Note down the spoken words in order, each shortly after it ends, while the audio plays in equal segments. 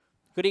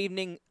Good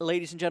evening,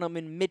 ladies and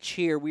gentlemen. Mitch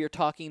here. We are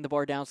talking the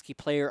Bardowski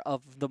Player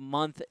of the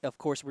Month. Of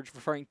course, we're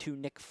referring to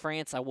Nick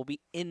France. I will be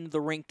in the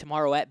rink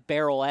tomorrow at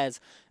Barrel as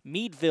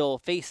Meadville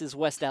faces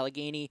West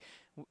Allegheny,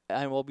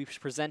 and we'll be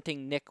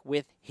presenting Nick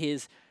with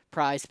his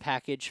prize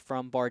package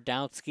from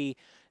Bardowski,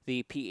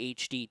 the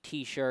PhD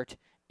T-shirt,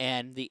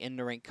 and the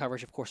in-the-rink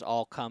coverage, of course,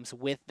 all comes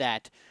with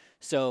that.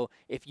 So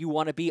if you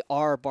want to be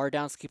our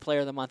Bardowski Player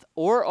of the Month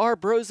or our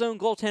Brozone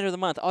Goaltender of the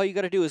Month, all you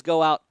got to do is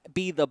go out,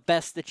 be the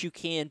best that you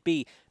can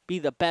be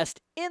the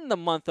best in the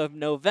month of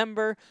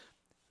November,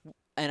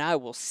 and I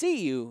will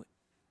see you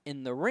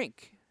in the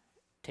rink.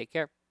 Take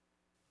care.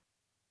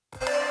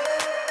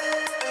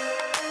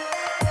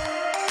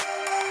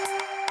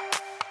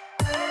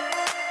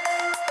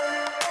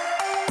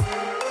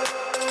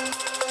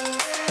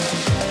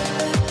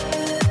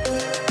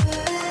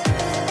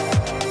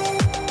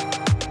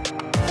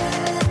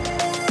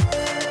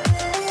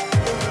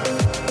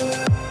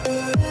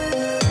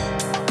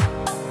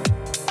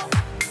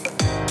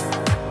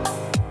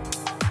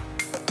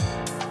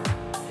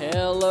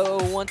 Hello,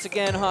 once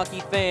again, hockey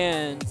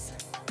fans.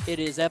 It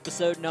is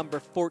episode number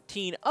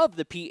 14 of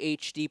the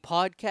PhD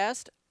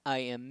podcast. I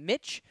am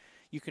Mitch.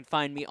 You can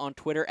find me on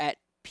Twitter at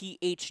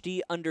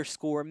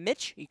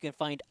PhD_Mitch. You can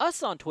find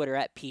us on Twitter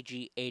at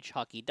PGH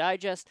Hockey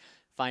Digest.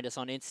 Find us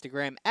on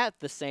Instagram at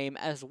the same,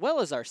 as well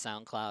as our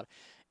SoundCloud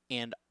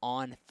and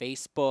on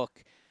Facebook.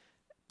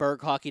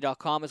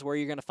 BergHockey.com is where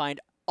you're going to find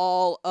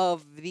all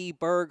of the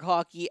Berg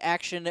hockey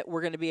action that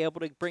we're going to be able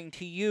to bring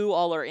to you,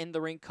 all our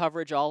in-the-rink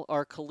coverage, all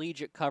our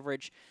collegiate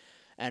coverage,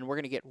 and we're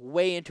going to get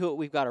way into it.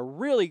 We've got a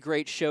really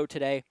great show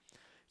today.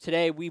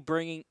 Today, we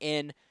bringing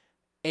in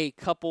a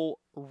couple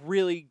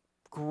really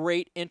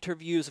great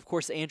interviews. Of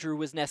course, Andrew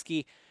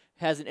Wisniewski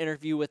has an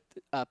interview with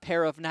a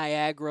pair of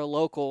Niagara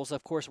locals.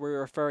 Of course, we're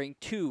referring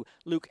to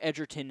Luke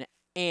Edgerton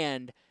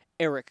and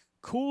Eric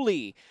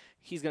Cooley.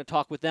 He's going to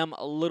talk with them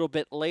a little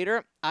bit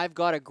later. I've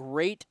got a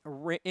great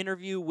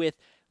interview with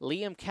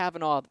Liam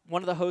Kavanaugh,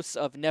 one of the hosts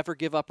of Never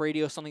Give Up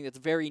Radio, something that's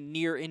very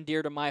near and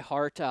dear to my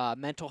heart,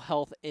 mental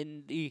health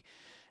in the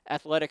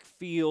athletic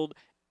field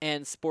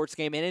and sports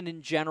game, and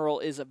in general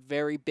is a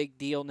very big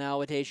deal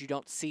nowadays. You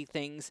don't see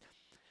things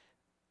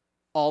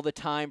all the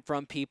time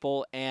from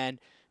people, and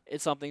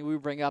it's something we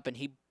bring up, and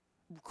he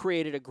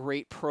created a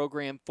great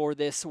program for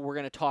this. We're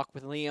going to talk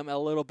with Liam a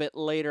little bit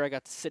later. I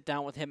got to sit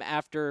down with him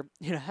after,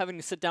 having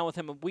to sit down with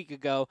him a week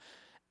ago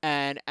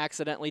and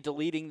accidentally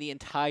deleting the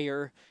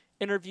entire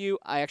interview.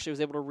 I actually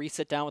was able to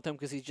re-sit down with him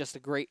because he's just a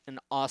great and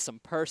awesome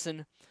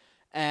person.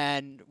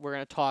 And we're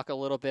going to talk a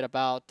little bit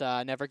about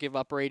Never Give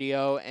Up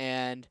Radio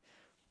and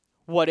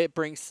what it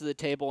brings to the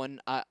table.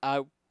 And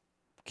I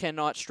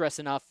cannot stress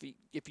enough,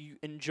 if you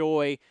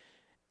enjoy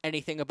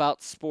anything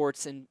about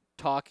sports and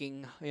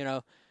talking,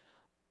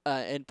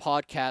 and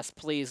podcasts,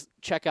 please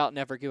check out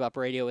Never Give Up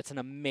Radio. It's an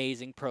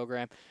amazing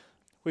program.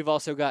 We've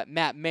also got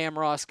Matt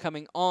Mamross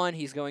coming on.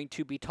 He's going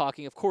to be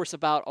talking, of course,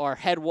 about our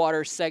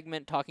Headwaters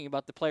segment, talking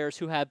about the players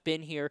who have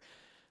been here,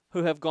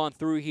 who have gone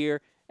through here,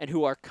 and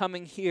who are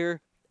coming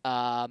here.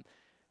 Gary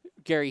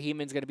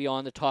Heeman's going to be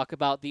on to talk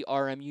about the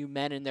RMU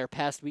men in their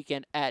past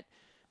weekend at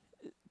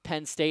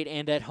Penn State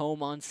and at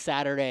home on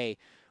Saturday.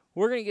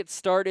 We're going to get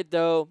started,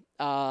 though,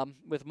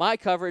 with my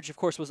coverage. Of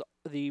course, was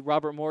the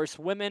Robert Morris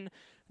women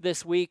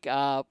this week,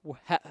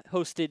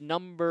 hosted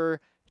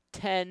number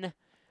 10.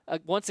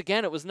 Once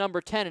again, it was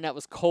number 10, and that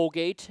was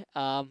Colgate.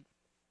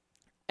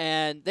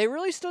 And they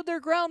really stood their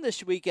ground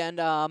this weekend.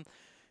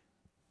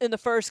 In the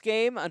first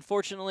game,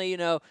 unfortunately,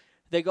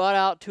 they got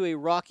out to a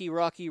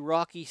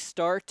rocky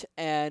start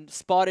and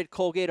spotted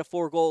Colgate a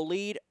 4-goal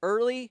lead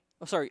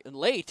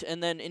late.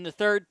 And then in the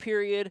third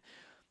period,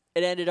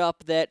 it ended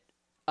up that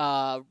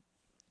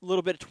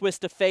little bit of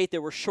twist of fate. They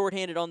were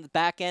shorthanded on the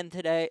back end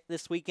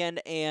this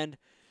weekend, and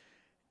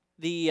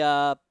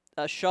the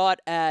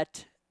shot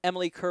at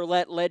Emily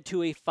Curlett led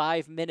to a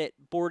 5-minute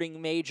boarding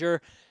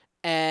major,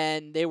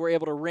 and they were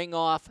able to ring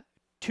off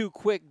 2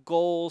 quick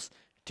goals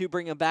to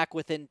bring them back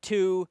within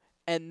 2.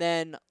 And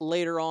then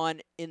later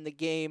on in the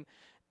game,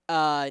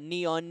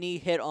 knee-on-knee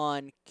hit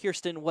on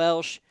Kirsten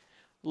Welsh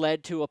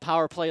led to a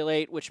power play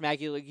late, which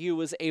Maggie Lemieux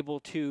was able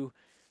to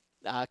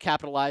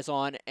capitalize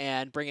on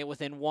and bring it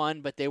within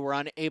 1, but they were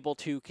unable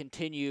to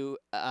continue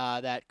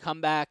that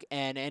comeback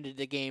and ended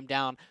the game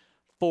down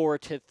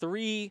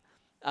 4-3.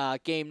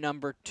 Game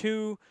number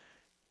 2,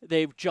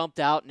 they've jumped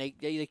out, and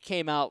they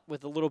came out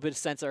with a little bit of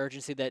sense of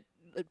urgency that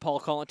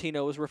Paul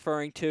Colantino was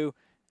referring to,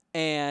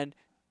 and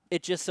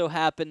it just so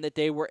happened that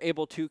they were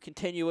able to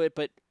continue it,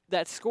 but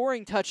that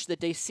scoring touch that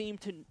they seem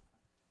to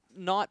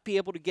not be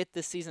able to get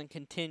this season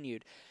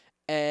continued.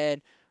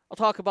 And I'll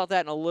talk about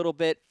that in a little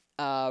bit.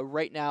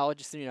 Right now,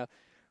 just, we're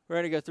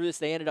going to go through this.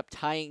 They ended up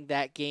tying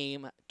that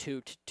game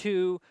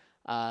 2-2.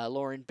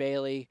 Lauren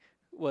Bailey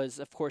was,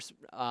 of course,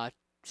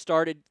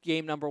 started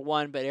game number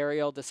 1, but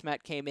Ariel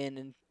DeSmet came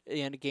in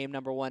the end of game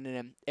number 1, and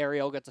then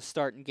Ariel got to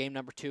start in game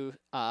number 2,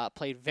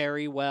 played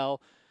very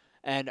well,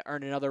 and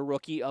earned another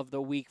Rookie of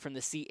the Week from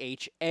the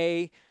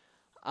CHA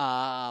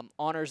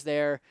honors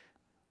there.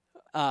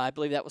 I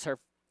believe that was her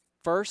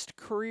first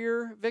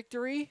career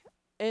victory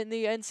in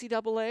the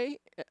NCAA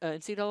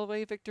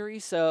victory.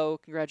 So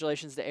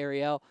congratulations to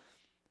Ariel.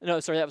 No,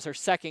 sorry, that was her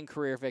second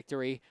career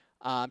victory.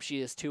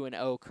 She is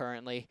 2-0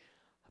 currently.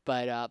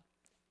 But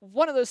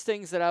one of those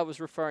things that I was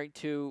referring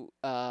to,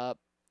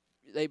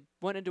 they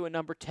went into a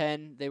number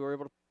 10. They were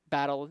able to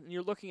battle. And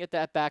you're looking at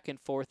that back and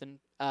forth, and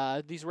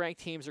these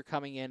ranked teams are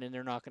coming in, and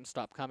they're not going to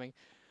stop coming.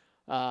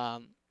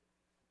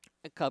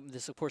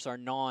 This, of course, our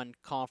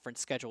non-conference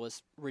schedule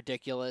is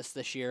ridiculous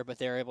this year, but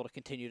they're able to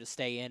continue to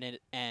stay in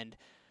it and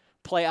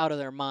play out of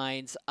their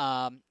minds.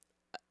 An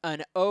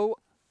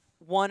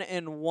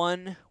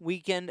 1-1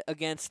 weekend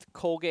against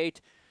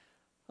Colgate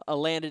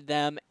landed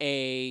them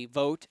a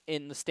vote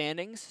in the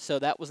standings, so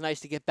that was nice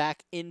to get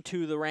back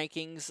into the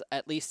rankings,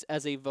 at least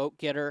as a vote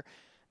getter,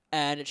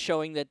 and it's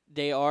showing that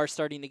they are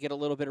starting to get a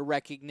little bit of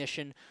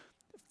recognition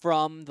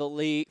from the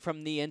league,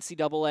 from the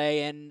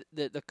NCAA and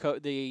the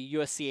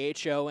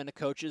USCHO and the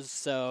coaches.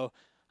 So,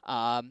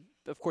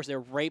 of course, they're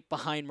right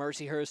behind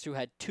Mercyhurst, who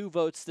had 2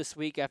 votes this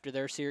week after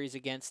their series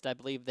against, I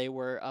believe they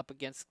were up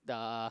against,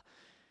 not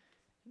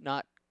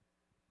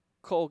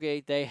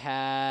Colgate. They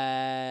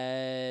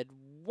had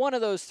one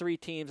of those 3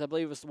 teams. I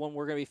believe it was the one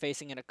we're going to be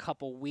facing in a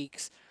couple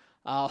weeks.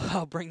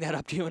 I'll bring that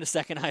up to you in a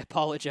second. I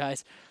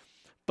apologize.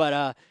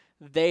 But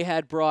they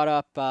had brought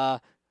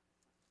up...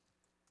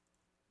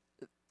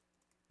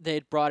 they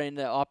had brought in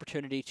the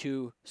opportunity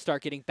to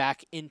start getting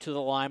back into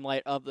the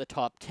limelight of the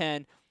top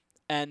 10.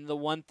 And the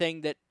one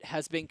thing that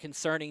has been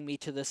concerning me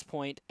to this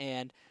point,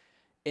 and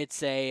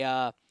it's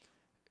a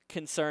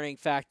concerning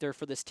factor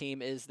for this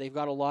team, is they've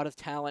got a lot of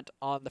talent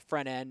on the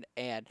front end,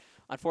 and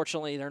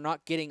unfortunately they're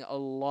not getting a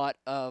lot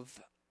of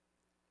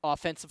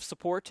offensive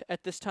support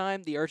at this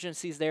time. The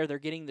urgency's there. They're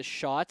getting the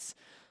shots.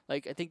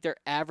 Like, I think they're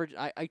average.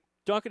 I'm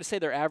not going to say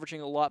they're averaging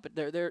a lot, but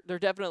they're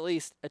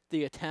definitely,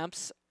 the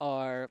attempts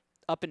are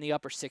up in the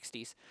upper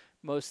 60s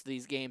most of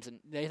these games, and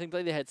I think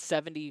they had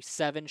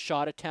 77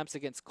 shot attempts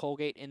against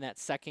Colgate in that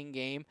second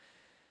game,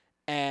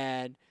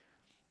 and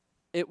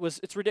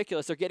it's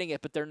ridiculous. They're getting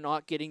it, but they're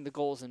not getting the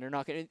goals, and they're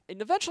not getting.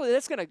 And eventually,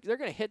 they're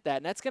gonna hit that,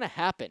 and that's gonna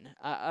happen.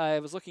 I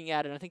was looking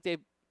at it, and I think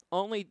they've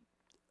only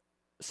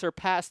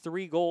surpassed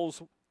 3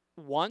 goals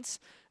once,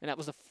 and that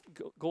was the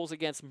goals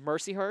against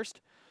Mercyhurst.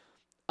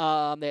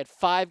 They had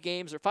 5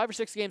 or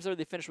 6 games where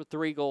they finished with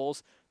 3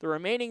 goals. The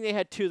remaining, they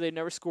had 2. They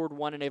never scored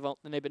 1, and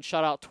they've been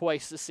shut out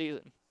twice this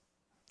season.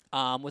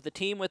 With a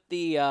team with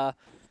the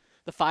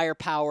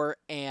firepower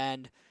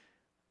and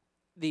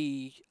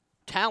the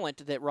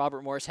talent that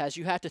Robert Morris has,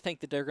 you have to think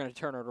that they're going to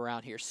turn it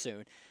around here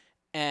soon.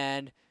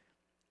 And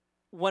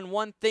when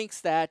one thinks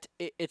that,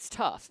 it's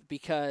tough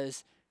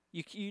because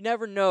you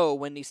never know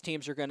when these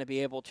teams are going to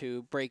be able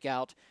to break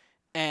out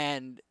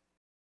and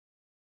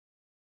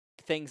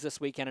things this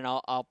weekend, and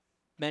I'll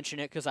mention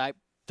it because I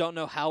don't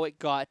know how it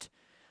got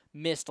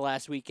missed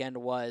last weekend,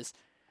 was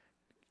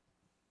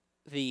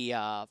the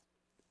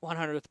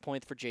 100th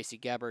point for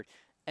JC Gebert.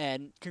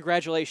 And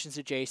congratulations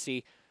to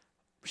JC.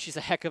 She's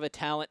a heck of a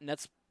talent, and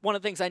that's one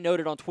of the things I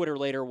noted on Twitter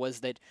later, was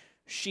that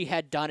she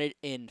had done it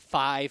in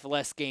 5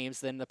 less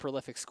games than the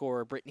prolific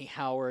scorer Brittany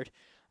Howard.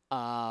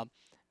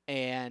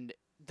 And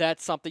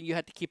that's something you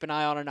had to keep an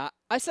eye on. And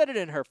I said it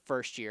in her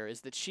first year,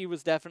 is that she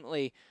was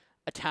definitely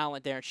a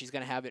talent there, and she's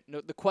going to have it.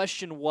 The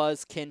question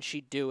was, can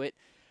she do it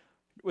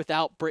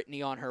without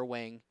Brittany on her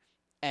wing?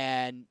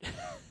 And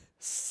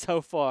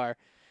so far,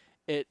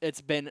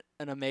 it's been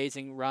an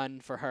amazing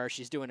run for her.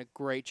 She's doing a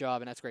great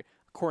job, and that's great.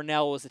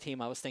 Cornell was the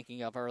team I was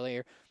thinking of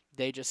earlier.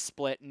 They just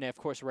split, and of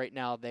course, right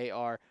now they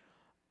are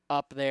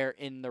up there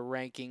in the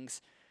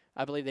rankings.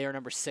 I believe they are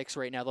number 6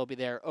 right now. They'll be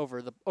there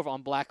over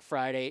on Black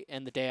Friday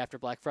and the day after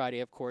Black Friday,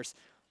 of course.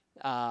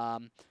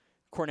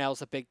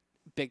 Cornell's a big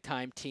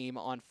time team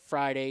on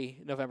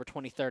Friday, November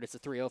 23rd. It's a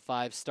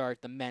 3:05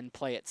 start. The men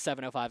play at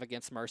 7:05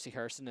 against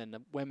Mercyhurst, and then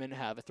the women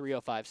have a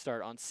 3:05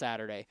 start on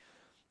Saturday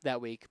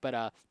that week.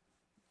 But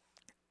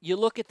you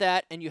look at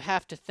that, and you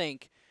have to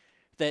think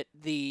that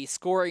the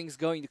scoring's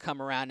going to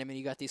come around. I mean,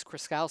 you got these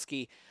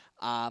Kraskowski,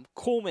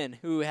 Coleman,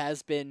 who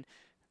has been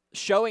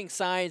showing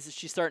signs that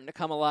she's starting to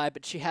come alive,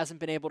 but she hasn't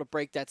been able to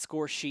break that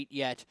score sheet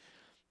yet.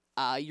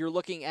 You're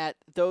looking at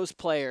those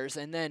players,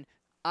 and then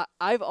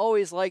I've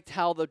always liked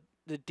how the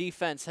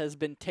defense has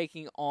been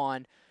taking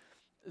on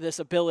this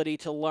ability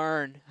to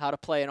learn how to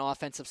play an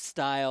offensive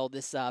style,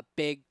 this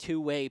big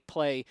 2-way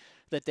play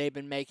that they've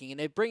been making. And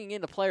they're bringing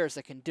in the players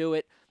that can do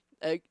it,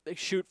 they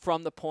shoot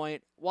from the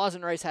point.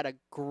 Wazen Rice had a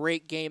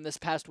great game this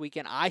past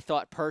weekend, I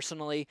thought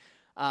personally,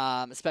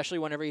 especially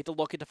whenever you have to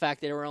look at the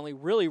fact that they were only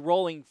really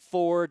rolling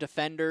 4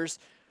 defenders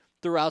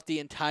throughout the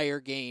entire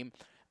game.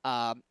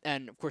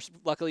 And, of course,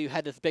 luckily you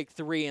had this big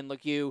 3 in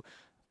LeGue,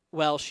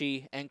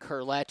 Welshie, and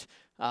Curlette.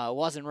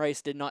 Wazen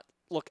Rice did not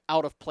look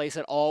out of place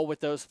at all with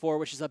those 4,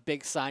 which is a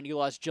big sign. You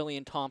lost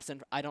Jillian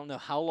Thompson, I don't know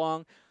how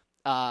long.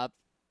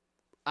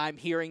 I'm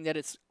hearing that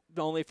it's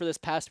only for this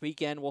past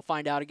weekend. We'll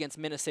find out against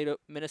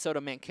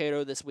Minnesota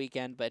Mankato this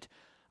weekend, but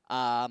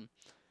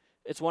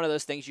it's one of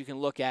those things you can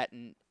look at,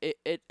 and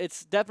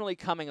it's definitely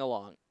coming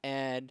along.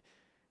 And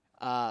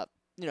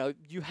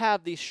you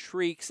have these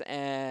streaks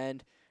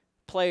and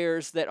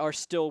players that are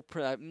still.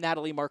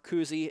 Natalie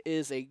Marcuzzi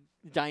is a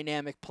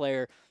dynamic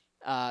player,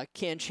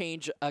 can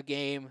change a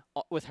game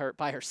with her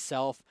by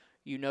herself.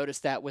 You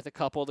noticed that with a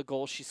couple of the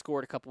goals she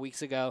scored a couple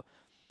weeks ago,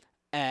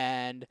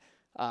 and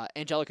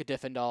Angelica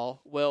Diffendahl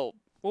will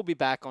be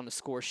back on the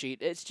score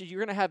sheet. You're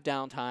going to have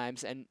down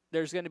times, and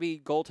there's going to be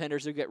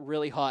goaltenders who get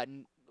really hot.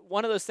 And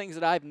one of those things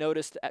that I've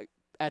noticed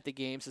at the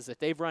games is that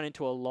they've run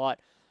into a lot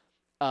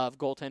of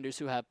goaltenders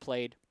who have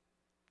played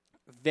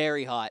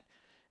very hot,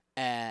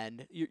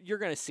 and you're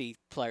going to see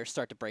players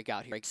start to break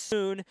out here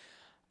soon.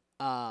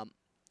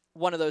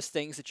 One of those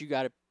things that you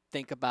got to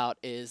think about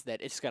is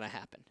that it's going to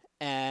happen,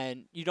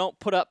 and you don't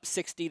put up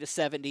 60 to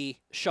 70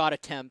 shot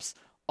attempts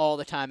all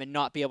the time and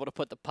not be able to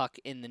put the puck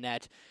in the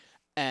net,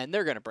 and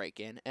they're going to break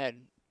in.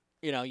 And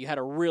you had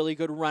a really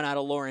good run out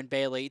of Lauren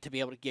Bailey to be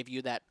able to give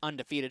you that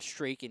undefeated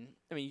streak, and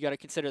you got to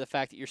consider the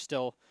fact that you're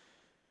still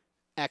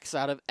X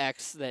out of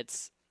X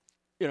that's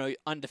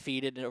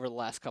undefeated over the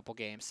last couple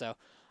games. So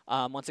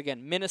once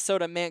again,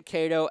 Minnesota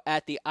Mankato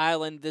at the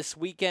Island this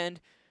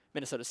weekend.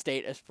 Minnesota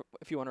State,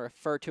 if you want to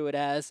refer to it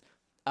as.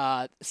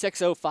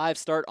 6:05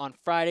 start on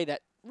Friday.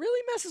 That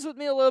really messes with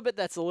me a little bit.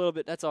 That's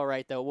all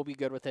right, though. We'll be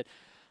good with it.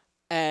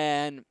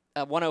 And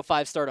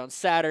 1:05 start on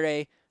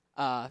Saturday.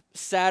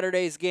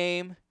 Saturday's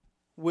game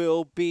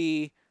will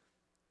be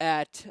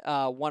at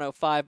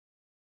 1:05.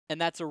 And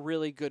that's a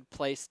really good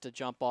place to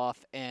jump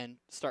off and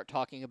start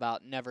talking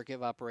about Never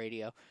Give Up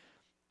Radio.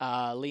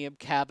 Liam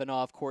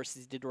Kavanaugh, of course,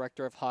 is the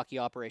Director of Hockey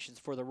Operations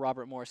for the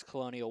Robert Morris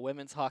Colonial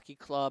Women's Hockey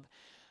Club.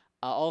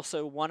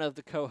 Also one of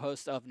the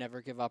co-hosts of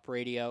Never Give Up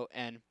Radio.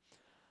 And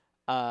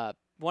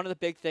one of the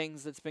big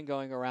things that's been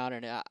going around,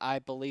 and I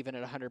believe in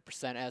it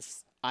 100%,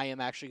 as I am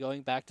actually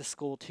going back to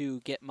school to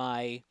get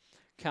my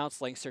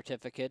counseling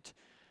certificate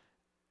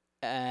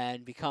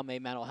and become a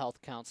mental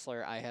health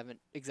counselor. I haven't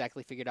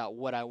exactly figured out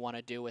what I want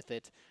to do with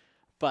it,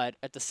 but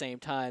at the same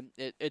time,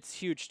 it's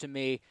huge to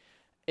me,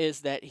 is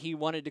that he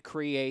wanted to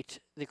create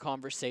the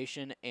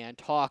conversation and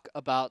talk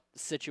about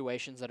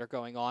situations that are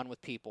going on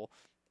with people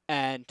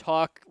and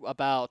talk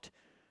about,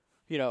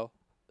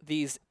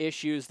 these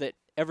issues that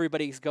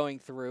everybody's going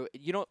through.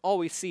 You don't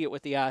always see it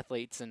with the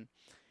athletes, and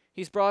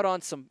he's brought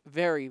on some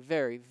very,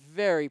 very,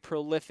 very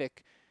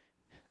prolific,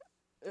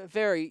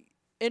 very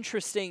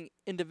interesting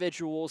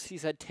individuals.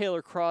 He's had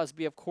Taylor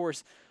Crosby, of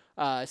course,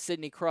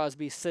 Sidney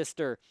Crosby's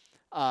sister,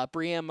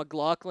 Brianne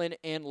McLaughlin,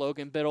 and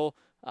Logan Biddle,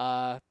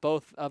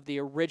 both of the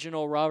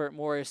original Robert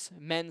Morris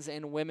men's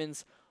and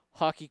women's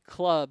hockey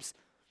clubs.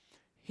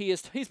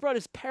 He's brought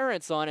his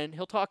parents on, and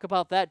he'll talk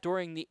about that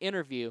during the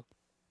interview.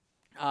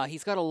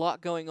 He's got a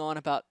lot going on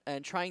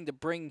and trying to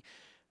bring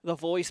the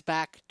voice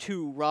back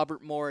to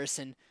Robert Morris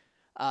and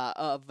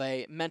of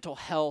a mental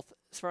health,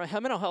 from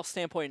a mental health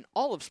standpoint in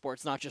all of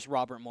sports, not just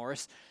Robert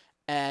Morris,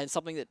 and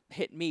something that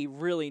hit me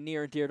really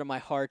near and dear to my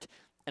heart.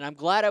 And I'm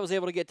glad I was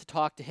able to get to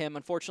talk to him.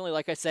 Unfortunately,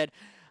 like I said,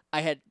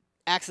 I had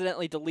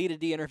accidentally deleted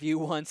the interview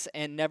once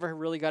and never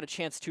really got a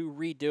chance to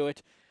redo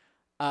it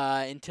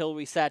until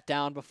we sat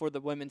down before the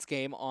women's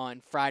game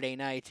on Friday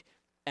night.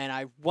 And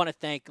I want to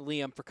thank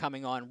Liam for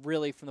coming on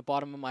really from the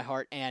bottom of my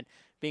heart and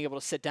being able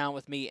to sit down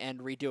with me and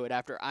redo it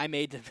after I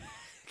made the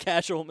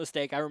casual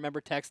mistake. I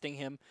remember texting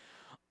him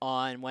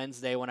on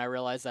Wednesday when I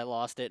realized I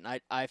lost it, and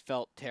I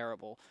felt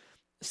terrible.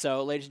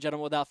 So, ladies and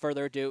gentlemen, without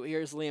further ado,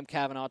 here's Liam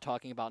Kavanaugh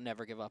talking about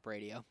Never Give Up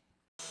Radio.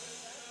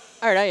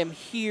 All right, I am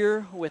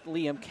here with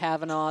Liam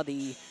Kavanaugh,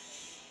 the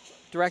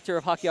Director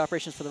of Hockey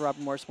Operations for the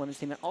Robert Morris women's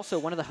team, and also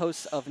one of the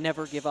hosts of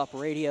Never Give Up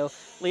Radio.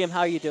 Liam, how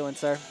are you doing,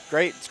 sir?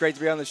 Great. It's great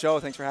to be on the show.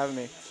 Thanks for having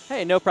me.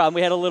 Hey, no problem.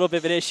 We had a little bit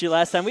of an issue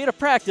last time. We had a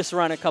practice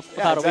run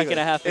about a week and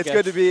a half ago. It's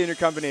good to be in your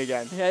company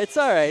again. Yeah, it's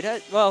all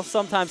right. Well,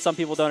 sometimes some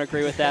people don't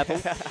agree with that,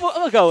 but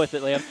we'll go with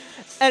it, Liam.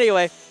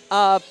 Anyway,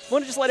 want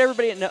to just let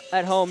everybody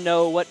at home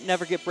know what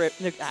Never Give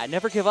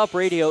Up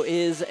Radio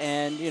is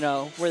and,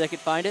 where they could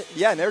find it.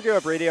 Yeah, Never Give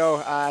Up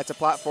Radio. It's a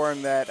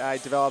platform that I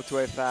developed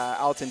with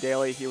Alton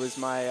Daly. He was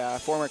my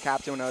former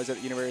captain when I was at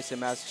the University of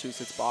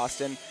Massachusetts,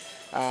 Boston.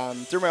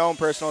 Through my own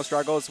personal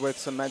struggles with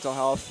some mental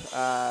health,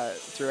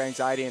 through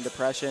anxiety and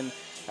depression,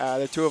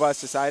 the two of us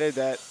decided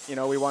that,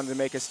 we wanted to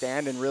make a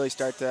stand and really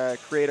start to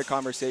create a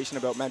conversation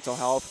about mental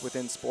health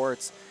within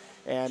sports.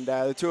 And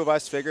the two of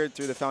us figured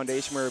through the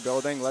foundation we were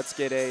building, let's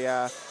get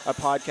a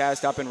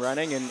podcast up and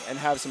running and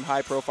have some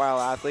high-profile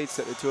athletes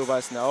that the two of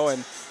us know,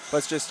 and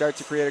let's just start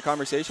to create a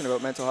conversation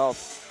about mental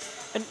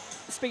health. And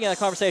speaking of the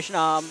conversation,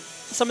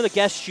 some of the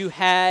guests you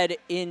had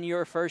in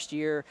your first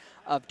year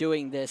of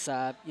doing this,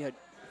 of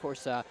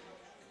course,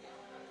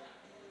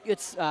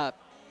 it's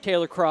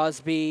Taylor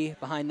Crosby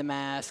behind the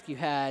mask. You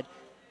had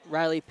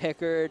Riley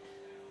Pickard,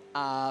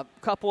 a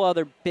couple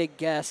other big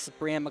guests.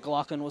 Brianne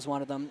McLaughlin was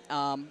one of them.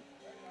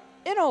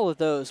 In all of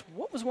those,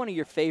 what was one of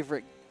your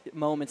favorite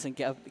moments and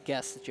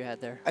guests that you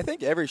had there? I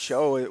think every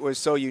show it was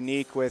so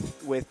unique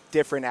with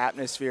different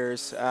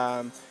atmospheres.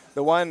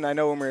 The one, I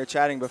know when we were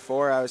chatting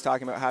before, I was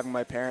talking about having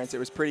my parents. It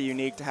was pretty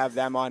unique to have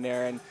them on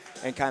there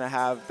and kind of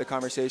have the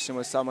conversation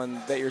with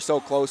someone that you're so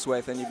close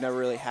with and you've never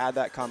really had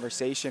that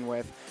conversation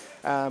with.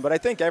 But I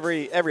think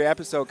every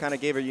episode kind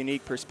of gave a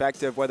unique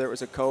perspective, whether it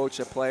was a coach,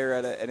 a player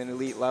at an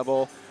elite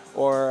level,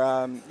 or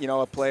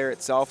a player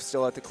itself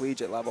still at the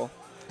collegiate level.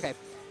 Okay.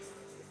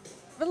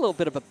 A little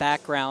bit of a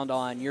background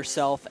on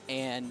yourself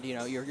and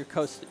your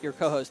co-host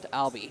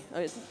Albie.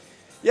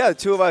 Yeah, the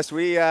two of us,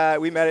 we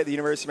met at the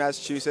University of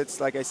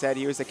Massachusetts. Like I said,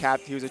 he was a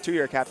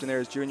 2-year captain there,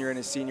 his junior and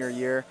his senior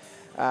year.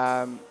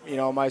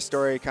 My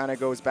story kind of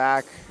goes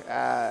back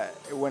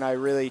when I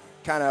really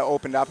kind of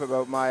opened up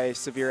about my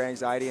severe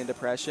anxiety and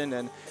depression,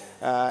 and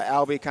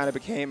Albie kind of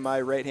became my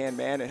right-hand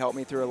man and helped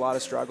me through a lot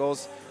of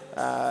struggles.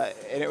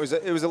 And it was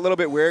a little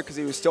bit weird because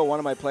he was still one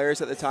of my players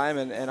at the time,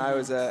 and I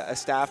was a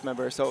staff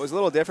member, so it was a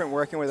little different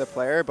working with a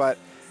player, but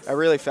I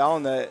really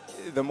found that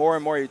the more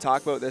and more you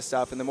talk about this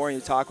stuff and the more you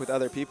talk with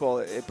other people,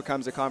 it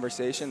becomes a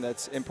conversation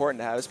that's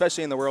important to have,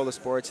 especially in the world of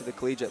sports at the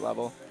collegiate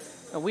level.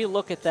 And we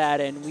look at that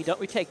and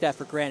we take that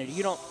for granted.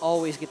 You don't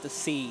always get to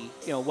see,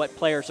 what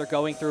players are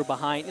going through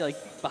behind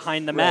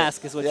the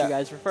mask is what you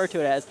guys refer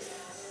to it as.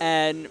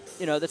 And,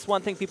 that's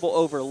one thing people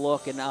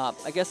overlook. And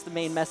I guess the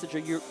main message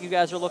you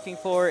guys are looking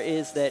for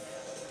is that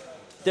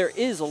there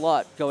is a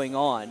lot going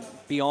on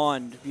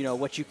beyond,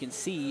 what you can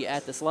see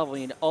at this level.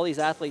 All these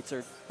athletes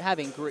are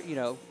having,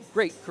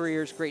 great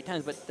careers, great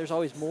times, but there's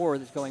always more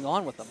that's going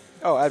on with them.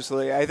 Oh,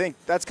 absolutely. I think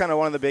that's kind of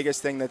one of the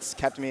biggest things that's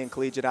kept me in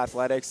collegiate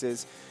athletics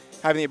is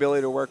having the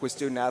ability to work with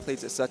student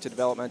athletes at such a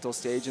developmental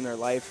stage in their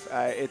life.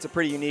 It's a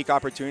pretty unique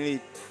opportunity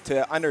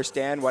to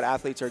understand what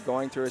athletes are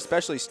going through,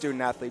 especially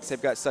student athletes.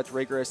 They've got such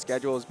rigorous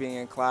schedules, being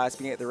in class,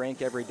 being at the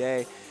rink every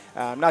day.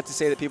 Not to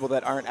say that people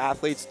that aren't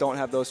athletes don't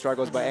have those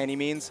struggles by any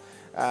means,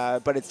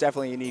 but it's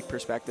definitely a unique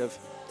perspective.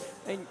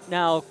 And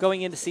now,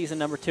 going into season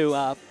number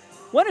 2,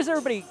 when is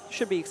everybody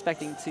should be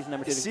expecting season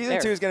number 2 to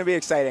Season 2 is going to be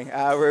exciting.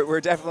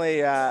 We're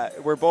definitely,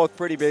 we're both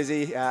pretty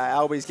busy.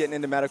 Albie's getting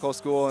into medical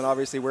school, and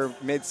obviously we're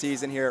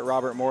mid-season here at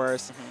Robert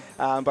Morris.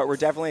 But we're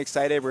definitely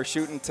excited. We're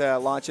shooting to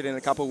launch it in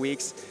a couple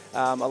weeks.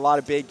 A lot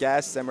of big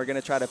guests, and we're going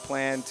to try to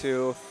plan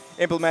to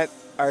implement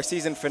our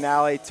season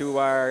finale to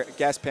our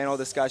guest panel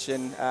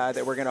discussion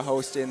that we're going to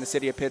host in the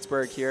city of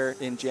Pittsburgh here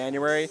in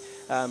January.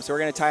 So we're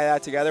going to tie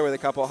that together with a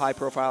couple of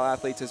high-profile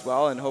athletes as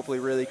well and hopefully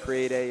really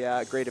create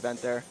a great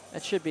event there.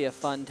 That should be a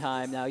fun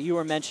time. Now, you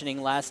were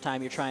mentioning last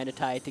time you're trying to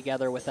tie it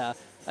together with a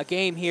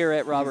game here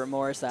at Robert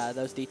Morris.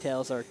 Those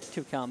details are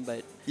to come,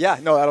 but... Yeah,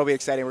 no, that'll be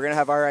exciting. We're going to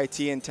have RIT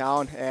in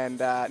town, and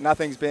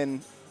nothing's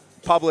been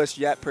published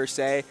yet per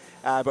se.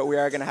 But we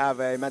are going to have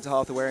a mental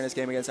health awareness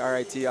game against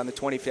RIT on the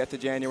 25th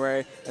of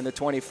January, and the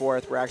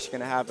 24th we're actually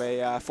going to have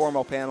a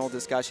formal panel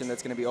discussion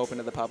that's going to be open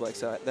to the public,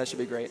 so that should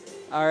be great.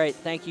 All right,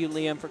 thank you,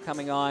 Liam, for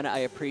coming on. I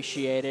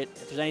appreciate it.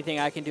 If there's anything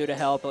I can do to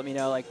help, let me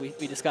know. Like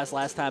we discussed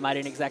last time, I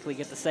didn't exactly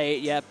get to say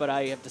it yet, but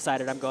I have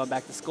decided I'm going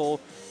back to school,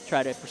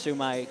 try to pursue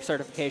my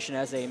certification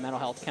as a mental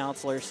health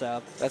counselor.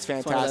 So that's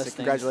fantastic.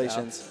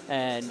 Congratulations. Things,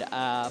 and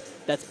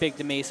that's big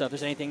to me, so if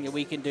there's anything that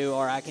we can do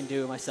or I can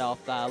do myself,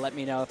 let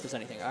me know if there's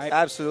anything, all right?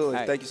 Absolutely.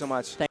 Right. Thank you so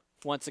much.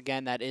 Once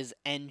again, that is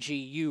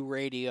NGU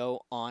Radio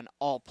on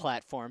all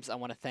platforms. I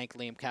want to thank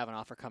Liam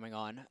Kavanaugh for coming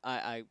on.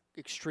 I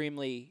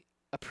extremely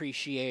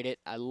appreciate it.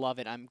 I love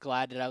it. I'm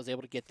glad that I was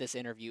able to get this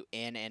interview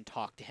in and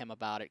talk to him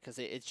about it because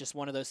it's just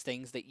one of those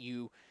things that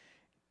you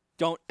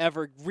don't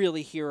ever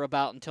really hear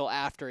about until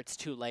after it's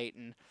too late.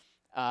 And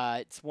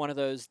it's one of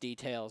those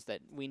details that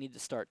we need to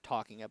start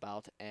talking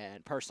about.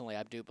 And personally,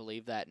 I do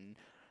believe that. And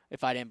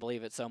if I didn't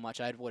believe it so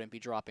much, I wouldn't be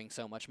dropping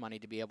so much money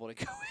to be able to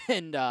go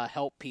and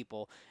help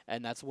people,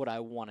 and that's what I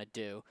want to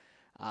do.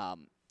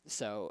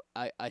 So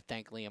I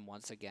thank Liam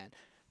once again.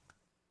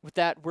 With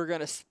that, we're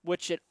going to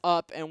switch it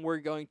up, and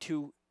we're going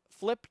to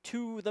flip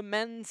to the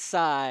men's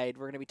side.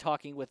 We're going to be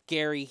talking with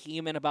Gary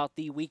Heeman about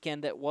the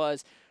weekend that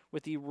was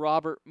with the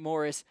Robert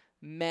Morris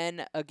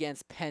men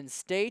against Penn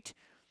State.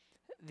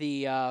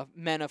 The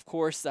men, of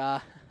course,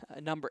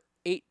 number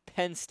 8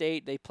 Penn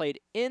State. They played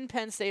in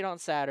Penn State on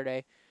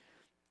Saturday.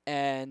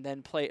 And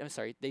then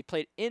they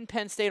played in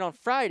Penn State on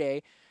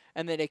Friday,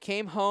 and then they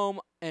came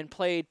home and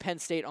played Penn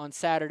State on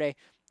Saturday.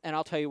 And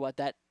I'll tell you what,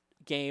 that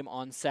game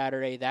on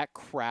Saturday, that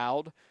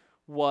crowd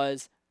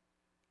was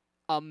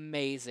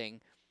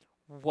amazing.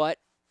 What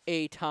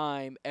a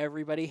time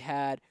everybody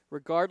had,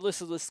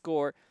 regardless of the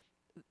score,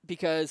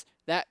 because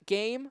that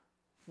game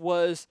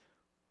was,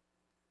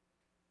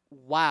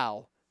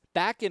 wow,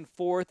 back and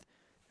forth.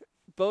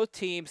 Both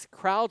teams,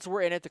 crowds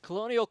were in it. The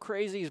Colonial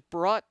Crazies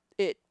brought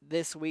it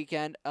this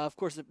weekend. Of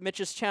course, the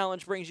Mitch's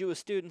Challenge brings you a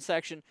student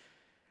section.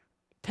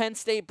 Penn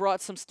State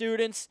brought some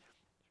students.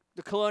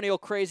 The Colonial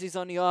Crazies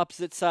on the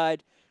opposite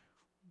side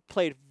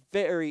played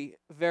very,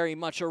 very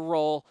much a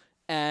role,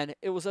 and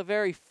it was a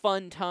very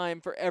fun time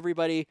for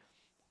everybody.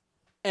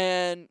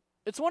 And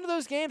it's one of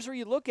those games where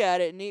you look at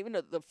it, and even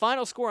the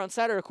final score on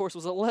Saturday, of course,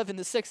 was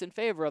 11-6 in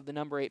favor of the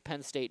number 8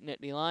 Penn State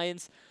Nittany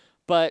Lions.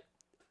 But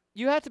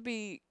you have to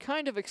be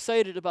kind of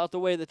excited about the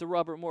way that the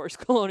Robert Morris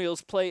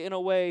Colonials play in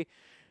a way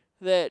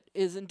that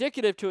is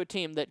indicative to a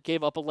team that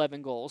gave up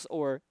 11 goals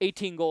or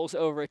 18 goals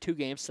over a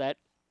two-game set,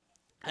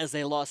 as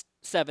they lost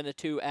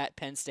 7-2 at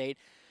Penn State.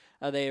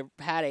 They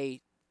had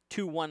a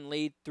 2-1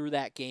 lead through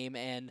that game,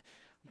 and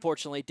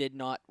unfortunately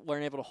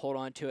weren't able to hold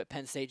on to it.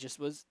 Penn State just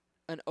was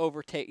an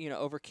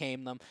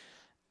overcame them,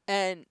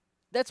 and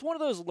that's one of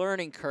those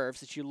learning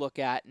curves that you look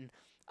at. And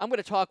I'm going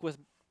to talk with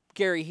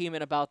Gary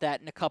Heeman about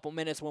that in a couple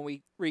minutes when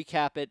we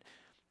recap it.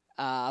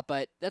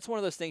 But that's one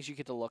of those things you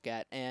get to look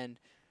at, and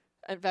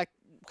in fact,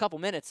 a couple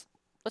minutes.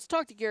 Let's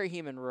talk to Gary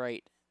Heeman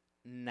right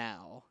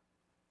now.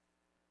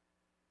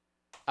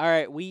 All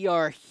right, we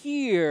are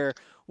here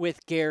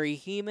with Gary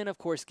Heeman. Of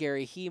course,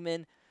 Gary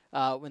Heeman,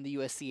 when the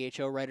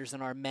USCHO writers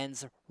and our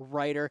men's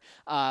writer.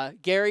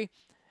 Gary,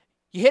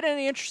 you hit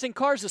any interesting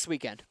cars this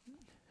weekend?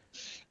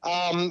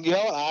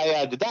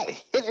 I did not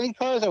hit any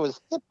cars. I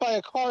was hit by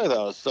a car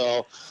though.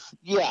 So,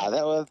 yeah,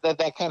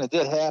 that kind of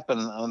did happen.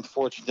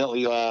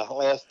 Unfortunately,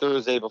 last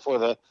Thursday before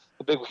the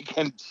big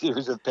weekend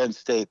series of Penn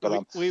State.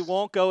 But we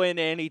won't go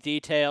into any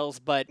details.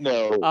 But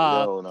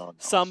no.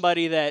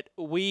 Somebody that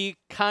we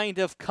kind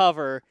of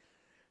cover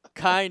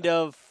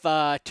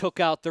took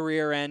out the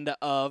rear end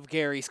of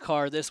Gary's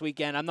car this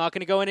weekend. I'm not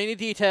going to go into any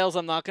details.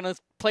 I'm not going to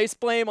place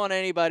blame on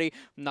anybody.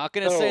 I'm not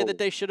going to say that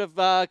they should have,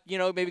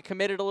 maybe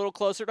committed a little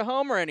closer to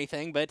home or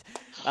anything. But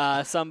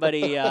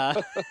somebody,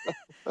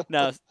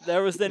 no,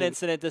 there was an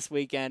incident this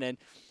weekend. And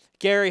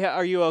Gary,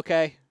 are you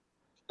okay?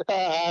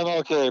 I'm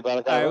okay,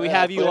 but all right, we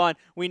have you on.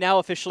 We now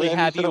officially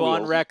have you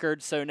on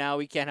record, so now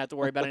we can't have to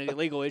worry about any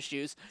legal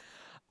issues.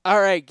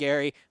 All right,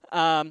 Gary.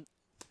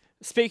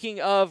 Speaking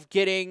of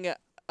getting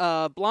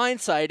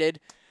blindsided,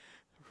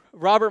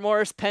 Robert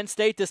Morris, Penn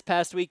State this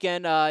past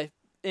weekend,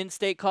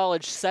 in-state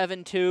college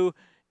 7-2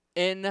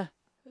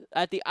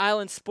 at the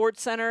Island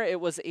Sports Center.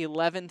 It was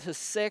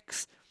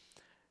 11-6.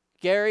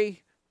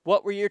 Gary,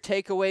 what were your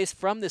takeaways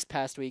from this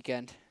past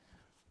weekend?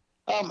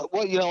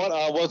 Well, you know what?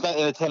 I was not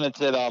in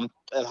attendance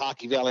at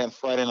Hockey Valley on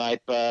Friday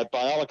night, but by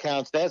all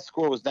accounts, that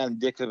score was not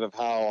indicative of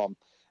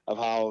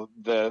how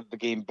the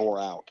game bore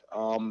out.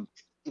 And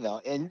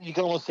you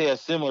can almost say a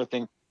similar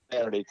thing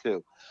Saturday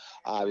too.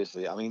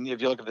 Obviously, I mean,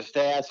 if you look at the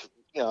stats,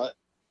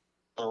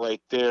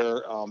 right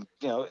there,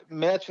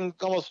 matching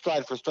almost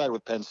stride for stride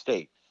with Penn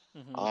State.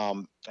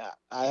 Mm-hmm.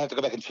 I have to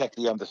go back and check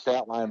the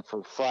stat line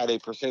for Friday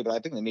per se, but I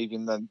think they may have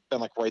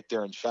been like right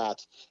there in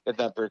shots, if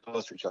not very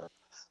close to each other.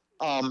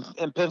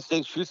 And Penn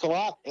State shoots a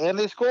lot and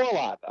they score a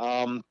lot.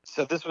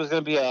 So this was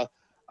going to be a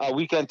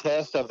weekend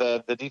test of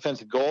the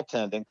defensive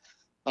goaltending.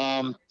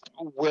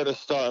 Where to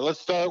start? Let's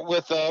start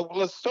with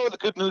the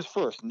good news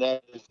first, and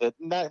that is that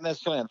not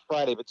necessarily on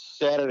Friday, but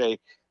Saturday,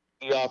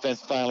 the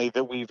offense finally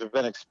that we've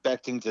been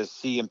expecting to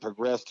see and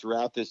progress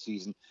throughout this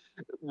season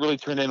really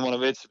turned in one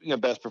of its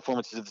best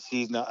performances of the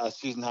season, a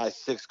season high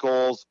 6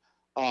 goals.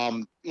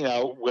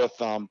 With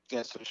some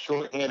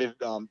shorthanded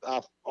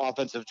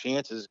offensive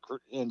chances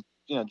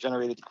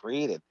generated and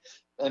created,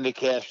 and they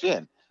cashed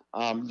in.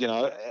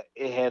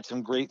 It had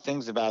some great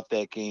things about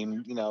that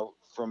game.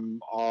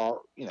 From our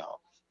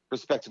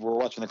perspective, we're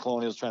watching the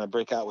Colonials trying to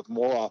break out with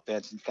more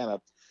offense and kind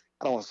of,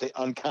 I don't want to say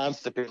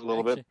unconstipate a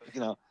little bit,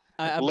 but,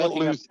 I'm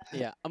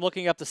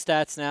looking up the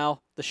stats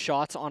now. The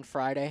shots on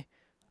Friday.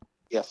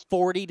 Yes.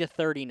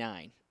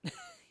 40-39.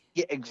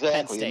 Yeah,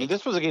 exactly. I mean,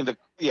 this was a game that,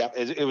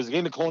 it was a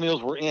game the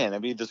Colonials were in. I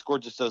mean, the score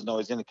just doesn't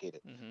always indicate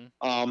it.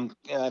 Mm-hmm.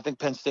 And I think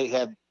Penn State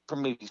had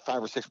maybe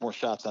 5 or 6 more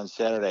shots on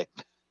Saturday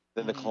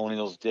than the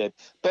Colonials did.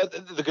 But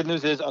the good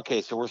news is,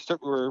 okay, so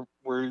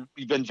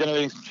we've been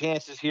generating some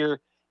chances here,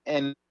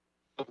 and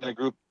in a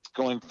group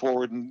going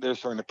forward, and they're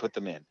starting to put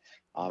them in.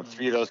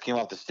 3 of those came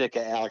off the stick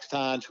at Alex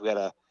Tonge, who had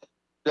a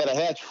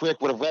hat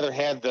trick. Would have rather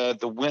had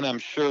the win, I'm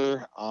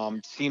sure.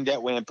 Seemed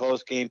that way in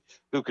post game.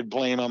 Who could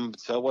blame him?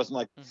 So it wasn't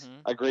like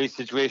a great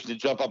situation to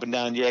jump up and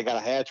down. Yeah, I got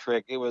a hat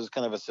trick. It was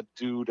kind of a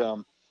subdued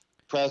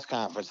press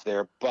conference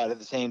there, but at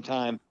the same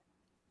time,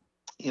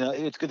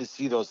 it's good to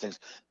see those things.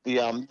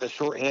 The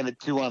shorthanded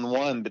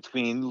 2-on-1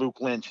 between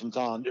Luke Lynch and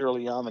Tom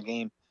early on in the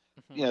game,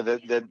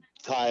 that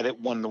tied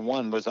it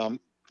 1-1 was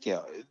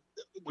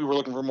we were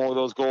looking for more of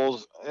those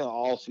goals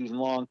all season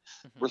long.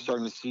 Mm-hmm. We're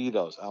starting to see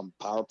those.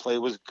 Power play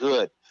was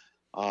good.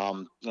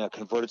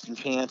 Converted some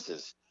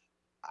chances.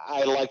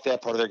 I like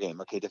that part of their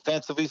game. Okay,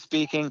 defensively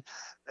speaking,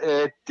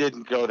 it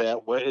didn't go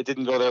that way. It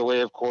didn't go their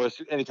way, of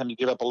course. Anytime you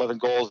give up 11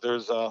 goals,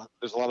 there's a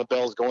lot of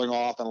bells going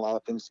off and a lot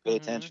of things to pay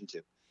attention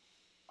to.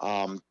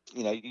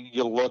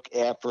 You look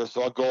at, first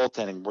of all,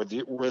 goaltending.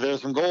 Were there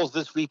some goals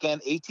this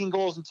weekend? 18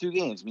 goals in 2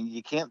 games. I mean,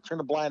 you can't turn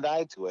a blind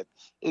eye to it.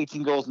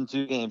 18 goals in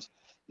 2 games.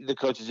 The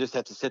coaches just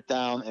have to sit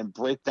down and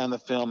break down the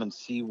film and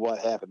see what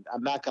happened.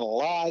 I'm not going to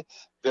lie.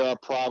 There are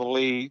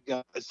probably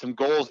some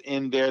goals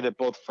in there that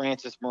both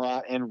Francis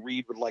Marat and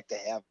Reed would like to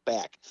have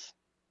back.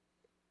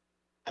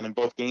 I'm in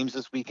both games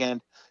this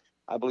weekend,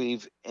 I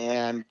believe,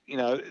 and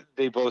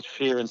they both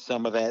share in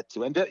some of that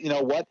too. And you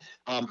know what?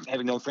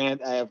 Having known Fran,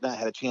 I have not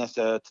had a chance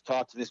to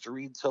talk to Mr.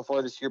 Reed so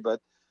far this year, but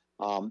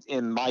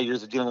in my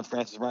years of dealing with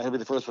Francis Marat, he'll be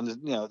the first one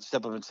to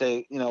step up and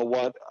say, you know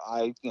what,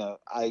 I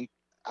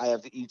I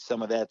have to eat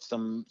some of that.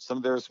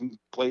 There's some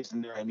plays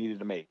in there I needed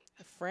to make.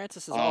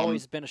 Francis has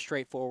always been a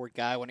straightforward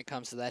guy when it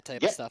comes to that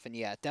type of stuff, and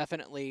yeah,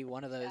 definitely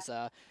one of those.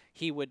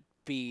 He would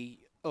be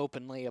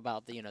openly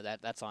about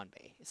that's on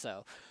me.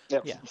 So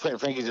yeah.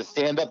 Frankie's a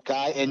stand-up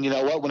guy, and you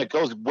know what? When it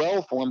goes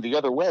well for him the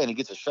other way, and he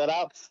gets a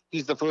shutout,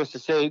 he's the first to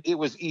say it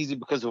was easy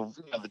because of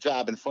the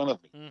job in front of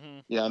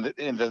me.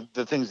 Mm-hmm.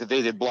 The things that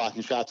they did,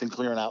 blocking shots and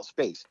clearing out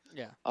space.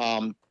 Yeah.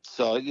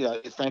 So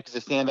Frank is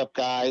a stand-up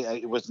guy.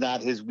 It was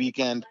not his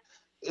weekend.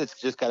 It's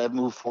just got to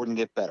move forward and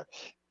get better.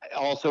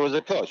 Also, as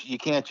a coach, you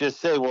can't just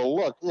say, "Well,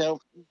 look, no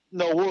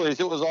worries.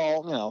 It was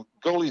all,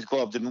 goalie's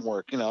glove didn't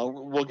work.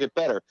 We'll get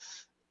better."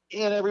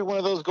 In every one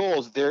of those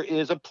goals, there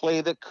is a play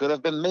that could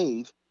have been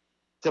made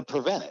to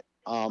prevent it.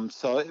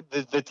 So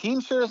the team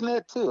shares in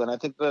that too, and I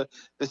think the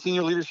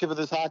senior leadership of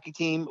this hockey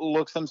team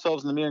looks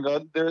themselves in the mirror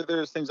and go,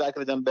 "There's things I could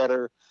have done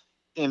better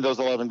in those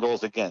 11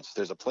 goals against.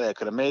 There's a play I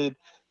could have made.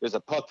 There's a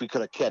puck we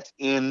could have kept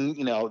in,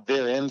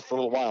 their end for a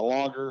little while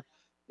longer,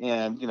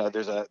 and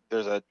there's a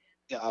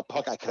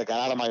puck I could have got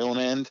out of my own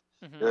end.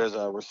 Mm-hmm. There's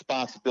a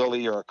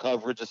responsibility or a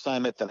coverage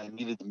assignment that I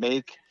needed to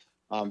make."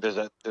 There's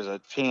a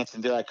chance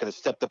in there I could have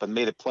stepped up and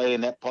made a play,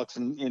 and that puck's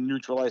in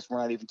neutralized. We're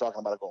not even talking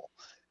about a goal.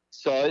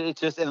 So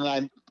it's just,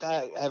 and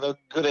I have a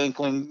good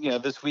inkling,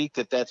 this week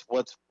that's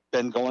what's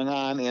been going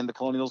on in the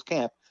Colonials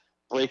camp,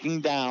 breaking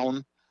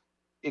down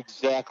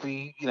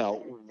exactly,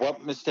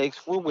 what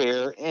mistakes were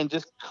where and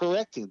just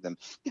correcting them.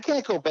 You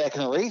can't go back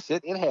and erase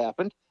it. It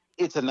happened.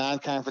 It's a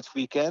non-conference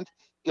weekend.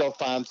 You'll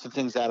find some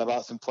things out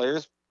about some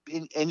players,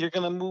 and you're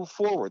going to move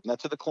forward. And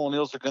that's what the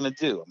Colonials are going to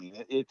do. I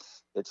mean, it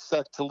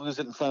sucked to lose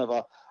it in front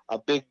of a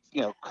big,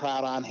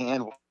 crowd on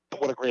hand.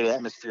 What a great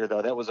atmosphere,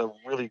 though. That was a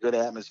really good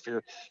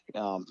atmosphere,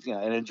 an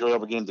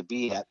enjoyable game to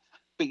be at.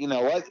 But you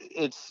know what?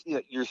 It's,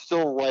 you're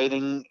still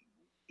writing,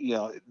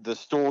 the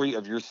story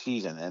of your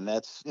season. And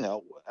that's,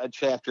 a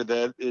chapter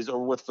that is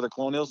over with for the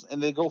Colonials,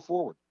 and they go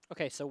forward.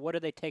 Okay, so what do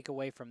they take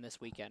away from this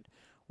weekend?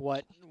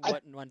 What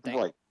one thing?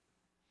 Right.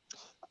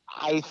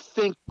 I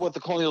think what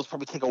the Colonials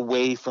probably take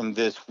away from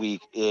this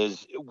week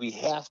is we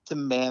have to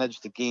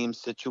manage the game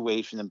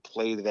situation and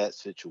play to that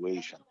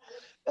situation.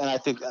 And I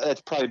think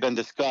that's probably been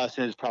discussed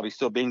and is probably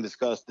still being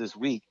discussed this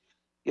week.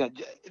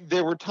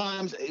 There were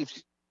times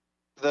if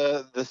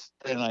this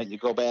night you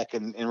go back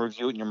and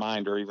review it in your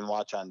mind or even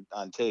watch on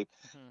tape.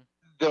 Mm-hmm.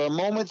 There are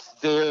moments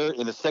there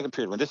in the second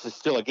period when this is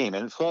still a game.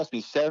 And trust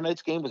me, Saturday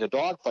night's game was a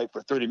dogfight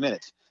for 30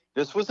 minutes.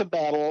 This was a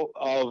battle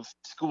of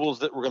schools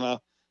that were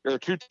there are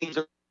two teams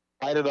that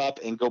fight it up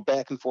and go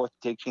back and forth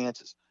to take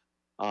chances.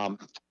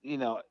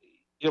 You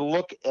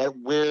look at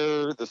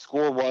where the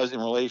score was in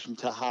relation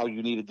to how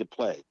you needed to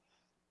play.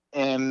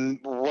 And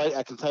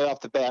I can tell you off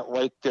the bat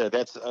right there,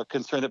 that's a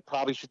concern that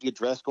probably should be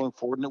addressed going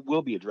forward, and it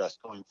will be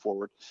addressed going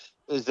forward,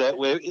 is that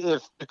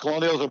if the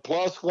Colonials are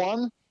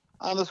 +1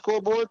 on the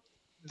scoreboard,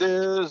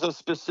 there's a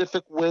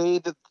specific way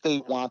that they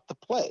want to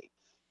play.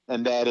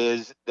 And that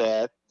is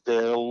that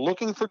they're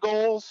looking for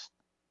goals,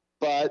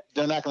 but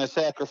they're not going to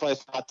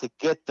sacrifice a lot to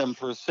get them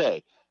per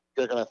se.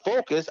 They're going to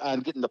focus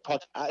on getting the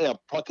puck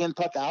in,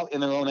 puck out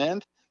in their own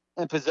end,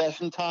 and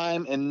possession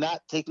time, and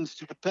not taking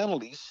stupid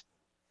penalties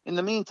in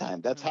the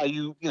meantime. That's how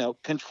you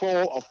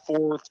control a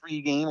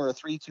 4-3 game or a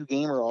 3-2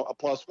 game or a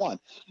 +1.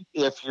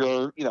 If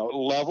you're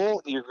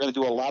level, you're going to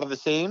do a lot of the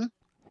same,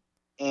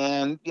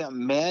 and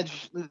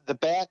manage the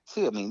back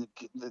too. I mean,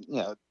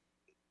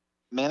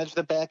 manage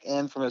the back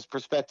end from his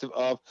perspective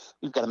of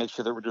we've got to make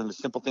sure that we're doing the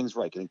simple things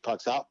right, getting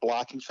pucks out,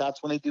 blocking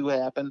shots when they do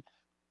happen,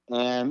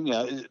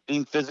 and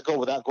being physical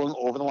without going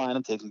over the line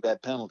and taking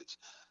bad penalties.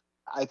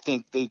 I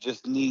think they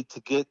just need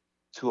to get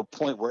to a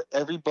point where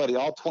everybody,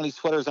 all 20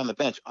 sweaters on the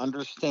bench,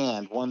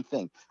 understand one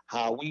thing: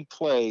 how we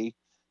play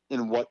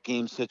in what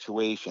game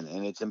situation.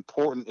 And it's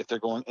important if they're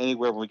going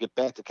anywhere when we get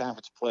back to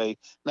conference play,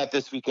 not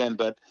this weekend,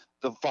 but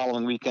the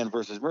following weekend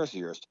versus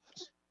Mercyhurst.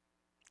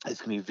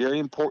 It's going to be very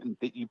important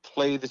that you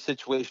play the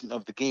situation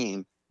of the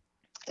game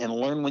and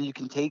learn when you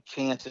can take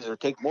chances or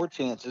take more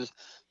chances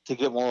to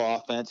get more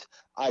offense.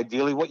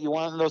 Ideally, what you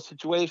want in those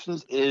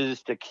situations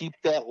is to keep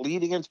that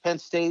lead against Penn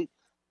State,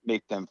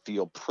 make them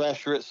feel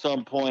pressure at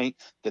some point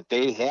that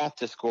they have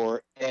to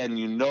score, and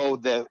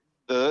that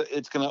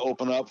it's going to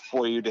open up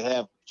for you to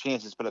have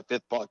chances to put a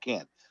fifth puck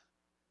in.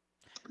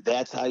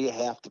 That's how you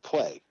have to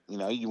play.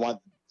 You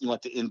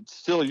want to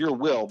instill your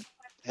will.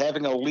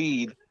 Having a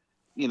lead,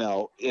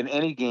 in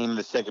any game in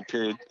the second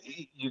period,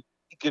 it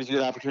gives you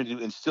an opportunity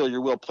to instill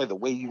your will, play the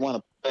way you want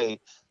to play,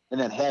 and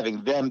then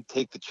having them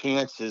take the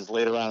chances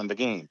later on in the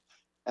game.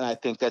 And I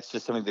think that's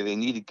just something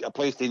that a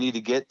place they need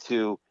to get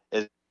to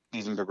as the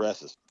season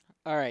progresses.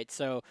 All right,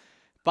 so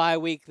bye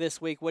week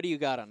this week, what do you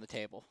got on the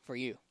table for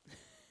you?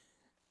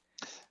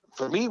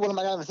 For me, what am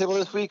I got on the table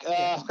this week?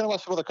 I'm going to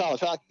watch some other college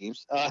hockey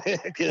games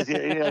because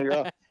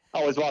you're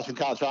always watching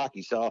college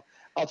hockey. So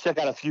I'll check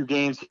out a few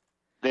games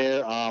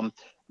there.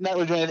 Not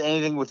really doing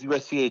anything with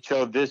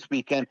USCHO this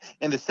weekend.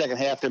 In the second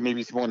half, there may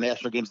be some more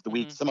national games of the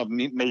week. Some of them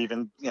may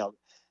even,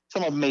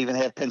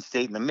 have Penn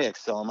State in the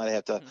mix. So I might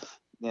have to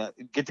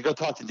get to go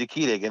talk to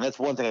Nikita again. That's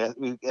one thing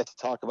we have to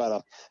talk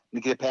about.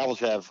 Nikita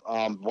Pavlichev.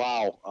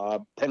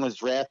 Wow, Penguins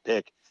draft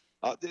pick.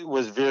 It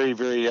was very,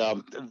 very,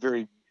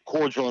 very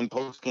cordial in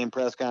post-game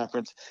press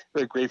conference.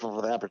 Very grateful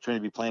for the opportunity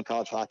to be playing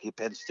college hockey at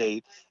Penn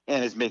State,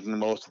 and is making the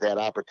most of that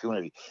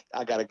opportunity.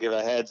 I got to give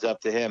a heads up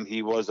to him.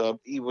 He was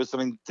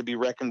something to be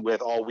reckoned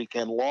with all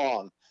weekend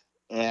long.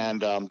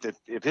 And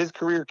if his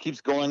career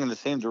keeps going in the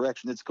same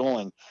direction it's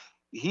going,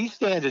 he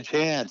stands a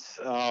chance.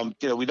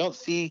 We don't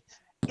see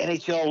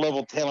NHL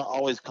level talent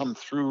always come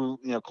through,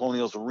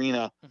 Colonials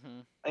Arena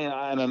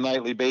on a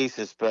nightly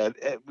basis, but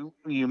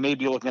you may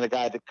be looking at a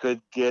guy that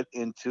could get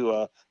into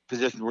a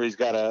position where he's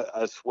got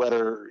a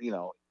sweater,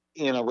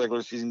 in a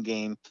regular season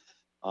game,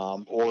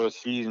 or a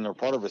season or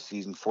part of a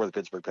season for the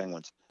Pittsburgh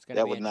Penguins.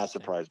 That would not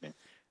surprise me.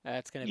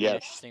 That's going to be an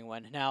interesting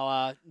one.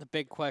 Now, the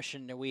big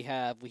question that we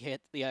hit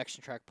the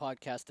Action Track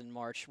podcast in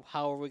March.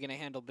 How are we going to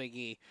handle Big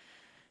E?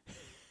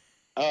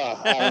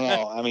 I don't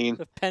know. I mean,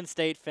 the Penn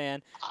State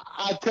fan.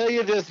 I'll tell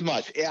you this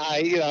much.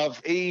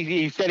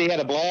 He said he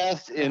had a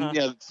blast,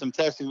 and some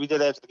testing we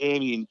did after the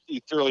game.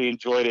 He thoroughly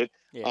enjoyed it.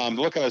 Yeah.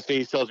 The look on his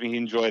face tells me he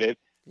enjoyed it.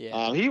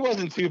 Yeah. He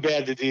wasn't too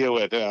bad to deal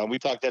with. We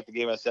talked after the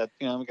game. I said,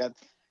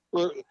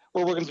 we're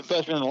working some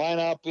freshmen in the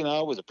lineup.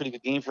 It was a pretty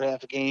good game for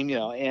half a game.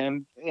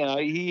 And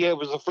he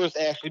was the first,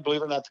 actually,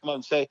 believe it or not, to come out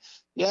and say,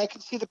 "Yeah, I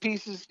can see the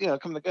pieces,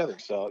 come together."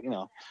 So,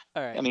 All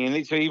right. I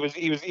mean, so he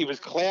was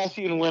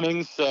classy in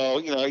winning. So,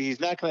 he's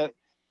not gonna.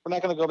 We're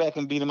not going to go back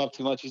and beat him up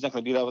too much. He's not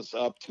going to beat us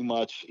up too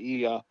much.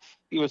 He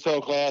was so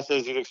classy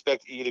as you'd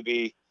expect E to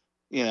be,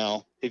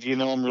 if you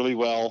know him really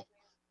well.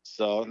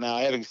 So now,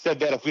 having said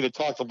that, if we'd have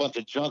talked a bunch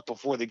of junk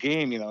before the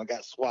game, and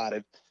got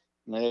swatted,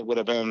 it would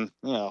have been,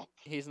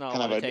 he's not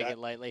going to take it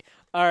lightly.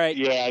 All right.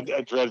 Yeah,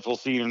 a dreadful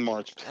scene in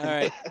March. All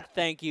right.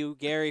 Thank you,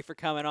 Gary, for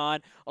coming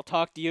on. I'll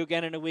talk to you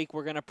again in a week.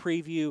 We're going to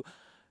preview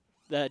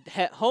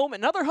another home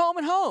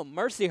and home,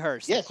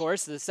 Mercyhurst, of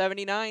course, the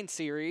 79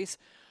 series.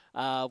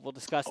 We'll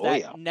discuss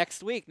that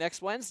next week,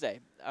 next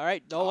Wednesday. All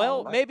right.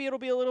 Well, maybe it'll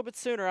be a little bit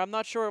sooner. I'm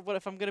not sure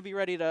if I'm going to be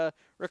ready to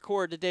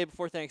record the day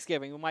before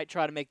Thanksgiving. We might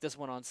try to make this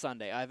one on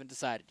Sunday. I haven't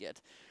decided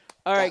yet.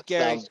 All right,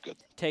 Gary. Sounds good.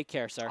 Take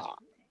care, sir.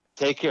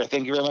 Take care.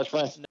 Thank you very much,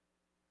 Brian.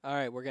 All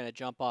right, we're going to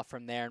jump off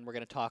from there, and we're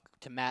going to talk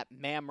to Matt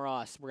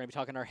Mamross. We're going to be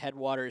talking to our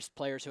Headwaters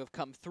players who have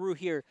come through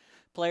here,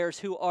 players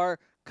who are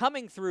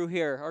coming through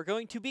here, are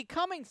going to be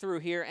coming through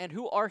here, and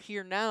who are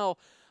here now.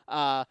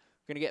 We're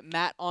going to get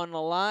Matt on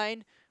the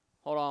line.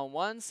 Hold on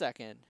one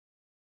second.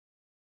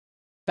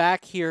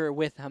 Back here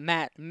with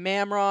Matt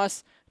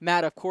Mamross.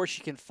 Matt, of course,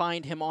 you can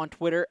find him on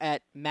Twitter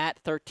at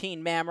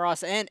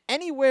Matt13Mamross, and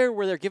anywhere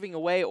where they're giving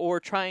away or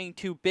trying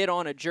to bid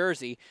on a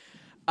jersey.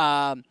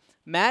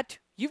 Matt,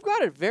 you've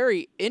got a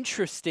very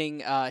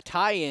interesting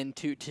tie-in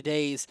to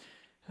today's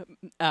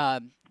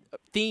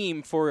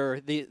theme for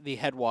the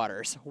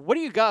Headwaters. What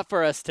do you got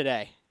for us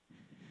today?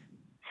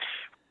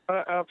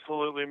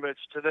 Absolutely, Mitch.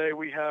 Today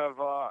we have,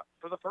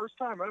 for the first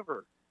time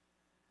ever,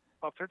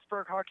 a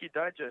Pittsburgh Hockey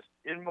Digest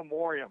in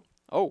memoriam.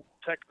 Oh.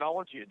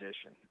 Technology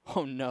edition.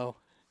 Oh, no.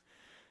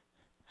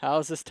 How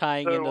is this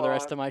tying into the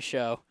rest of my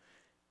show?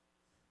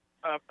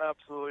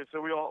 Absolutely. So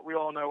we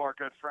all know our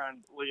good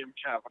friend Liam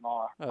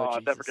Kavanaugh,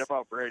 Never Give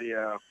Up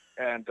Radio,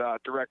 and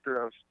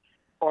director of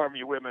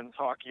Army Women's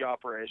Hockey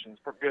Operations.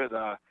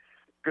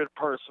 Good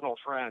personal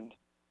friend.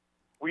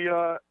 We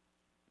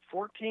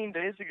 14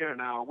 days ago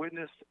now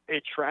witnessed a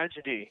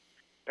tragedy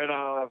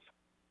of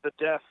the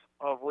death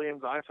of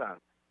Liam's iPhone.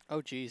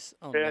 Oh, geez.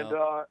 Oh, and,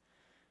 no.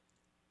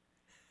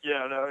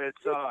 It's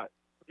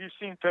if you've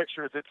seen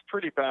pictures, it's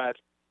pretty bad.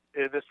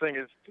 This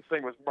thing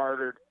was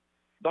murdered,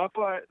 not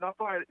by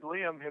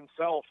Liam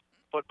himself,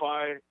 but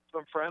by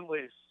some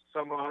friendlies.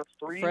 Some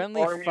three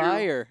friendly Army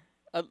fire.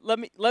 Let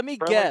me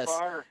guess.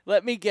 Fire.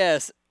 Let me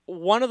guess.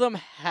 One of them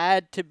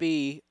had to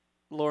be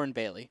Lauren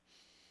Bailey.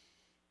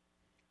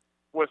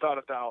 Without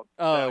a doubt.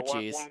 Oh,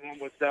 jeez. One of them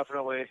was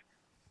definitely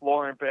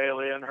Lauren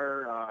Bailey, and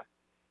her.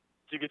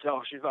 You could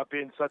tell she's not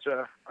being such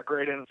a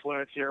great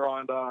influence here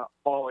on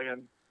Molly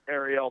and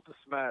Ariel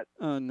DeSmet.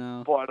 Oh,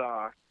 no. But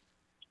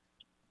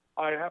I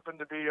happened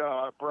to be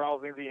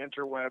browsing the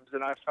interwebs,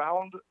 and I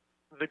found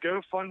the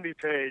GoFundMe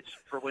page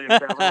for Liam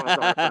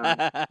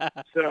Kavanaugh.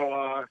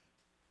 So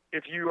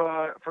if you,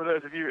 for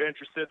those of you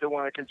interested that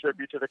want to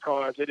contribute to the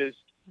cause, it is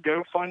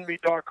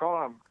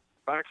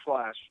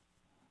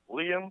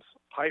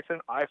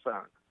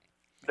GoFundMe.com/Liam's-iPhone.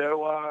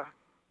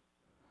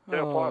 No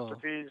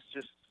apostrophes,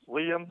 just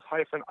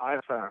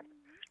Liam's-iPhone.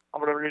 I'm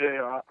going to read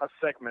a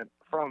segment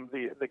from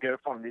the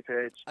GoFundMe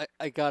page.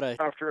 I gotta.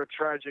 After a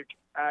tragic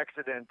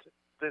accident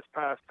this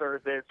past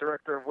Thursday,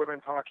 Director of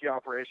Women's Hockey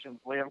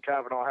Operations, Liam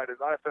Kavanaugh, had his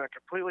iPhone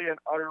completely and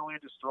utterly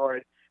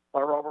destroyed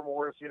by Robert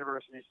Morris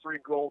University's 3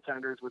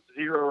 goaltenders with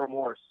zero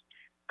remorse.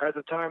 At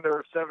the time, there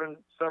were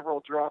several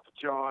dropped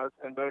jaws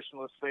and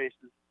motionless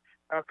faces.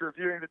 After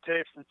reviewing the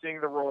tapes and seeing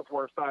the world's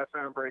worst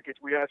iPhone breakage,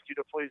 we ask you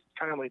to please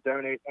kindly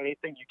donate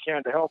anything you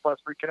can to help us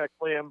reconnect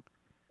Liam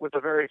with the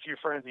very few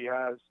friends he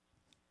has.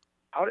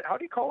 How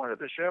do you call into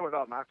the show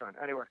without an iPhone?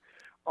 Anyway,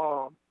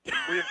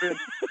 we have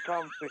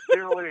become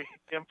sincerely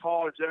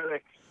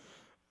apologetic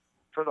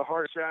for the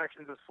harsh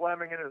actions of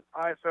slamming in his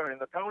iPhone in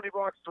the penalty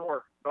box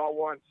door, not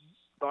once,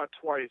 not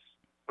twice,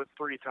 but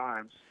 3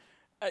 times.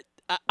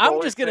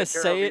 I'm just going to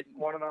say it.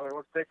 One another.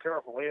 Let's take care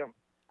of Liam.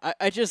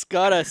 I just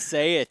got to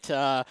say it.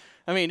 I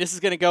mean, this is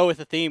going to go with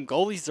the theme.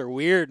 Goalies are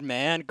weird,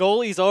 man.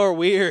 Goalies are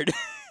weird.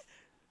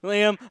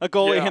 Liam, a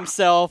goalie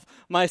himself,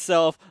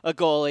 myself, a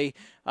goalie,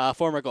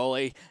 former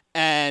goalie,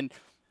 and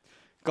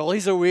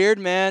goalies are weird,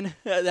 man.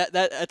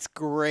 That's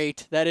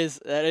great. That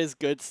is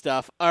good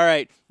stuff. All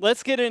right,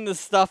 let's get into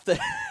stuff that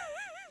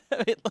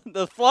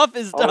the fluff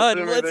is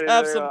done. Let's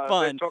have some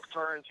fun. They took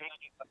turns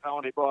hitting the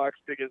penalty box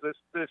because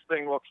this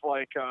thing looks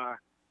like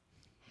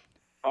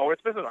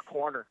it's missing a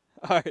corner.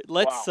 All right,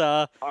 let's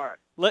All right.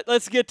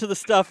 Let's get to the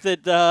stuff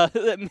that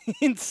that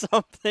means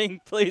something.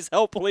 Please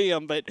help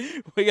Liam, but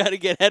we got to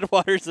get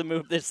Headwaters to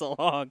move this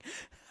along.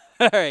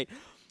 All right,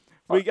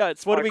 what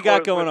do we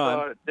got going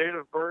on? Date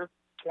of birth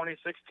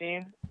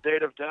 2016.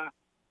 Date of death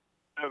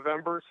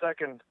November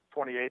 2nd,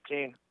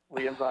 2018.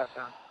 Liam's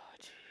iPhone.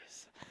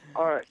 Jeez.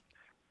 All right.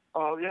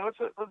 Let's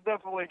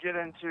definitely get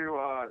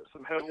into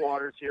some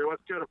Headwaters here.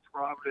 Let's go to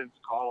Providence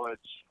College,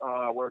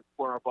 where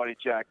our buddy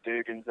Jack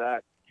Dugan's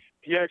at.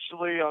 He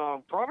actually,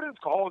 Providence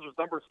College was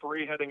number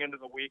 3 heading into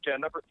the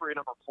weekend, number 3,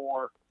 number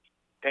 4,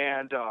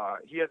 and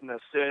he had an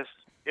assist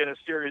in a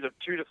series of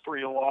 2 to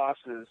 3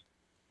 losses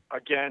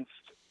against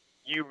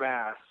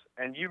UMass,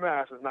 and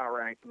UMass is not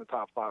ranked in the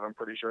top 5. I'm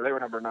pretty sure they were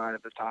number 9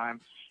 at the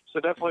time. So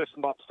definitely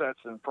some upsets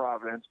in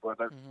Providence, but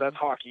that's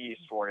Hockey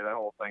East for you. That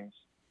whole thing's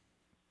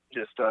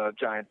just a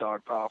giant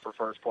dog pile for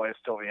first place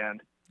till the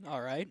end.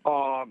 All right.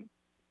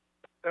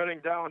 Heading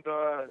down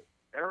to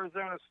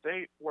Arizona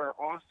State, where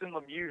Austin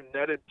Lemieux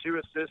netted 2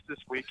 assists this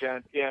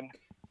weekend in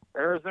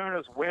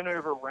Arizona's win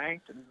over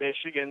ranked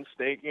Michigan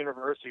State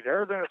University.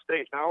 Arizona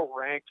State now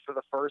ranked for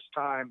the first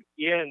time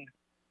in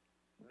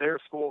their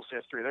school's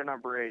history. They're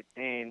number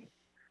 18.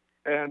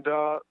 And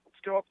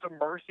let's go up to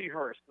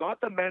Mercyhurst, not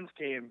the men's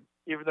team,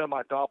 even though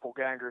my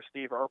doppelganger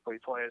Steve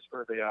Erpley plays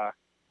for the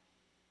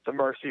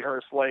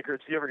Mercyhurst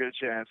Lakers. If you ever get a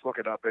chance, look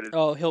it up.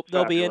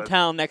 They'll be in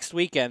town next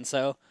weekend,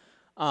 so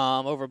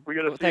over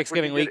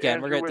Thanksgiving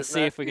weekend, we're going to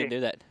see if we can do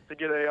that. To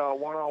get a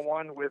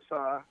one-on-one with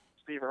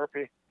Steve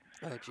Erpley.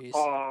 Oh,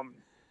 jeez.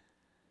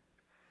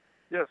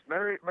 Yes,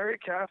 Mary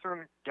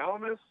Catherine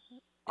Galamis.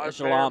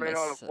 Galamis,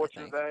 I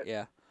think. That.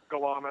 Yeah.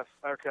 Galamis.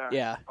 Okay.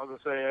 Yeah. I'll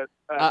just say it.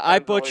 I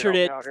butchered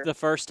it the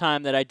first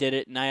time that I did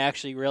it, and I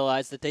actually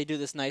realized that they do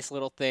this nice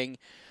little thing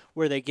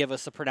where they give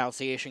us a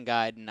pronunciation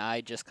guide, and I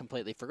just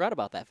completely forgot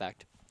about that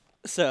fact.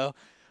 So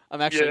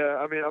I'm actually... Yeah,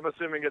 I mean, I'm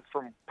assuming it's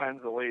from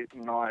Penn's Elite,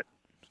 not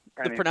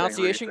the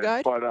pronunciation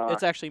guide? But,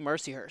 it's actually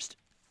Mercyhurst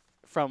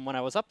from when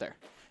I was up there.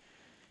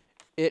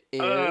 It is...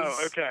 Oh,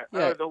 okay.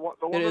 Yeah, the one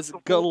it is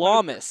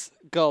Galamis.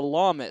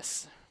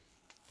 Galamis.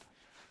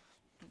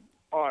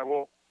 All right,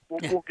 well,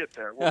 we'll get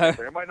there.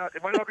 It might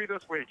not be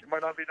this week. It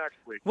might not be next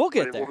week. We'll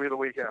get there. It will be the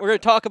weekend. We're going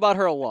to talk about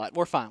her a lot.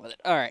 We're fine with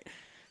it. All right.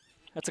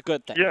 That's a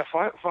good thing. Yeah,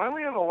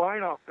 finally in the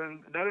lineup and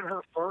netted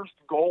her first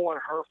goal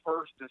and her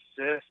first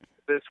assist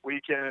this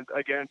weekend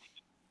against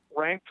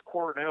ranked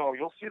Cornell.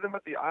 You'll see them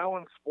at the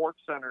Island Sports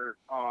Center.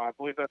 I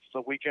believe that's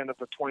the weekend of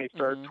the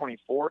 23rd,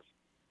 24th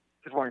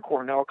is when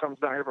Cornell comes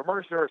down here. But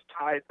Mercyhurst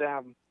tied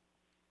them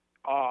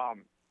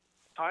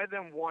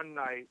one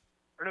night.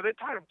 Or no, they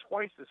tied them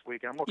twice this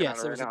weekend. I'm looking at it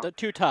right now. Yes, there was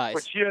 2 ties.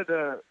 But she had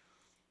a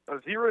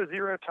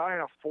 0-0 tie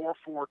and a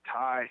 4-4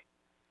 tie.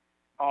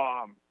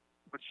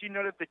 But she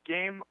netted the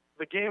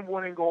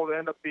game-winning goal to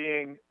end up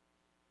being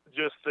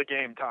just a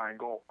game-tying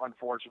goal,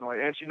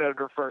 unfortunately. And she netted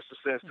her first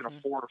assist in a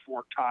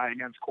 4-4 tie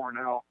against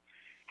Cornell.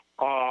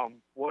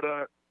 What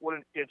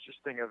an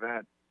interesting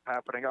event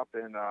happening up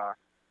in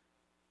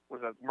was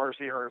it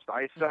Mercyhurst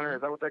Ice Center?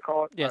 Is that what they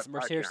call it? Yes,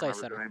 Mercyhurst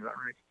Ice Center.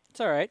 Right. It's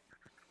all right.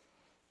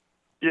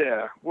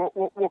 Yeah,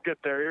 we'll get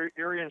there.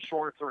 Erie and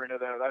Shorts Arena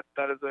there.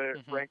 That is a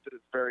rank that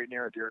is very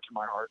near and dear to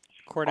my heart.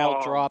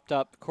 Cornell dropped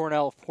up.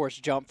 Cornell, of course,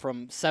 jumped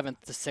from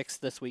 7th to 6th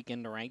this week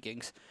in the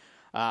rankings.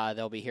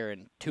 They'll be here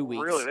in 2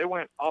 weeks. Really, they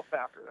went up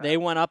after that. They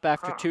went up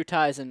after 2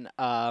 ties, and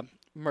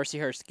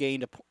Mercyhurst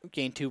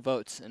gained 2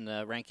 votes in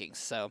the rankings.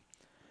 So,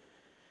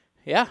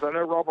 yeah. I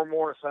know Robert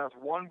Morris has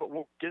 1, but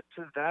we'll get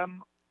to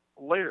them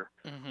later.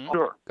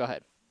 Sure. Go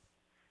ahead.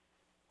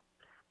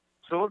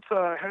 So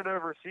let's head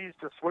overseas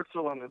to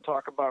Switzerland and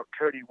talk about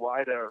Cody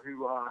Wido,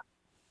 who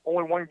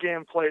only 1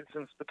 game played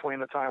since between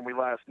the time we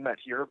last met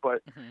here,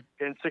 but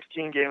in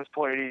 16 games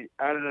played, he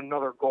added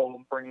another goal,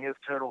 bringing his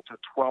total to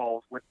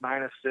 12 with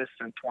 9 assists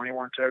and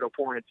 21 total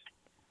points.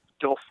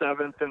 Still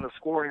 7th in the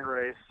scoring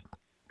race,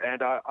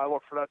 and I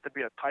look for that to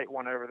be a tight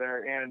one over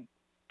there. And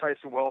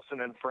Tyson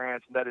Wilson in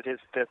France netted his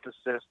 5th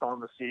assist on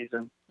the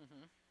season.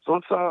 So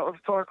let's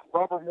talk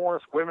Robert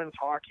Morris women's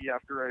hockey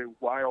after a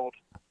wild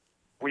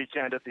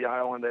weekend at the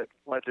Island that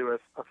led to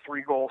a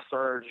 3-goal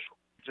surge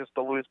just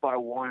to lose by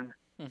 1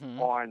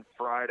 on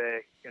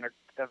Friday in an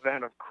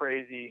event of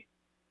crazy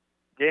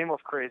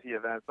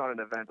events, not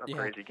an event of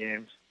crazy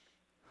games.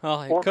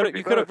 Well,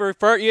 you could have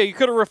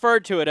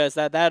referred to it as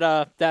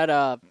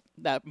that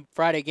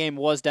Friday game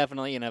was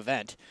definitely an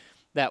event.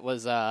 that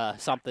was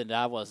something that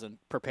I wasn't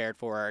prepared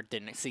for or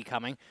didn't see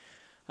coming.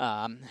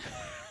 All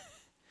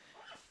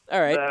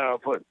right. No,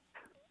 but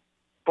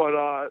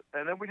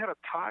and then we had a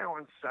tie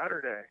on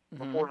Saturday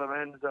before the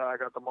men's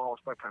got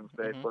demolished by Penn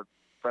State, but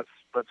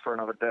that's for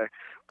another day.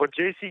 But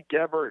J.C.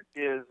 Gebert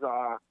is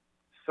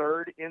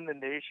third in the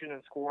nation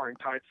in scoring,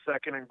 tied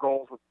second in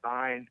goals with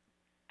 9,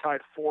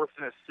 tied fourth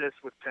in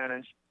assists with 10,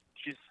 and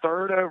she's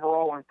third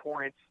overall in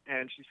points,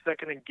 and she's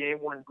second in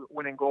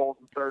game-winning goals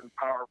and third in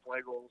power play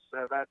goals.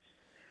 So that's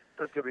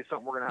going to be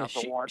something we're going to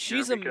have to watch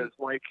here because,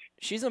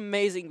 she's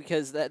amazing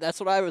because that's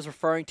what I was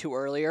referring to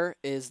earlier,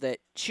 is that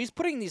she's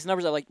putting these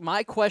numbers out. Like,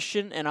 my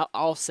question, and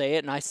I'll say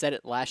it, and I said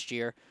it last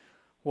year,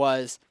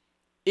 was,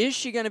 is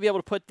she going to be able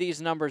to put these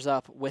numbers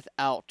up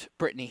without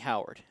Brittany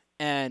Howard?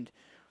 And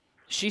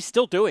she's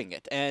still doing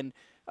it. And,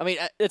 I mean,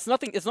 it's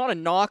not a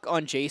knock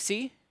on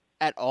JC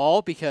at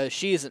all because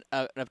she is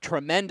a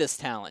tremendous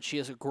talent. She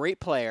is a great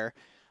player.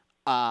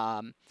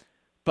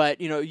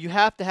 But, you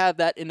have to have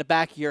that in the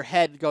back of your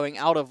head going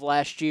out of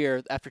last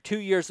year after 2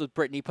 years with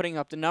Brittany putting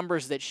up the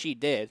numbers that she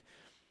did.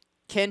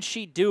 Can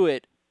she do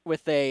it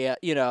with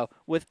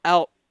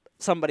without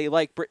somebody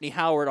like Brittany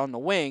Howard on the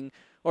wing,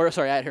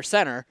 at her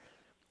center?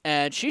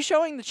 And she's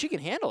showing that she can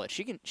handle it.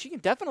 She can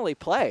definitely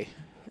play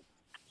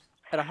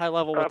at a high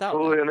level without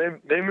Absolutely, them.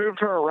 And they moved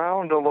her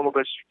around a little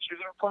bit. She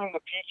was playing the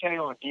PK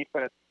on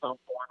defense at some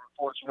point.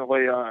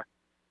 Unfortunately,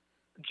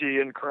 G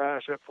and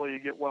Crash, hopefully you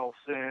get well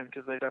soon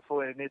because they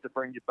definitely need to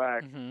bring you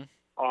back.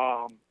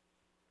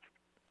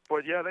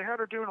 But yeah, they had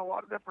her doing a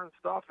lot of different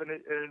stuff, and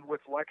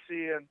with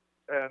Lexi and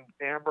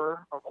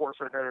Amber, of course,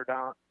 her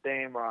Notre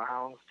Dame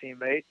Hounds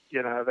teammate.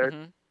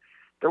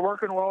 They're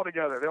working well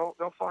together.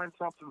 They'll find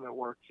something that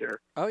works here.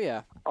 Oh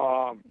yeah.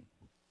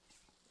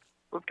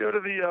 Let's go to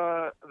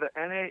the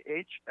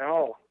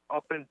NAHL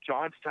up in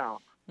Johnstown,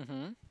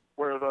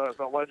 where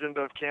the legend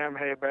of Cam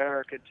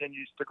Hebert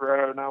continues to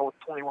grow. Now with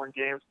 21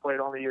 games played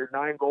on the year,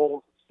 9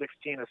 goals,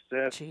 16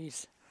 assists,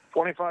 Jeez.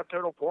 25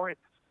 total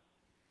points.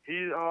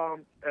 He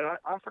and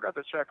I forgot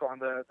to check on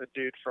the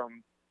dude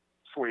from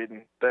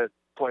Sweden that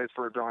plays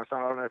for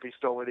Johnstown. I don't know if he's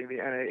still leading the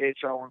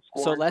NAHL in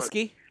scoring.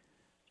 Selesky?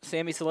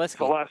 Sammy Selesky.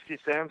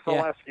 Sam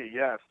Selesky,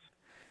 yes.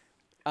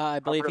 I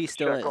believe he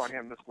still is. Check on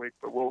him this week,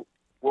 but we'll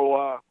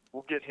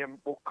get him.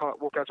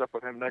 We'll catch up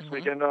with him next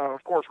week. And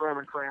of course,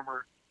 Roman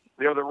Kramer,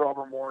 the other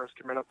Robert Morris,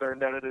 coming up there,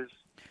 netted his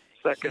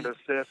second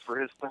assist for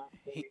his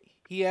team.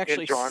 He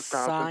actually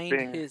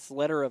signed his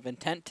letter of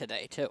intent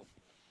today too.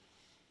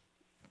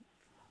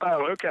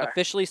 Oh, okay.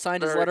 Officially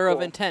signed his letter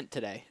of intent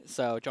today.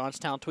 So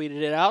Johnstown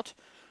tweeted it out.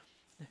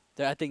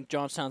 I think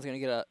Johnstown's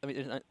going to get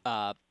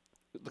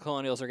the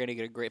Colonials are going to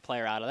get a great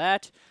player out of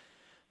that.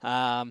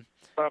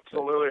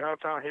 Absolutely,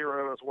 hometown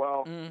hero as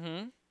well.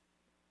 Mm-hmm.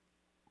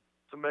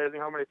 It's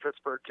amazing how many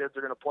Pittsburgh kids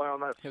are going to play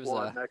on that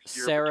squad next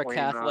year. Sarah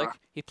Catholic.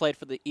 He played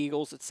for the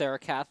Eagles at Sarah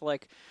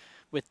Catholic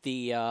with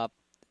the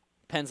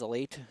Pens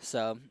Elite,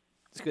 so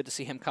it's good to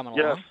see him coming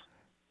along.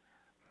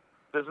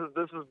 This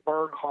is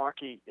Berg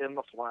hockey in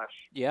the flesh.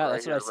 Yeah,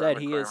 that's what I said.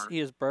 He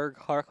is Berg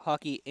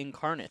hockey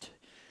incarnate.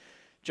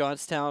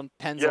 Johnstown,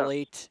 Pens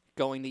Elite,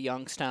 going to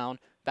Youngstown.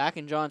 Back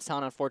in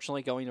Johnstown,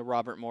 unfortunately, going to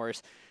Robert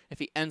Morris. If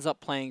he ends up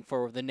playing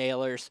for the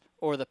Nailers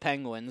or the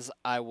Penguins,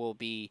 I will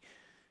be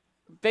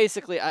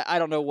basically, I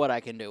don't know what I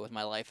can do with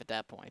my life at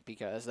that point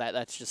because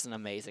that's just an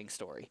amazing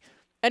story.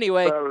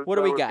 Anyway, what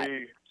do we got? That would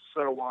be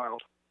so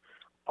wild.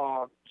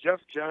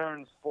 Jeff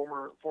Jones,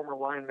 former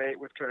line mate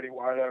with Cody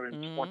Wido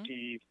in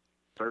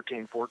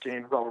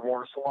 2013-14, Robert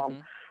Morris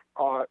alum.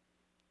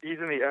 He's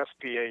in the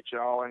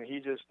SPHL, and he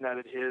just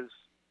netted his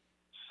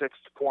 6th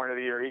point of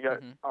the year. He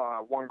got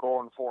 1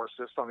 goal and 4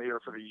 assists on the year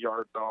for the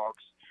Yard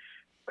Dogs.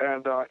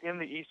 And in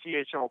the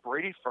ECHL,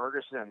 Brady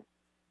Ferguson,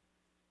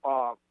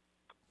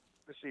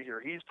 let's see here,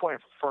 he's playing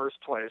for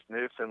first place,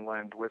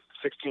 Newfoundland, with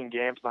 16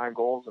 games, 9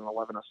 goals, and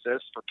 11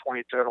 assists for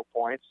 20 total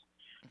points.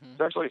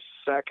 He's actually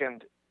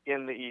second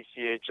in the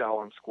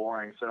ECHL in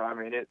scoring. So, I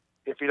mean,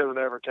 if he doesn't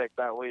ever take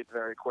that lead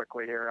very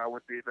quickly here, I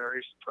would be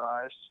very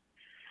surprised.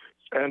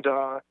 And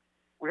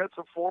we had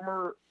some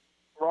former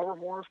Robert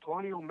Morris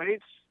Colonial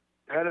mates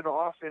headed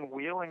off in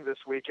Wheeling this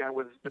weekend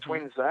with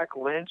between Zach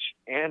Lynch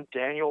and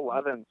Daniel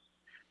Levins.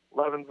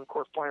 Levins, of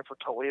course, playing for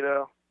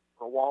Toledo,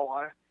 the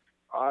Walleye.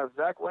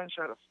 Zach Lynch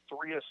had a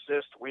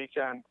 3-assist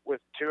weekend with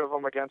 2 of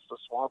them against the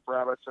Swamp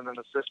Rabbits and then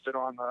assisted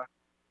on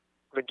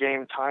the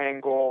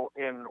game-tying goal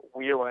in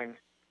Wheeling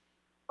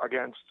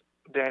against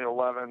Daniel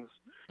Levins.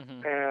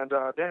 And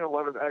Daniel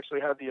Levins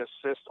actually had the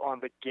assist on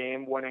the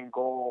game-winning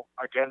goal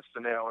against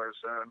the Nailers,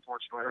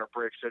 unfortunately, at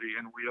Break City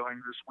in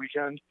Wheeling this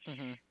weekend.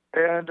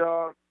 And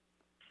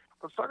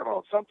let's talk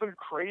about something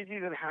crazy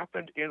that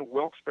happened in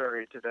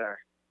Wilkes-Barre today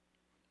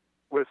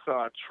with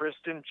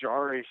Tristan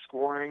Jarry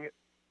scoring,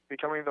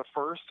 becoming the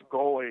first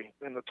goalie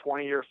in the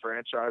 20-year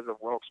franchise of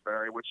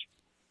Wilkes-Barre, which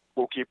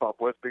we'll keep up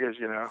with because,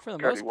 for the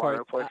most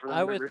part,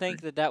 I would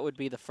think that would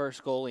be the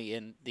first goalie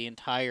in the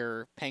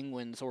entire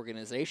Penguins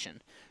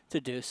organization to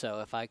do so,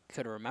 if I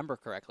could remember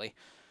correctly.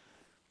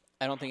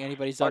 I don't think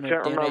anybody's done it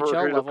at the NHL level. I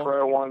can't remember who the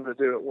pro one to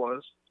do it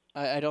was.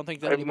 I don't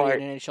think that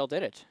anybody in NHL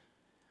did it.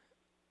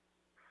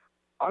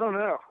 I don't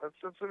know.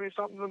 It's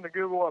something to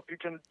Google up. You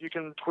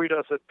can tweet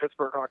us at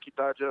Pittsburgh Hockey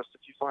Digest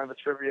if you find the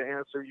trivia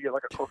answer. You get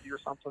like a cookie or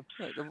something.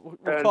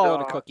 We'll call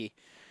it a cookie.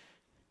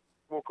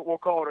 We'll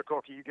call it a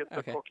cookie. You get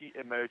the cookie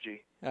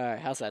emoji. All right,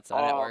 how's that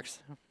sound? That works.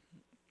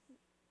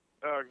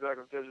 Oh,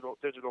 exactly.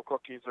 Digital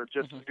cookies are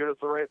just as good as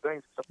the right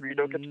things, except for you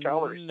don't get the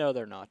calories. No,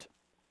 they're not.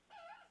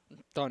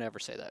 Don't ever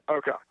say that.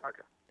 Okay.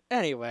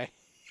 Anyway.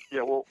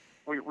 Yeah, well,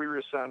 we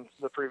rescind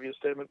the previous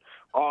statement.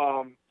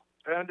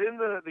 And in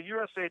the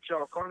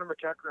USHL, Connor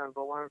McEachran,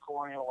 the lone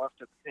Colonial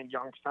left in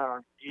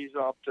Youngstown, he's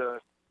up to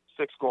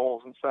 6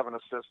 goals and 7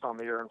 assists on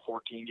the year in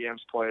 14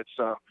 games played.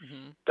 So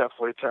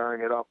definitely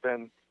tearing it up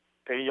in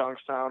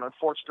Youngstown.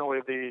 Unfortunately,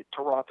 the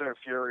Toronto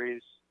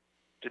Furies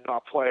did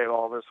not play at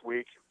all this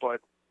week,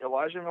 but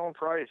Elijah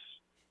Milne-Price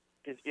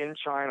is in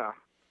China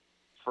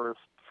for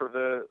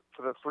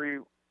this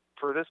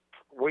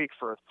week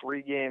for a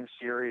 3-game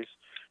series.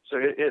 So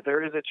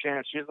there is a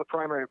chance. She's the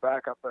primary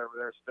backup over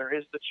there. So there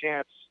is the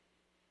chance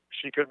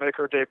she could make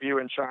her debut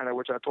in China,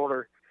 which I told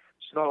her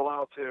she's not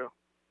allowed to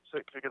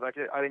because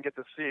I didn't get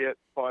to see it.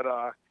 But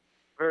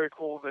very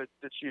cool that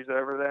she's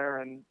over there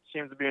and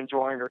seems to be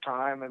enjoying her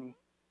time. And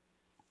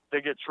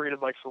they get treated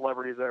like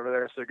celebrities over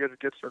there. So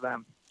good for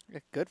them.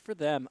 Good for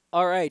them.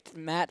 All right,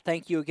 Matt,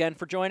 thank you again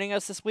for joining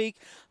us this week.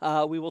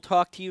 We will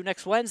talk to you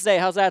next Wednesday.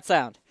 How's that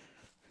sound?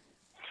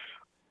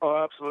 Oh,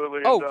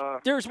 absolutely. Oh,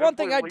 and, there's one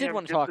thing I did Liam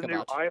want to talk the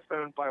about. New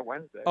iPhone by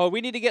Wednesday. Oh, we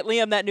need to get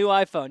Liam that new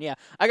iPhone. Yeah,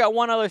 I got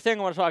one other thing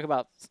I want to talk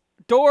about.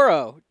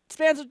 Doro,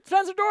 Spencer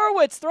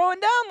Dorowitz throwing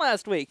down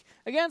last week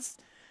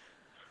against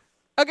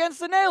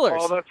the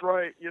Nailers. Oh, that's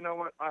right. You know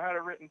what? I had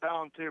it written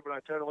down too, but I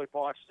totally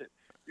botched it.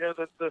 Yeah,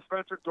 the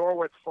Spencer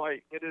Dorowitz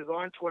fight. It is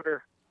on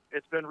Twitter.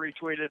 It's been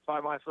retweeted by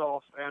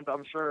myself, and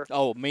I'm sure.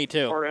 Oh, me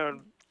too. Or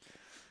on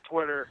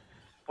Twitter,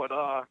 but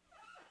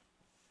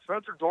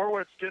Spencer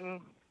Dorowitz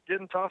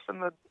getting tough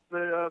in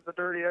the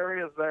dirty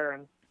areas there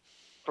and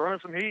throwing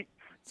some heat.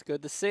 It's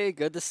good to see.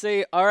 Good to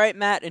see. All right,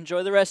 Matt,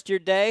 enjoy the rest of your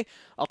day.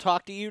 I'll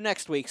talk to you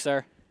next week,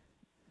 sir.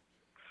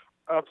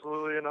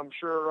 Absolutely, and I'm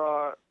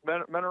sure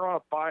men are on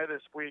a bye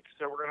this week,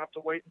 so we're going to have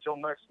to wait until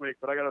next week,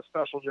 but I got a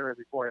special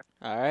jersey for you.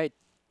 All right.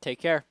 Take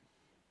care.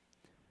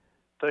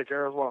 Take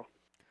care as well.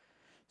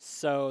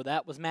 So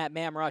that was Matt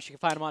Mamross. You can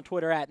find him on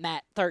Twitter at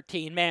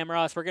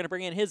Matt13Mamross. We're going to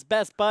bring in his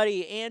best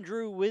buddy,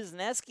 Andrew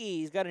Wisniewski.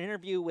 He's got an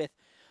interview with,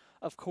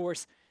 of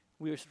course,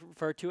 we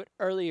referred to it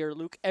earlier,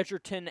 Luke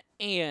Edgerton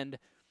and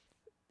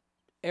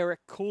Eric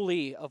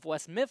Cooley of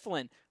West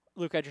Mifflin.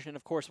 Luke Edgerton,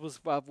 of course,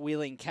 was of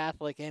Wheeling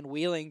Catholic and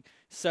Wheeling.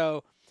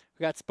 So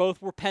both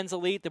were Penn's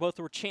Elite. They both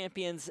were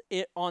champions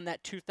on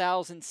that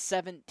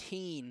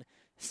 2017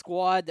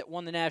 squad that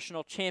won the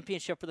national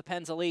championship for the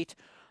Penn's Elite.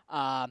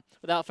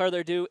 Without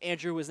further ado,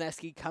 Andrew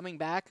Wisniewski coming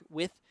back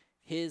with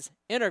his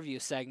interview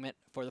segment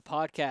for the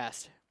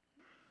podcast.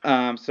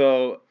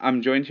 So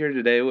I'm joined here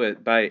today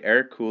by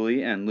Eric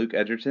Cooley and Luke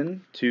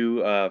Edgerton,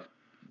 two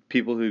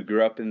people who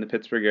grew up in the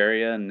Pittsburgh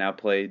area and now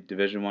play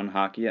Division I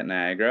hockey at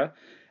Niagara.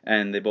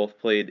 And they both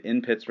played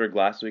in Pittsburgh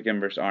last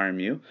weekend versus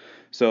RMU.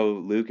 So,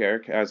 Luke,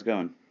 Eric, how's it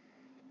going?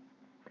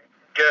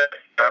 Good.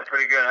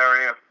 Pretty good. How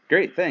are you?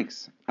 Great,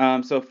 thanks.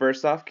 So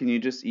first off, can you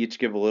just each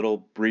give a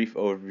little brief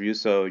overview?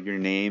 So your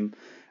name,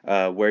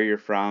 where you're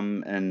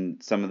from,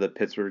 and some of the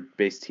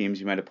Pittsburgh-based teams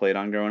you might have played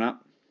on growing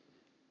up?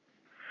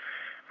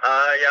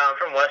 Yeah, I'm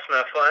from West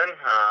Mifflin.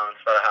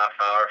 It's about a half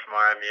hour from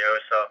RMU.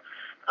 So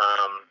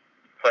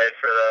played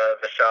for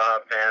the Shaw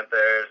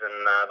Panthers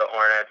and the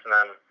Hornets, and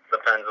then the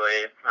Penn's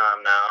Elite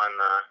now. And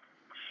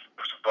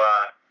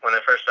when they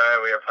first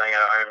started, we were playing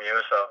at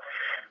RMU, so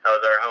that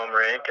was our home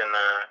rink and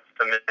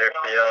familiar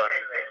feel.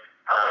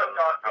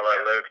 I'll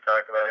let Luke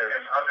talk about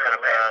his kind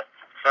of path.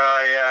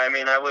 Yeah, I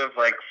mean, I live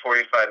like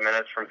 45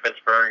 minutes from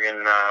Pittsburgh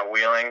in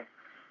Wheeling.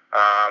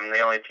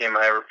 The only team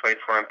I ever played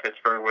for in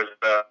Pittsburgh was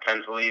the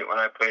Penn's Elite when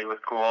I played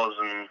with Cools,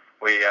 and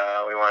we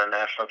won a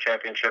national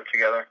championship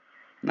together.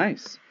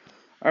 Nice.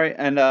 All right,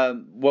 and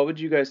what would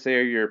you guys say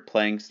are your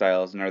playing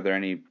styles, and are there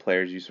any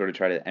players you sort of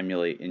try to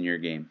emulate in your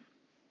game?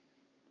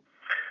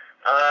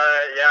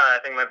 Yeah, I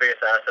think my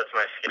biggest asset's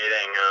my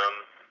skating.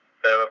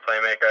 Bit of a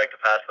playmaker. I like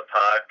to pass the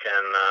puck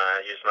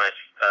and use my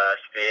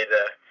speed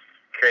to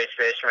create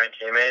space for my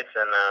teammates.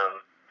 And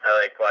I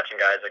like watching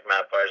guys like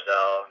Matt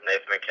Barzell,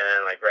 Nathan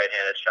McKinnon, like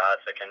right-handed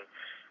shots that can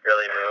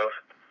really move.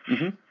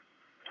 Mm-hmm.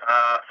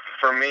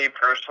 For me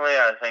personally,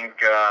 I think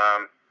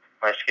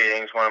my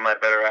skating is one of my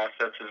better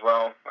assets as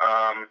well.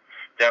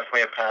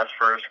 Definitely a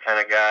pass-first kind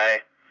of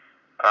guy.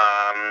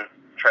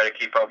 Try to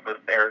keep up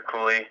with Eric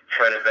Cooley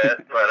quite a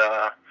bit, but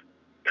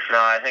no,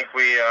 I think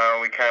we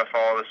kind of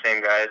follow the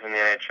same guys in the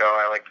NHL.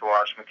 I like to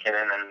watch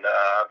McKinnon and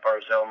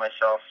Barzell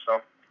myself.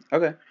 So.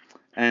 Okay.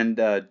 And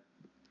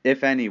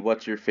if any,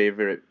 what's your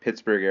favorite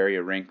Pittsburgh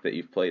area rink that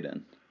you've played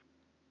in?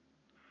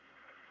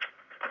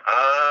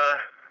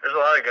 There's a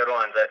lot of good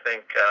ones. I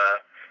think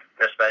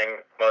spending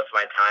most of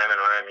my time in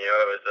RMU,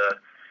 it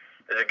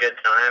was a good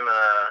time.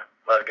 A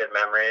lot of good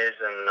memories,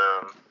 and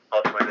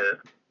ultimately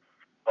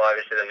well,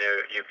 obviously the new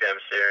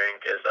UPMC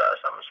rink is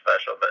something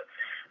special, but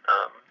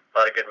a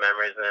lot of good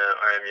memories in the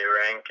RMU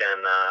rink,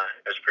 and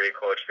it was a pretty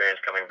cool experience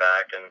coming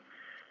back and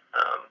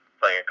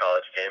playing a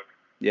college game.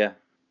 Yeah.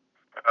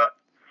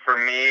 For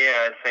me,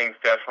 I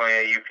think definitely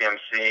a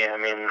UPMC. I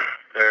mean,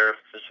 their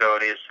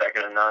facility is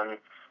second to none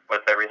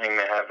with everything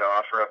they have to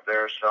offer up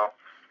there. So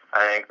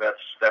I think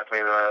that's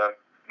definitely the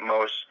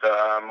most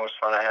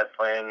fun I had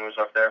playing was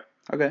up there.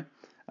 Okay.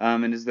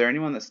 And is there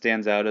anyone that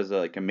stands out as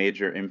a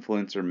major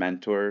influence or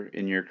mentor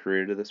in your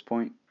career to this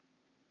point?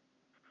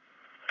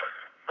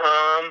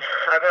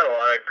 I've had a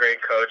lot of great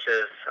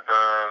coaches,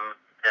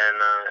 and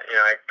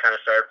I kind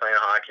of started playing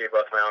hockey.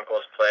 Both my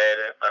uncles played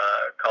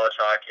college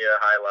hockey at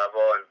a high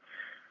level, and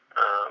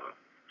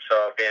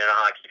so being in a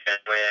hockey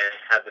family,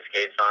 I had the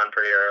skates on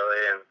pretty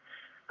early, and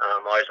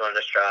always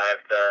wanted to strive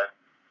to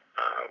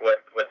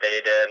what they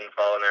did and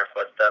follow in their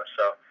footsteps.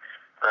 So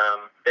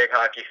big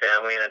hockey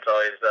family, and it's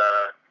always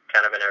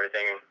kind of been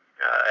everything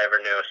I ever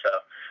knew. So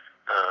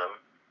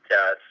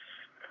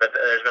but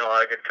there's been a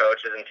lot of good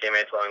coaches and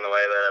teammates along the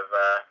way that have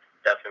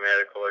definitely made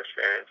it a cool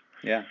experience.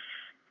 Yeah.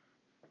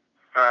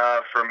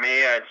 For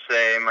me, I'd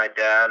say my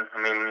dad.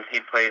 I mean, he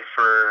played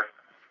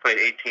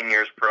 18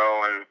 years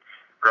pro, and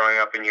growing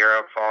up in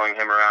Europe, following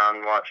him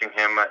around, watching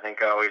him, I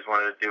think I always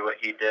wanted to do what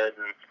he did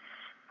and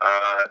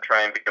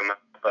try and become.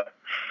 But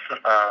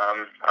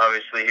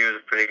obviously, he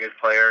was a pretty good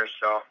player,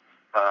 so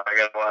I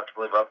got a lot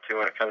to live up to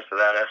when it comes to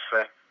that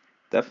aspect.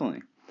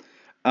 Definitely.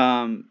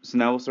 So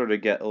now we'll sort of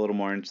get a little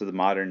more into the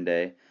modern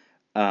day.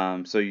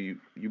 So you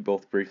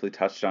both briefly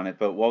touched on it,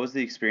 but what was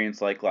the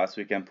experience like last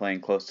weekend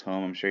playing close to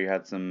home? I'm sure you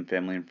had some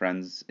family and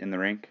friends in the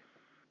rink.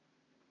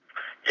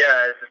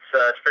 Yeah,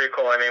 it's pretty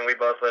cool. I mean, we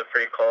both live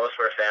pretty close.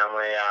 We're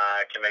family.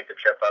 Can make the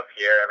trip up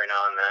here every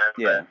now and then.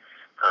 Yeah.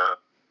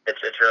 But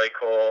it's really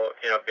cool,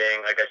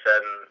 being, like I said,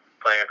 and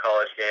playing a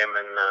college game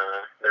and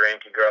the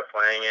rink you grew up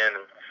playing in,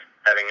 and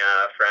having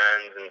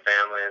friends and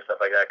family and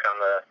stuff like that come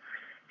to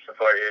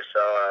support you.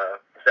 So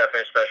it's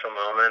definitely a special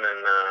moment,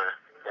 and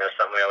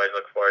something we always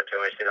look forward to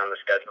when we see it on the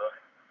schedule.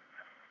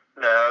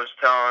 Yeah, I was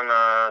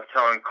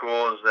telling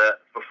Cools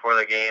that before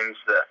the games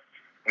that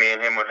me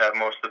and him would have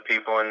most of the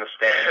people in the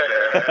stands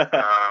there,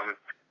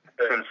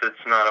 since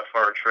it's not a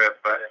far trip,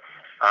 but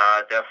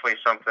definitely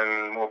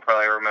something we'll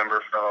probably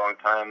remember for a long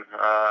time.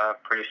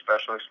 Pretty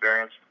special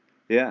experience.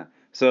 Yeah.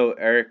 So,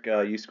 Eric,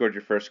 you scored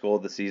your first goal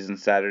of the season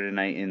Saturday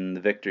night in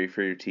the victory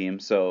for your team.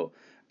 So,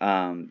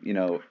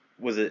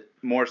 was it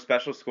more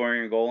special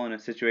scoring a goal in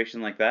a situation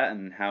like that,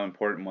 and how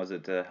important was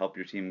it to help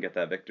your team get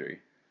that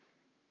victory?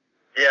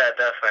 Yeah,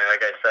 definitely.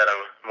 Like I said,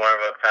 I'm more of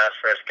a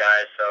pass-first guy,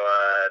 so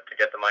to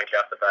get the monkey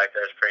off the back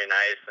there is pretty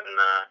nice, and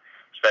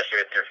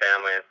especially with your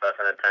family and stuff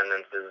in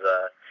attendance is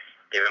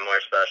even more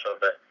special.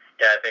 But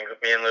yeah, I think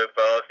me and Luke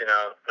both,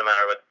 no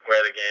matter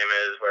where the game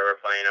is, where we're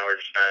playing, we're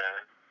just trying to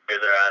use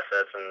our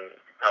assets and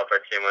help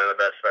our team win the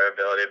best of our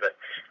ability. But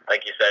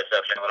like you said, it's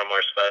definitely a little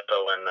more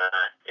special when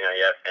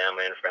you have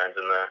family and friends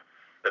in the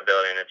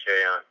building to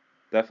cheer you on.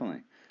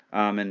 Definitely.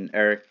 And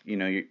Eric,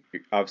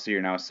 obviously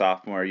you're now a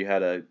sophomore. You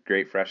had a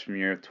great freshman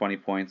year of 20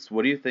 points.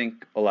 What do you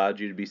think allowed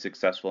you to be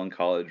successful in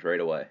college right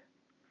away?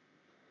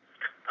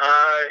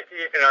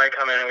 I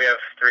come in and we have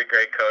 3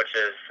 great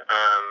coaches,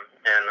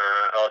 and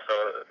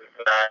also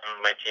that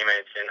and my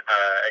teammates,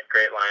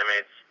 great line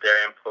mates,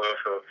 Darian Plouffe,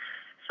 who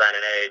signed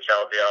an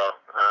AHL deal,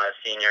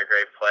 senior,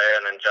 great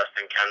player, and then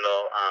Justin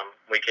Kendall.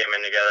 We came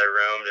in together,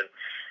 roomed, and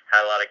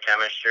had a lot of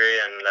chemistry,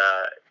 and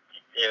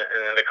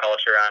the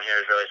culture around here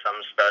is really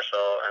something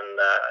special, and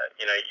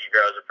you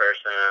grow as a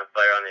person and a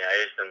player on the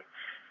ice, and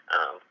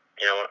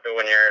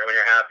when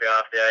you're happy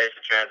off the ice,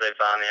 it translates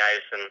on the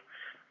ice, and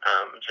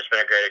it's just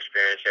been a great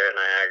experience here at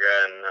Niagara,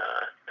 and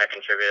I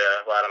contribute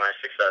a lot of my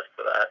success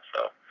to that,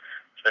 so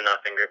it's been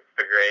nothing but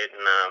great,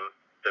 and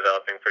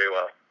developing pretty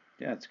well.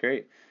 Yeah, it's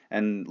great.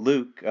 And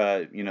Luke,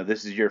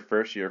 this is your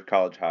first year of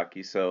college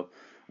hockey, so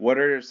what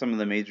are some of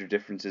the major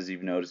differences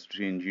you've noticed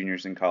between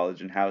juniors and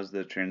college, and how's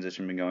the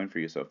transition been going for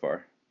you so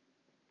far?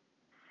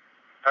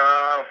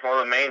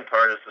 Well, the main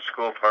part is the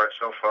school part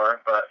so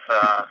far, but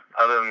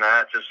other than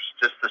that,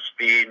 just the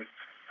speed,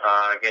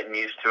 getting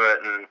used to it,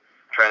 and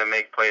trying to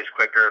make plays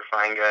quicker,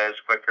 find guys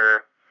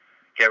quicker,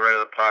 get rid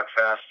of the puck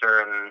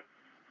faster, and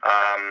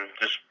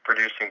just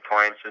producing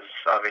points is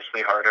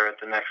obviously harder at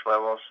the next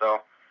level.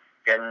 So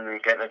getting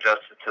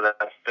adjusted to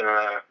that's been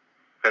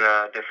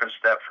a different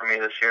step for me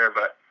this year,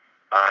 but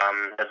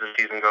as the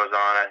season goes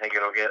on, I think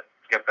it'll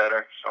get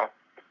better. So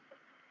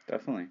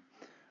definitely.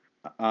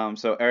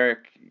 So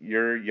Eric,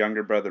 your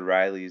younger brother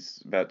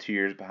Riley's about 2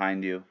 years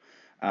behind you,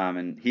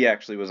 and he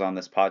actually was on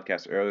this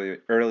podcast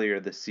earlier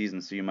this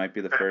season. So you might be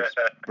the first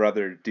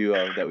brother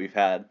duo that we've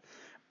had.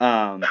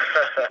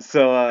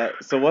 So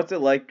what's it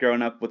like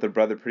growing up with a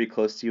brother pretty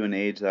close to you in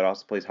age that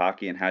also plays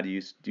hockey, and how do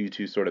you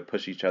two sort of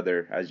push each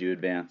other as you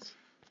advance?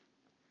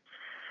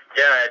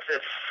 Yeah,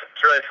 it's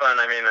really fun.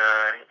 I mean,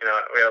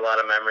 we have a lot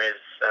of memories,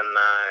 and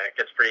it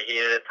gets pretty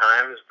heated at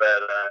times,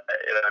 but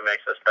it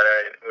makes us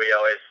better.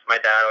 My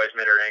dad always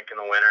made a rink in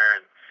the winter,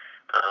 and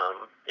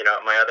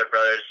my other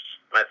brothers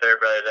my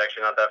third brother's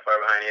actually not that far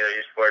behind either.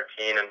 He's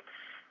 14, and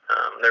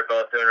they're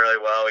both doing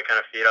really well. We kind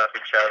of feed off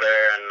each other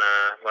and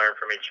learn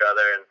from each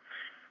other. And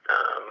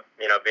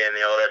being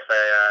the oldest,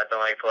 I don't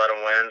like to let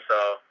them win,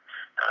 so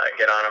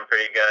get on them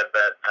pretty good.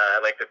 But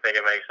I like to think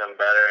it makes them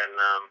better, and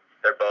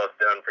they're both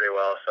doing pretty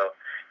well. So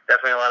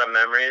definitely a lot of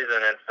memories,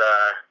 and it's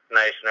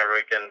nice whenever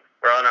we can.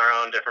 We're on our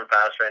own different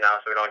paths right now,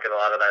 so we don't get a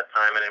lot of that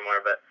time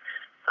anymore. But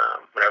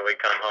whenever we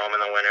come home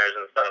in the winters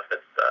and stuff,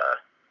 it's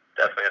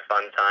definitely a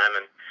fun time.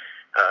 And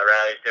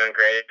Riley's doing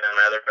great, and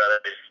my other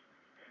brother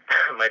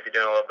might be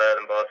doing a little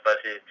better than both of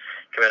us. He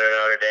committed to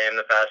Notre Dame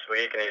the past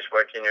week, and he's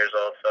 14 years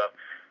old. So,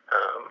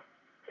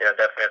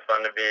 definitely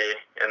fun to be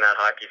in that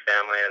hockey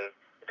family, and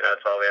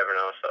it's all we ever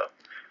know. So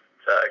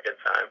it's a good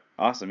time.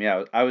 Awesome.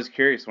 Yeah, I was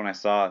curious when I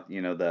saw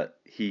that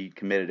he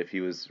committed if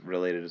he was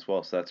related as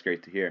well. So that's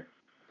great to hear.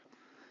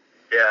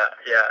 Yeah.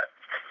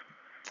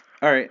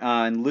 All right,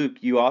 and Luke,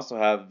 you also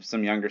have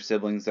some younger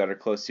siblings that are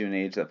close to you in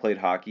age that played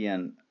hockey,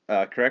 and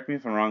correct me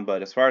if I'm wrong,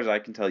 but as far as I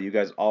can tell, you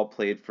guys all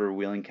played for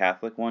Wheeling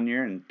Catholic one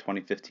year in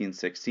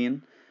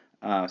 2015-16.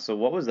 So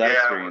what was that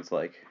experience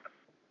like?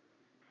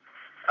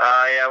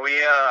 We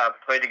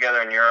played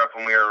together in Europe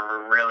when we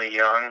were really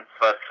young,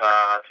 but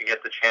to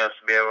get the chance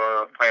to be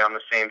able to play on the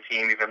same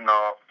team, even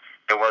though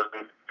it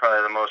wasn't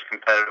probably the most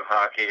competitive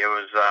hockey, it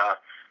was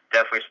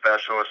definitely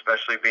special,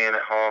 especially being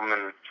at home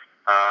and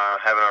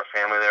having our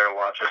family there to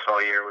watch us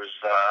all year was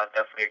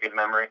definitely a good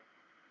memory.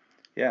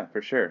 Yeah,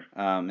 for sure.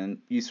 And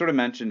you sort of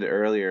mentioned it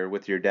earlier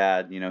with your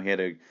dad. He had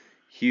a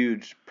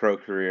huge pro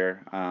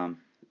career,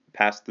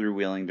 passed through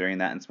Wheeling during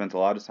that, and spent a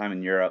lot of time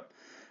in Europe.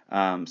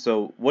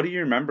 So what do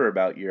you remember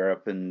about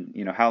Europe, and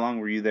how long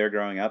were you there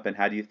growing up, and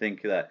how do you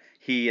think that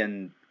he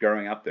and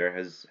growing up there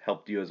has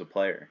helped you as a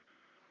player?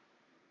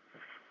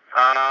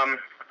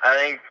 I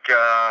think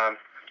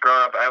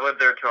growing up, I lived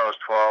there till I was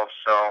 12,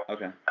 so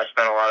okay. I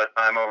spent a lot of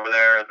time over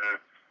there, and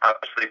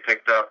obviously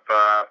picked up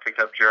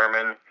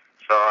German,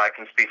 so I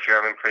can speak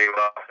German pretty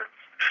well.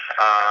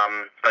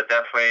 But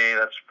definitely,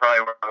 that's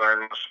probably where I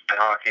learned most of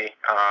my hockey.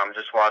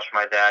 Just watching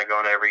my dad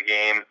going to every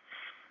game,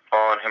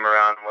 following him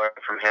around,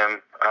 learning from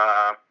him,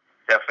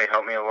 definitely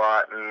helped me a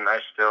lot, and I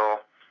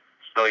still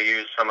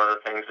use some of the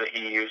things that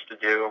he used to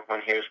do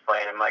when he was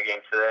playing in my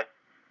game today.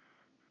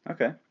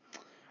 Okay.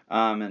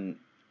 And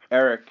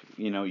Eric,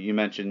 you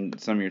mentioned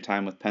some of your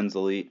time with Penn's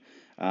Elite.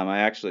 I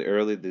actually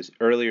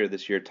earlier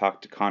this year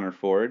talked to Connor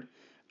Ford,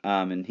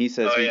 and he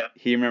says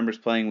he remembers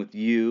playing with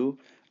you,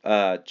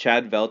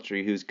 Chad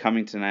Veltri, who's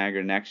coming to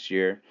Niagara next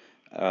year,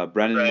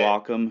 Brendan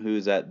Walcom,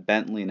 who's at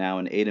Bentley now,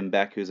 and Aiden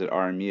Beck, who's at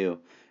RMU.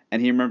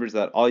 And he remembers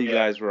that all you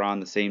guys were on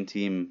the same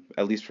team,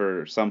 at least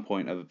for some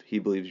point of, he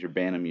believes, your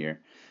Bantam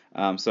year.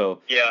 Do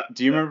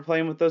you remember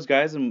playing with those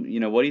guys? And,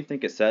 what do you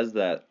think it says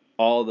that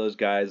all those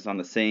guys on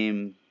the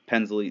same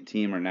Penn's Elite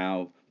team are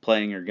now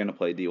playing or going to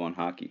play D1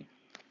 hockey?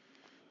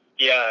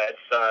 Yeah,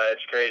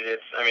 it's crazy.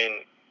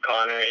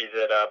 Connor, he's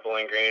at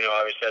Bowling Green, who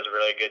obviously has a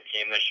really good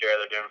team this year.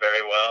 They're doing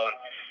very well,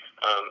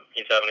 and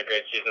he's having a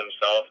great season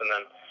himself. And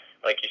then,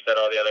 like you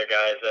said, all the other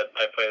guys that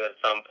I played at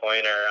some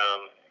point are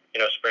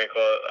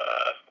sprinkled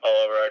all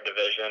over our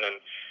division,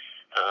 and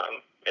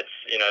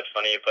it's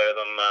funny, you play with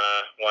them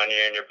 1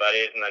 year and you're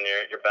buddies, and then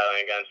you're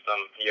battling against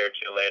them a year or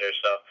two later.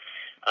 So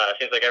it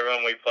seems like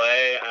everyone we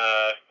play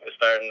is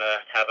starting to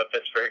have a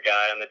Pittsburgh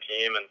guy on the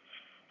team, and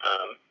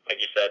like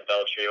you said,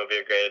 Beltry will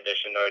be a great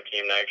addition to our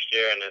team next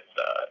year, and it's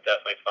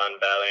definitely fun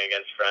battling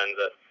against friends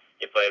that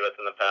you played with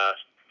in the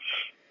past.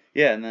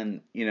 Yeah, and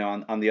then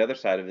on the other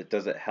side of it,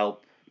 does it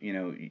help?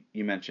 You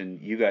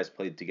mentioned you guys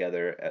played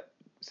together at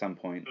some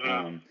point.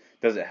 Mm-hmm.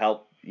 Does it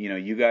help,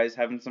 you guys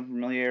having some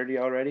familiarity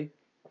already?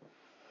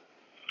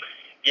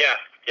 Yeah,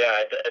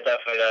 it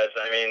definitely does.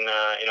 I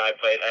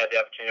had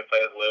the opportunity to play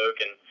with Luke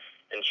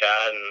and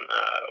Chad,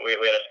 and we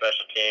had a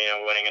special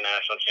team, winning a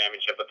national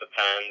championship with the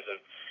Pens,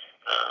 and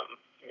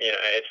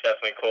it's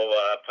definitely cool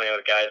playing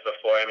with guys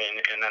before. And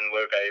then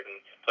Luke, I even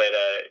played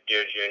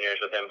year juniors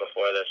with him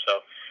before this,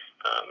 so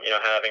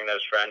having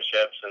those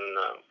friendships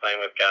and playing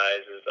with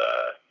guys is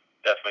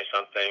definitely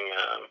something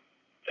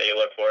that you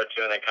look forward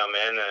to, and they come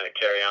in and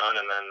carry on,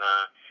 and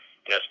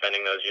then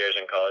spending those years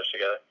in college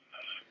together.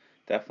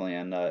 Definitely,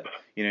 and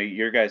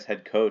your guys'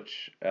 head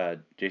coach,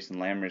 Jason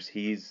Lammers,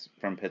 he's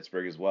from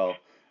Pittsburgh as well.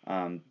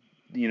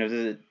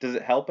 Does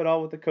it help at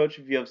all with the coach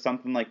if you have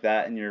something like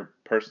that in your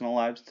personal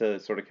lives to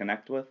sort of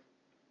connect with?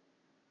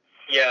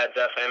 Yeah,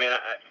 definitely.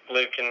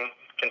 Luke can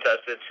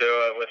contest it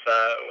too with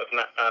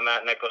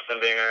Matt Nicholson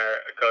being our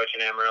coach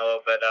in Amarillo,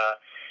 but.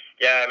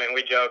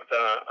 We joked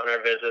on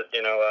our visit,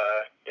 he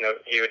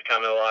would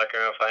come in the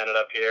locker room if I ended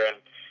up here and,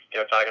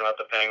 talking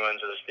about the Penguins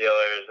or the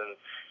Steelers and,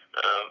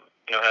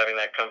 having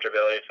that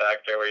comfortability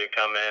factor where you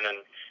come in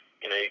and,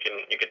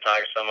 you can talk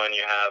to someone,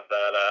 you have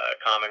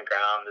that common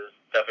ground is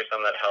definitely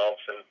something that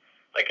helps. And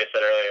like I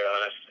said earlier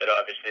on, it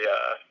obviously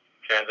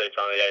translates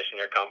on the ice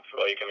and you're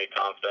comfortable, you can be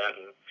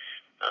confident and,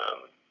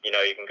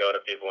 you can go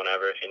to people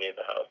whenever if you need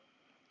the help.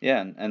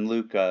 Yeah, and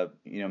Luke,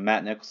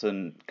 Matt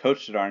Nicholson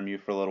coached at RMU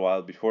for a little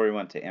while before he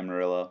went to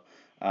Amarillo.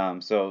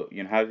 So,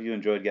 how have you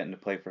enjoyed getting to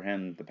play for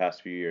him the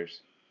past few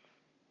years?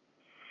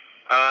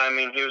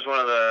 He was one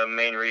of the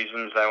main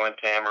reasons I went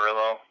to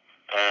Amarillo.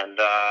 And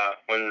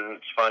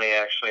it's funny,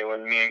 actually,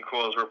 when me and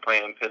Cools were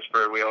playing in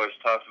Pittsburgh, we always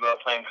talked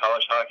about playing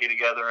college hockey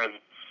together. And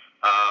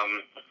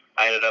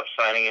I ended up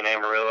signing in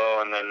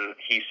Amarillo, and then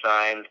he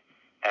signed.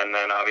 And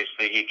then,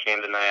 obviously, he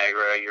came to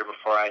Niagara a year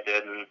before I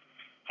did. And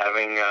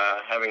having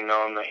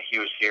known that he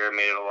was here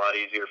made it a lot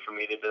easier for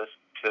me to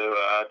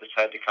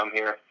decide to come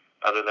here,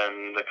 other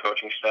than the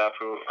coaching staff,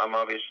 who I'm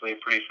obviously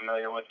pretty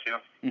familiar with, too.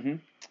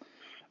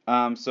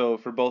 Mm-hmm. So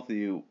for both of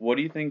you, what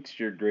do you think is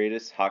your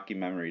greatest hockey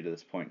memory to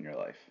this point in your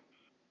life?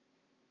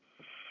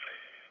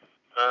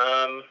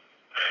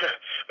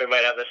 We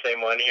might have the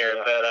same one here,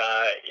 but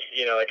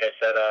like I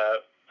said,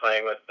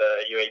 playing with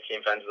the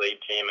U18 Pens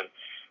League team, and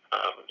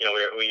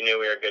we knew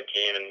we were a good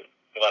team and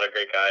a lot of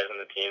great guys on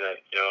the team that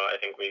I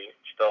think we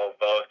still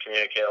both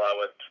communicate a lot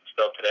with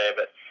still today.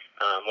 But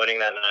winning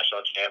that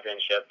national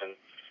championship, and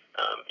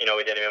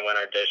we didn't even win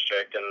our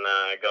district, and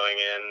going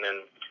in and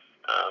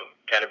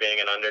kind of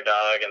being an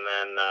underdog, and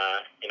then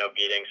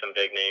beating some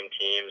big name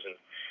teams and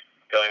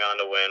going on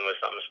to win was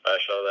something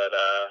special that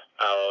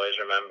I'll always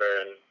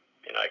remember. And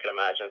I can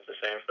imagine it's the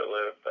same for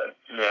Luke. But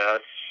yeah,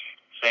 it's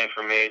same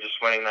for me.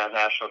 Just winning that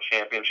national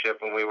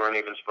championship when we weren't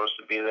even supposed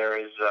to be there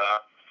is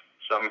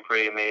something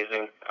pretty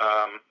amazing.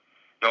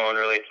 No one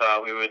really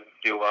thought we would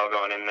do well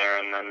going in there,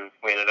 and then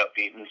we ended up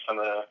beating some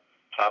of the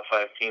top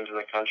 5 teams in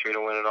the country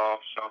to win it all.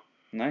 So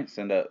nice.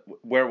 And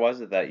where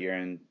was it that year?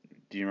 And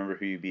do you remember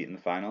who you beat in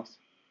the finals?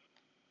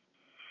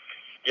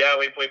 Yeah,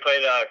 we played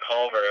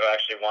Culver, who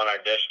actually won our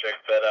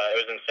district, but it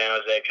was in San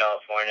Jose,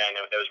 California, and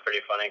it was pretty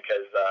funny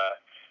because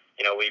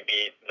we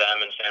beat them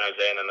in San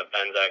Jose, and then the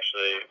Pens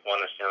actually won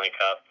the Stanley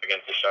Cup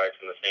against the Sharks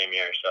in the same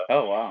year. So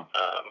oh wow.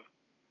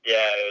 Yeah,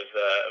 it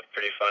was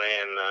pretty funny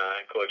and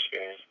cool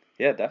experience.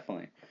 Yeah,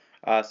 definitely.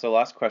 So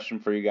last question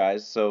for you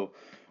guys. So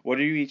what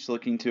are you each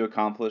looking to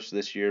accomplish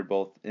this year,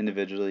 both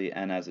individually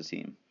and as a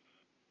team?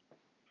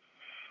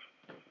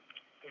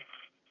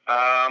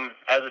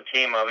 As a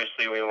team,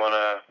 obviously, we want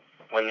to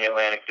win the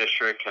Atlantic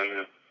District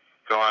and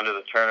go on to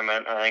the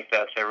tournament. I think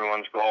that's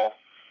everyone's goal.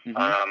 Mm-hmm.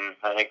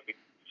 I think we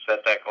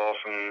set that goal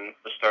from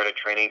the start of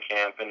training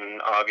camp in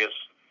August.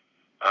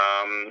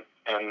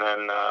 And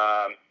then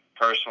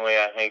personally,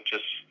 I think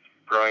just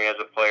growing as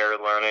a player,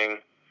 learning,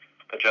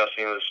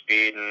 adjusting to the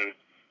speed, and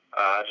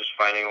just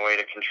finding a way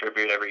to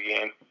contribute every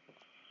game.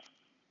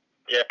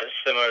 Yeah, it's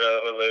similar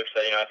to what Luke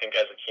said. I think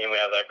as a team we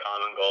have that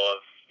common goal of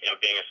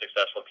being a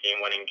successful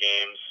team, winning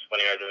games,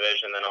 winning our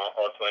division, then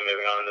ultimately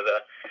moving on to the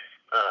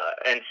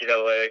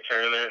NCAA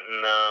tournament.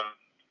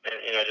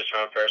 And just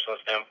from a personal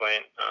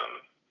standpoint,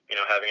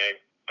 having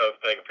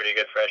a pretty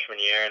good freshman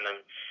year, and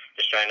then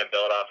just trying to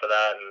build off of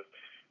that, and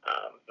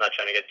not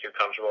trying to get too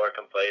comfortable or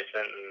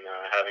complacent, and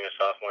having a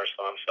sophomore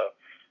slump. So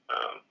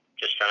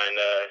just trying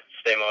to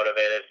stay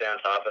motivated, stay on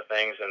top of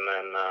things, and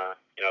then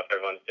if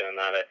everyone's doing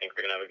that, I think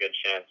we're gonna have a good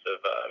chance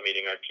of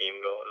meeting our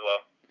team goal as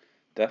well.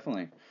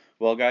 Definitely.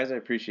 Well, guys, I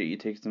appreciate you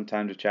taking some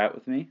time to chat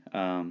with me.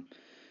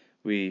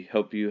 We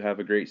hope you have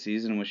a great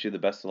season and wish you the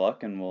best of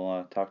luck, and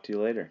we'll talk to you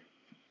later.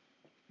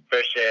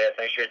 Appreciate it.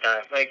 Thanks for your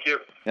time. Thank you.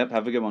 Yep,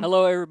 have a good one.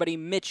 Hello, everybody.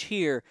 Mitch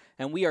here,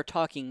 and we are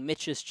talking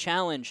Mitch's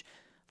Challenge.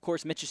 Of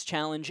course, Mitch's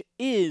Challenge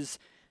is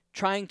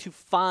trying to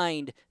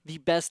find the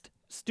best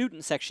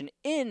student section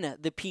in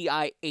the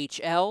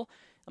PIHL.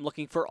 I'm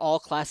looking for all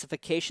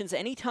classifications.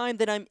 Anytime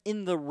that I'm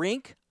in the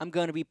rink, I'm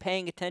going to be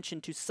paying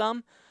attention to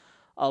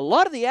a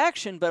lot of the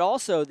action, but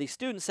also the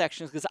student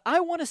sections, because I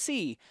want to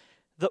see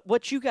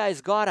what you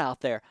guys got out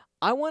there.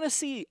 I want to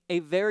see a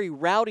very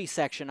rowdy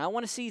section. I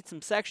want to see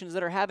some sections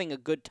that are having a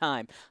good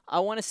time. I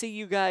want to see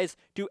you guys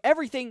do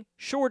everything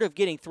short of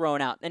getting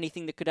thrown out,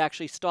 anything that could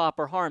actually stop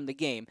or harm the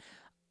game.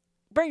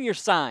 Bring your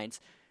signs.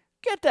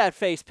 Get that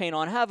face paint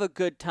on. Have a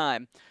good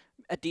time.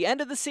 At the end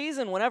of the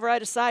season, whenever I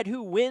decide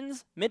who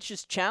wins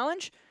Mitch's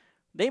Challenge,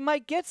 they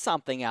might get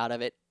something out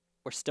of it.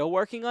 We're still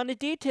working on the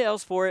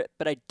details for it,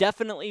 but I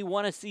definitely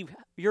want to see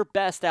your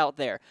best out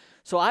there.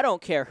 So I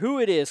don't care who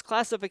it is,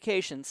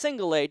 classification,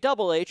 single A,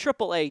 double A,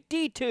 triple A,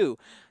 D2.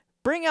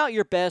 Bring out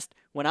your best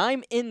when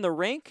I'm in the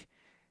rink,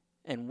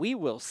 and we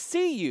will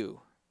see you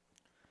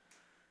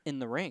in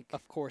the rink.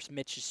 Of course,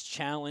 Mitch's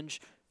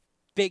Challenge.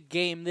 Big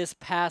game this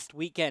past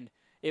weekend.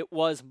 It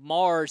was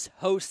Mars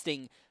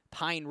hosting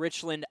Pine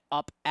Richland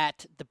up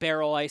at the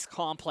Barrel Ice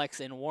Complex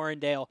in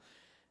Warrendale.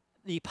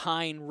 The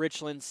Pine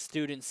Richland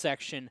student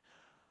section.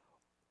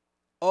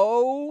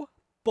 Oh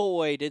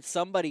boy, did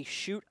somebody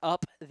shoot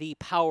up the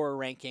power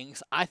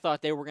rankings. I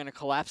thought they were going to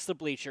collapse the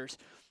bleachers.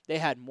 They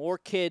had more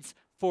kids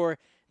for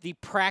the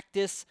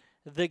practice,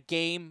 the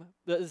game,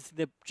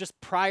 just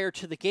prior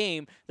to the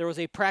game, there was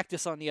a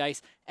practice on the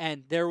ice,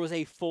 and there was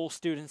a full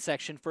student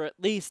section for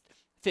at least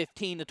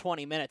 15 to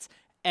 20 minutes.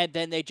 And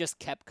then they just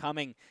kept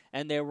coming,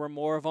 and there were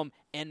more of them,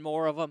 and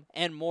more of them,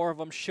 and more of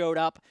them showed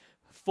up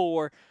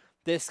for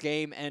this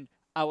game. And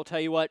I will tell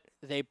you what,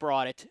 they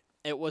brought it.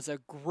 It was a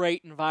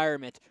great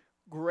environment,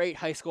 great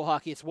high school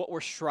hockey. It's what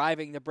we're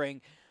striving to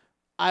bring.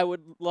 I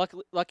would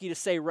lucky to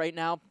say right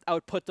now, I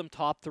would put them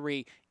top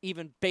 3,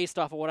 even based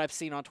off of what I've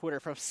seen on Twitter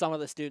from some of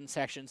the student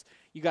sections.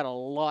 You got a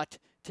lot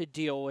to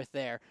deal with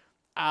there.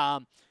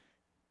 Now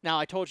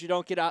I told you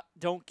don't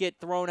get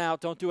thrown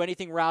out, don't do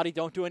anything rowdy,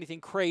 don't do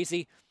anything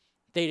crazy.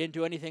 They didn't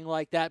do anything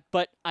like that,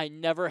 but I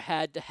never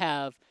had to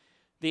have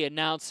the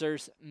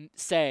announcers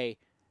say,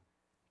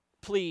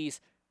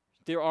 please,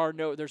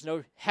 there's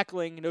no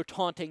heckling, no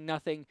taunting,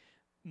 nothing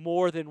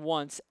more than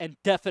once, and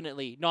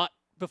definitely not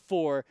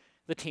before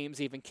the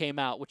teams even came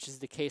out, which is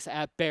the case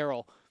at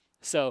Barrel.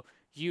 So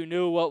you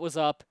knew what was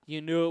up. You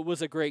knew it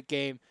was a great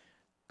game.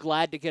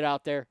 Glad to get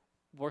out there.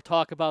 We'll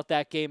talk about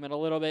that game in a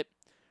little bit.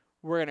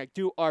 We're going to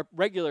do our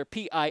regular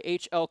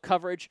PIHL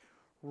coverage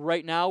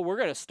right now. We're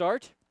going to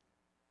start,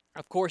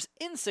 of course,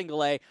 in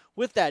single A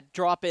with that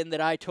drop-in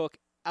that I took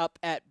up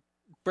at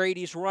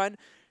Brady's Run.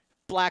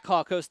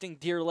 Blackhawk hosting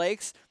Deer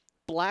Lakes.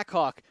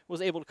 Blackhawk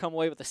was able to come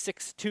away with a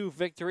 6-2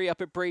 victory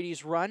up at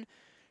Brady's Run.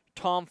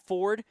 Tom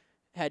Ford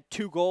had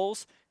 2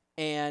 goals,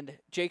 and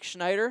Jake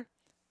Schneider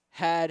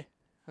had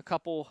a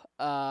couple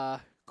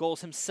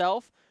goals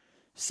himself.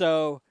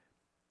 So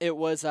it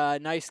was a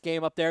nice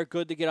game up there.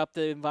 Good to get up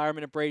the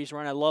environment at Brady's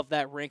Run. I love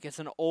that rink. It's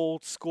an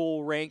old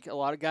school rink. A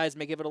lot of guys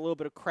may give it a little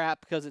bit of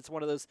crap because it's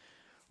one of those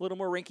little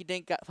more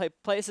rinky-dink type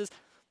places,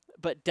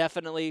 but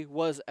definitely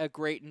was a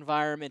great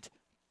environment.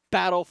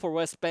 Battle for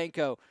West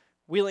Banco.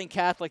 Wheeling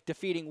Catholic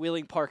defeating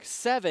Wheeling Park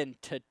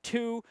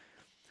 7-2.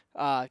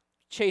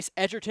 Chase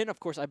Edgerton, of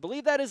course, I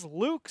believe that is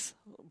Luke's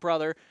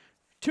brother.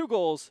 2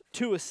 goals,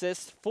 2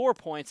 assists, 4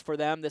 points for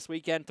them this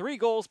weekend. 3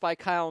 goals by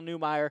Kyle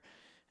Newmeyer.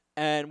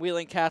 And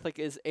Wheeling Catholic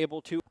is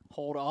able to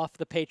hold off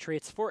the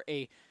Patriots for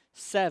a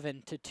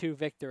 7-2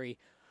 victory.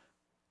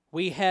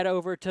 We head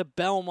over to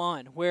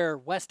Belmont, where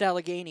West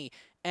Allegheny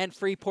and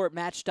Freeport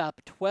matched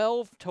up.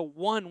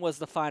 12-1 was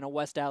the final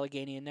West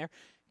Allegheny in there.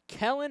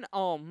 Kellen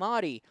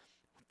Almaty,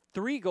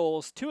 3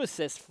 goals, 2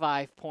 assists,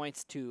 5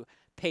 points to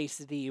pace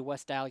the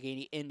West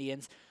Allegheny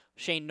Indians.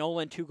 Shane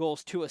Nolan, 2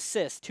 goals, 2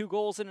 assists. 2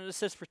 goals and an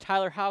assist for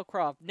Tyler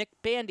Howcroft. Nick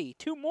Bandy,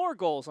 2 more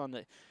goals on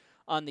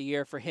the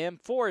year for him.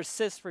 4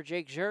 assists for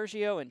Jake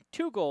Giorgio and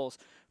 2 goals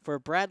for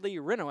Bradley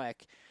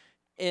Rinowick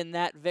in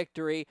that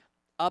victory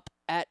up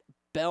at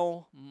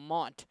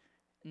Belmont.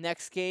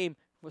 Next game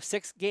was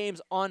 6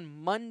 games on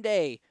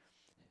Monday.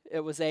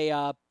 It was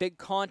a big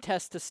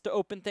contest to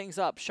open things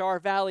up. Char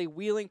Valley,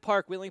 Wheeling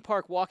Park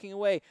walking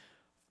away.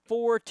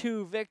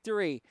 4-2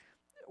 victory.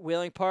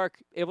 Wheeling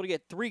Park able to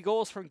get 3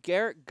 goals from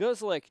Garrett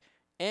Guzlik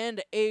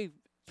and a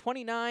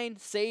 29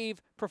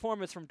 save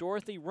performance from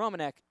Dorothy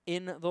Romanek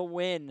in the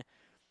win.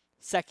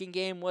 Second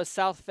game was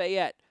South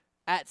Fayette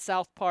at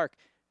South Park.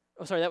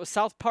 Oh, sorry, that was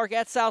South Park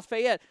at South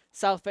Fayette.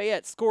 South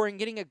Fayette scoring,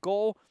 getting a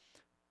goal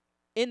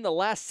in the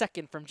last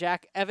second from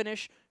Jack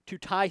Evanish to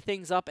tie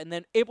things up, and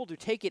then able to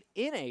take it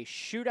in a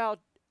shootout.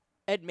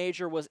 Ed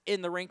Major was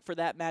in the rink for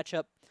that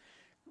matchup.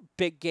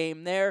 Big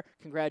game there.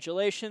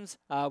 Congratulations.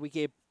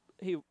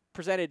 He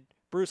presented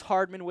Bruce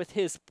Hardman with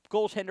his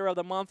Goaltender of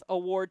the Month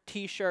award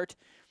T-shirt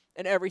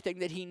and everything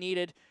that he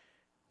needed.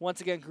 Once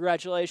again,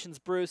 congratulations,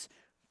 Bruce.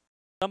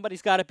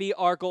 Somebody's got to be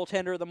our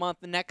Goaltender of the Month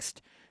the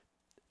next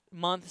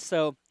month,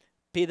 so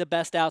be the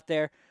best out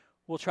there.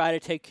 We'll try to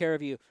take care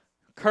of you.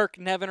 Kirk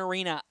Nevin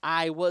Arena,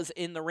 I was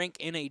in the rink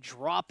in a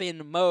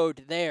drop-in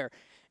mode there,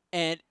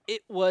 and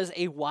it was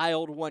a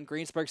wild one.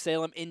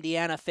 Greensburg-Salem,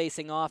 Indiana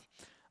facing off.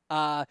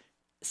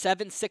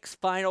 7-6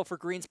 final for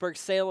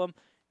Greensburg-Salem.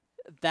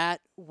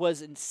 That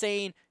was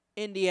insane.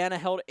 Indiana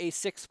held a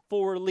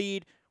 6-4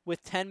 lead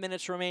with 10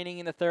 minutes remaining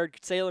in the third.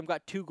 Salem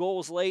got 2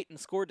 goals late and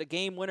scored the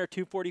game winner,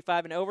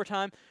 2:45 in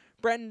overtime.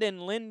 Brendan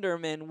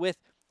Linderman with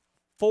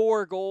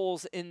 4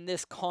 goals in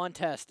this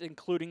contest,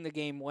 including the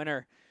game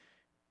winner.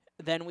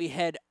 Then we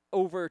head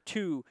over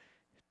to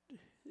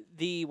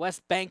the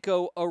West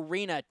Banco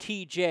Arena,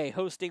 TJ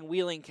hosting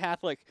Wheeling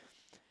Catholic.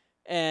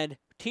 And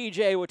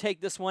TJ will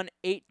take this one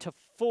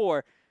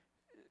 8-4.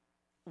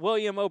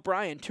 William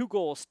O'Brien, 2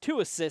 goals, 2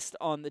 assists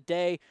on the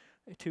day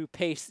to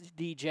pace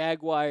the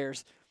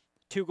Jaguars.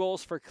 2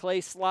 goals for Clay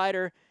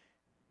Slider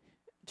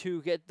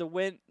to get the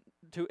win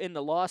to end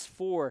the loss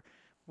for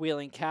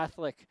Wheeling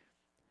Catholic.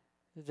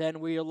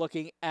 Then we are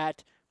looking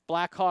at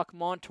Blackhawk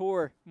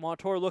Montour.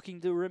 Montour looking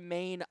to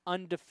remain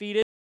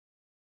undefeated.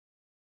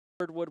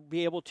 Would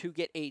be able to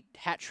get a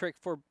hat trick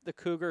for the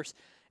Cougars.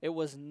 It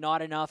was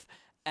not enough,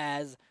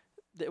 as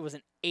it was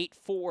an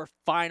 8-4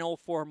 final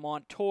for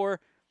Montour.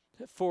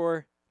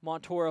 For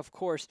Montour, of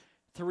course,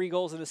 3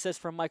 goals and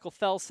assists from Michael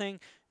Felsing.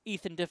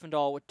 Ethan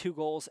Diffendahl with 2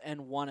 goals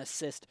and 1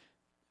 assist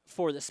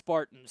for the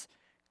Spartans.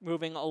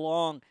 Moving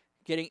along,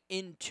 getting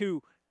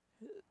into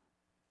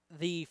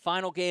the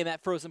final game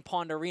at Frozen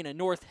Pond Arena.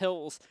 North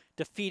Hills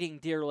defeating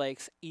Deer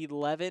Lakes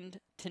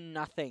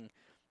 11-0.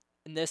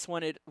 In this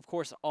one, of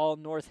course, all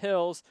North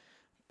Hills.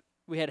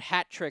 We had a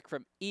hat trick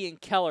from Ian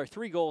Keller,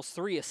 3 goals,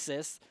 3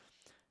 assists.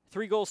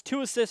 3 goals,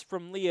 2 assists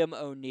from Liam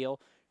O'Neill.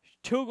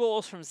 2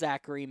 goals from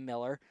Zachary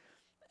Miller.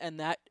 And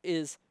that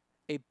is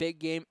a big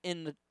game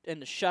in the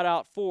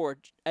shutout for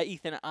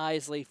Ethan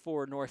Isley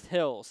for North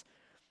Hills.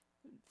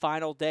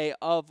 final day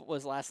of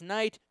was last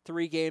night.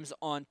 3 games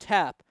on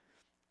tap.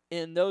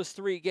 In those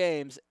 3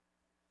 games,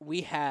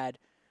 we had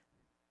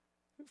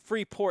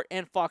Freeport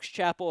and Fox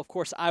Chapel. Of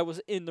course, I was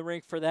in the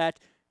rink for that.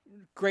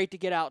 Great to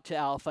get out to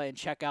Alpha and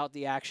check out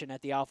the action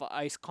at the Alpha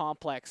Ice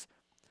Complex.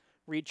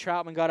 Reed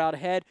Troutman got out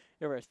ahead.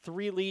 There were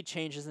 3 lead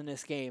changes in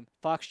this game.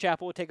 Fox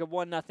Chapel would take a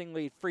 1-0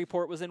 lead.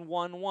 Freeport was in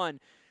 1-1.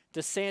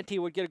 DeSanti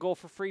would get a goal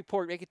for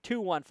Freeport, make it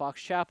 2-1.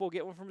 Fox Chapel would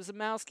get one from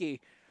Zamowski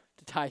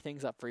to tie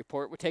things up.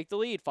 Freeport would take the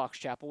lead. Fox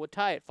Chapel would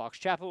tie it. Fox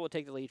Chapel would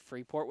take the lead.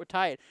 Freeport would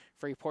tie it.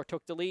 Freeport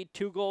took the lead,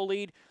 2-goal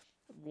lead.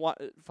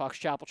 Fox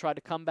Chapel tried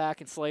to come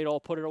back, and Slade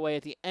put it away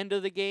at the end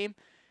of the game.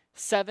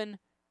 7-5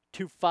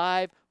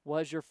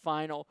 was your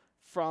final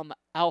from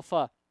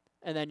Alpha.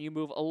 And then you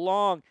move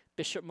along.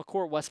 Bishop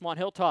McCourt, Westmont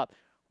Hilltop.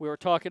 We were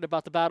talking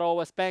about the Battle of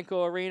West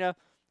Banco Arena.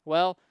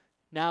 Well,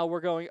 now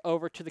we're going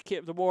over to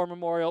the War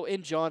Memorial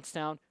in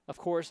Johnstown, of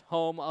course,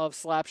 home of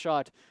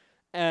Slapshot.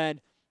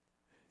 And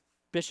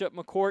Bishop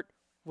McCourt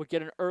would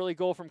get an early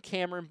goal from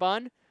Cameron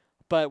Bunn,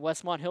 but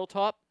Westmont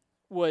Hilltop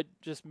would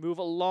just move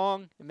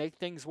along and make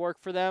things work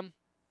for them.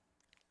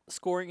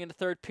 Scoring in the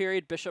third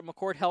period, Bishop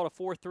McCourt held a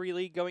 4-3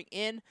 lead going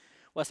in.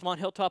 Westmont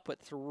Hilltop put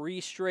 3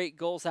 straight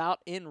goals out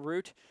en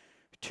route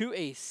to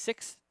a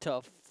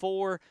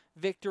 6-4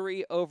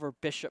 victory over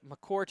Bishop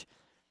McCourt.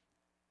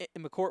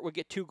 McCourt would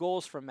get 2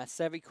 goals from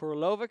Masevi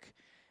Kurilovic.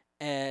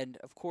 And,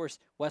 of course,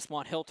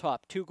 Westmont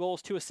Hilltop, 2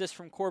 goals, 2 assists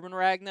from Corbin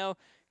Ragno.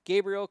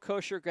 Gabriel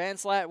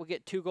Kosher-Ganslat would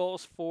get 2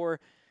 goals for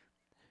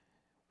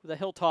the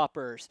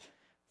Hilltoppers.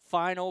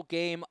 Final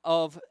game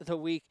of the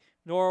week,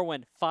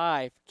 Norwin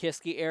 5,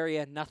 Kiski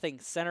area 0.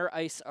 Center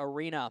Ice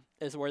Arena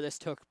is where this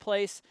took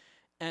place.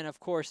 And, of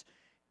course,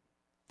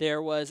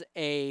 there was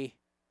a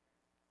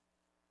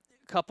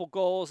couple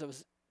goals. It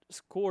was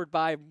scored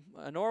by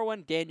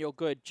Norwin, Daniel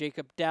Good,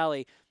 Jacob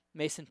Daly,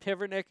 Mason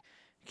Pivernick,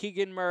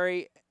 Keegan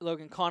Murray,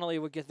 Logan Connolly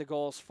would get the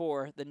goals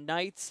for the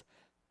Knights.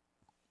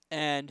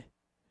 And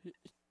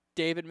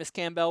David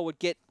Miscampbell would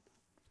get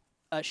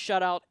a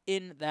shutout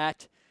in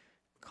that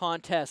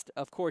contest.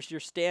 Of course,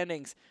 your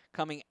standings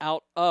coming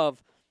out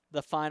of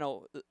the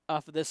final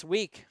of this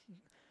week.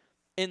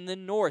 In the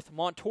North,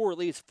 Montour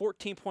leads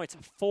 14 points,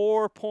 a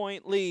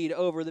 4-point lead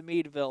over the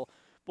Meadville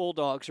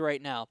Bulldogs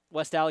right now.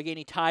 West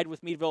Allegheny tied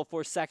with Meadville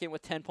for second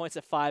with 10 points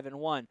at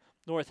 5-1.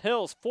 North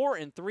Hills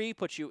 4-3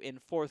 puts you in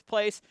 4th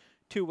place.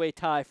 2-way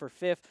tie for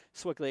 5th.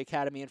 Swickley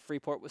Academy and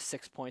Freeport with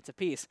 6 points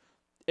apiece.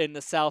 In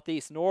the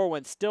Southeast,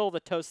 Norwin still the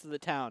toast of the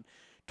town.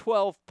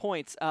 12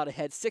 points out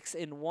ahead,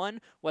 6-1.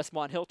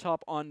 Westmont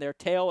Hilltop on their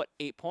tail at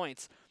 8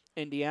 points.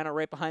 Indiana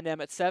right behind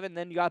them at 7.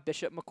 Then you got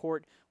Bishop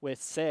McCourt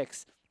with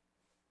 6.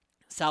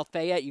 South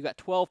Fayette, you got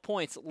 12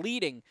 points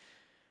leading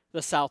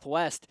the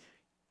Southwest.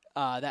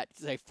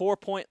 That's a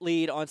 4-point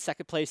lead on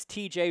second place.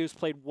 TJ, who's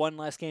played one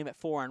last game at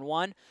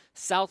 4-1.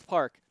 South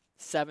Park,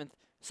 7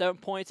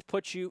 points,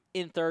 puts you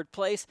in 3rd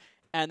place.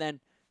 And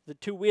then the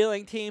 2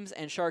 Wheeling teams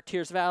and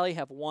Chartiers Valley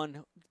have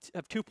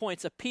 2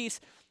 points apiece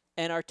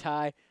and are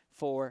tied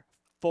for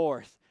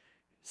 4th.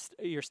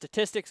 Your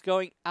statistics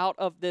going out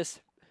of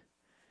this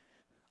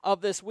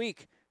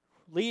week.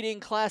 Leading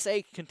Class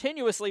A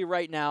continuously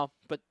right now,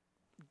 but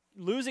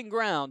losing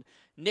ground,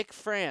 Nick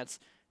France.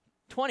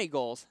 20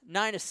 goals,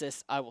 9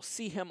 assists. I will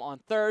see him on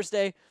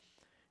Thursday.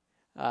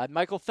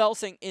 Michael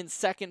Felsing in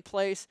 2nd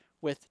place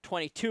with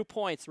 22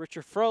 points.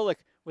 Richard Froelich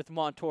with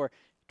Montour,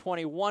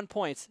 21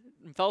 points.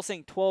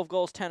 Felsing, 12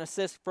 goals, 10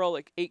 assists.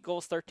 Froelich, 8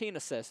 goals, 13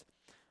 assists.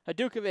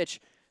 Hadukovic,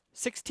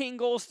 16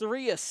 goals,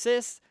 3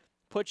 assists.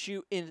 Puts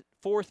you in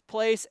 4th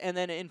place. And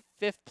then in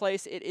 5th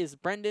place, it is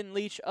Brendan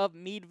Leach of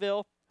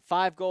Meadville,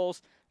 5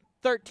 goals,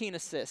 13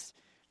 assists.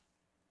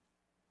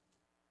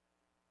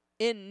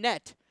 In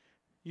net,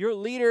 your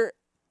leader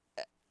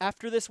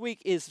after this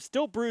week is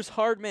still Bruce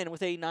Hardman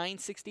with a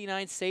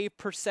 .969 save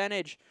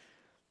percentage.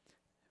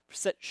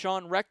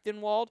 Sean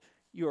Rechtenwald,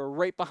 you are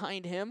right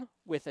behind him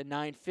with a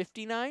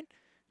 .959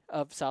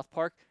 of South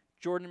Park.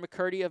 Jordan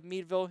McCurdy of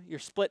Meadville, you're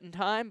split in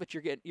time, but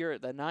you're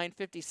at the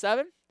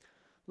 .957.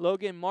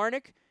 Logan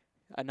Marnick,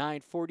 a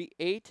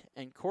 .948,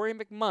 and Corey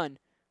McMunn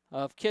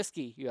of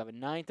Kiski, you have a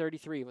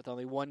 .933 with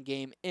only 1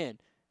 game in.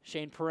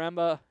 Shane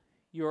Paremba,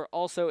 you're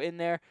also in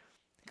there.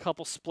 A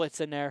couple splits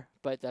in there,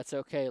 but that's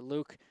okay.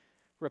 Luke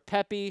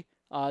Rapepi,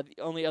 the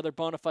only other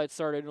bona fide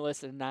starter in the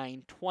list, at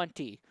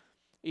 .920.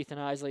 Ethan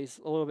Isley's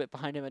a little bit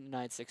behind him at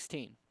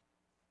 .916.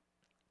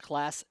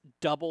 Class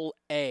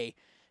AA,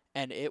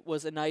 and it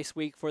was a nice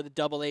week for the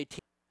AA team.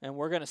 And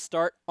we're going to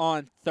start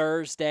on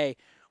Thursday.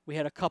 We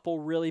had a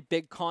couple really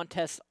big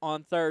contests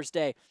on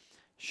Thursday.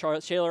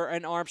 Shaler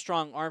and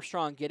Armstrong.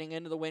 Armstrong getting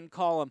into the win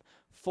column.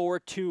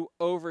 4-2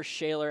 over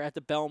Shaler at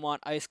the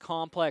Belmont Ice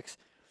Complex.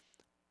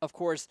 Of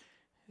course,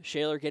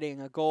 Shaler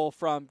getting a goal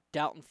from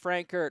Dalton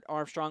Frankert.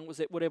 Armstrong was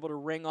able to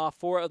ring off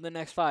 4 of the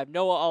next 5.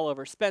 Noah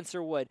Oliver,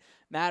 Spencer Wood,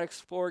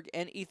 Maddox Forg,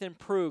 and Ethan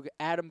Prug.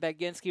 Adam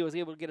Baginski was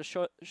able to get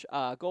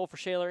a goal for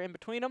Shaler in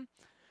between them.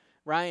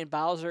 Ryan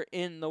Bowser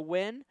in the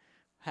win.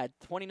 Had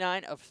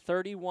 29 of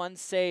 31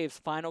 saves.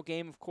 Final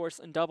game, of course,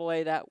 in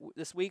AA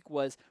this week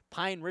was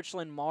Pine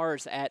Richland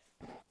Mars at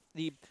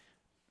the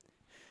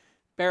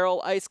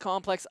Barrel Ice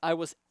Complex. I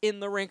was in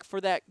the rink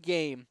for that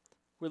game.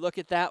 We look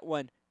at that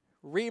one.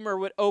 Reamer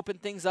would open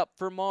things up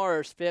for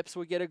Mars. Phipps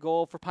would get a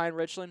goal for Pine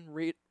Richland.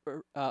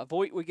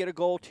 Voigt would get a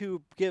goal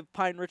to give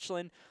Pine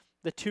Richland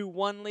the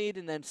 2-1 lead,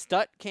 and then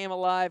Stutt came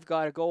alive,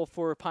 got a goal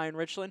for Pine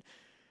Richland.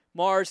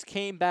 Mars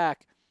came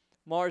back.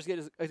 Mars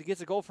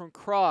gets a goal from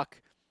Kroc,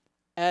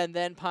 and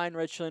then Pine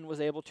Richland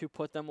was able to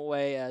put them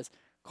away as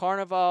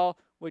Carnival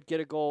would get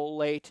a goal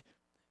late,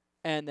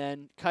 and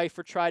then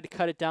Kiefer tried to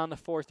cut it down to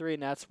 4-3,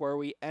 and that's where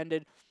we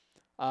ended.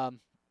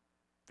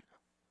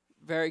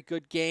 Very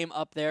good game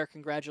up there.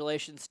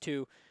 Congratulations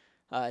to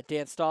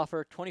Dan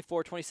Stauffer,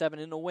 24-27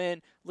 in the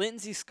win.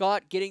 Lindsey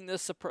Scott getting the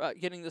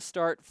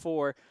start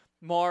for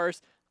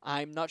Mars.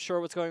 I'm not sure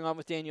what's going on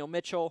with Daniel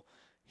Mitchell.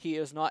 He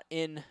is not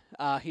in.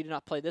 He did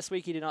not play this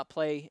week. He did not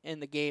play in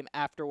the game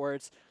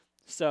afterwards.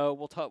 So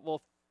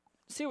we'll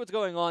see what's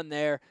going on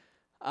there.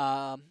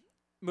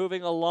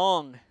 Moving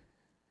along,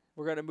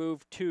 we're going to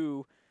move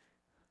to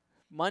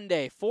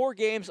Monday. 4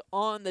 games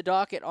on the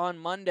docket on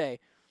Monday.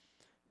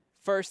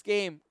 First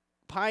game,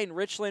 Pine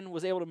Richland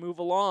was able to move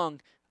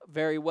along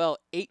very well.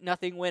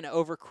 8-0 win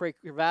over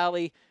Quaker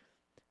Valley.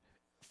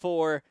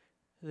 For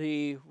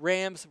the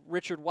Rams,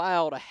 Richard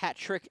Wild, a hat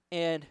trick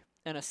and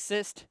an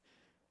assist.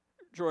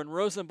 Jordan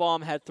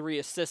Rosenbaum had 3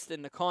 assists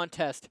in the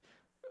contest.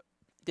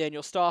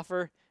 Daniel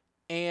Stauffer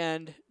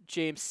and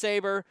James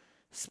Saber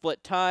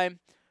split time.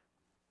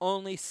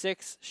 Only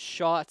 6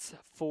 shots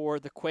for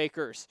the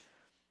Quakers.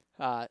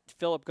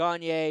 Philip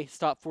Gagne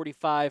stopped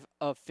 45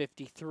 of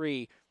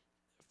 53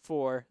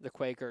 for the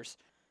Quakers.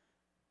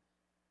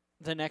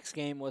 The next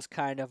game was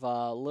kind of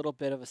a little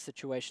bit of a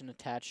situation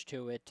attached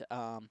to it.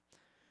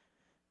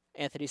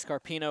 Anthony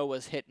Scarpino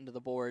was hit into the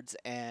boards,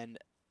 and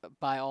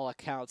by all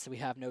accounts, we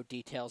have no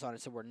details on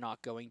it, so we're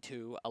not going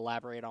to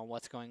elaborate on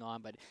what's going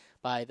on. But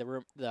by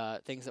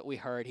the things that we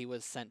heard, he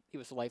was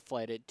life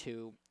flighted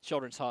to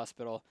Children's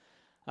Hospital.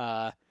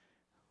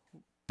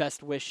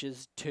 Best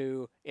wishes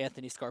to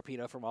Anthony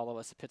Scarpino from all of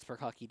us at Pittsburgh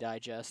Hockey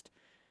Digest,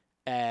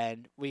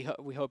 and we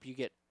hope you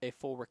get a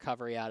full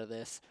recovery out of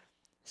this.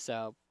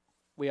 So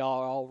we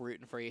are all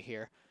rooting for you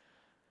here.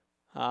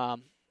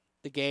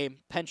 The game,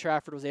 Penn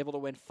Trafford was able to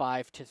win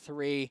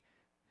 5-3.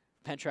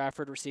 Penn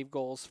Trafford received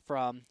goals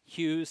from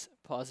Hughes,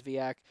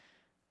 Pozviak,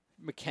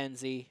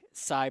 McKenzie,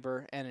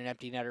 Cyber, and an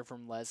empty netter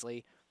from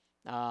Leslie.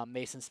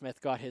 Mason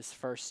Smith got his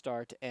first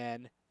start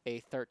and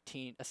a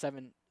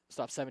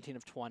 17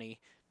 of 20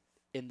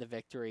 in the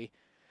victory.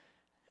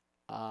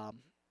 We're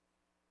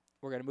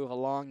going to move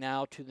along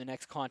now to the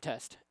next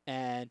contest,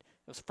 and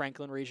it was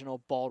Franklin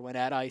Regional Baldwin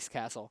at Ice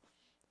Castle.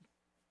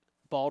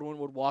 Baldwin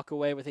would walk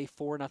away with a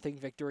 4-0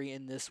 victory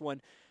in this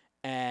one,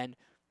 and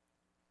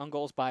on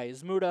goals by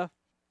Zmuda,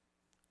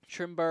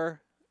 Trimber,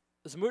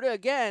 Zmuda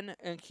again,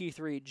 and Keith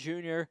Reed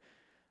Jr.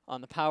 on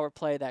the power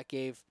play. That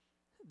gave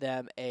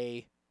them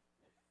a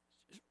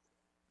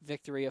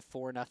victory of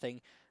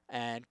 4-0,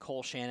 and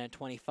Cole Shannon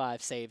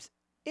 25 saves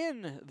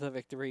in the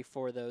victory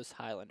for those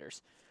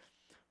Highlanders.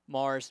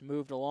 Mars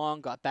moved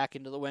along, got back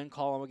into the win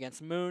column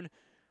against Moon.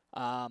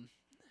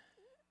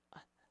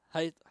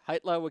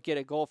 Heitla would get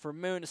a goal for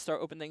Moon to start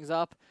opening things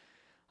up.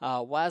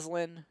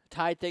 Waslin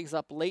tied things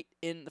up late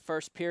in the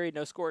first period.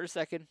 No score to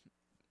second.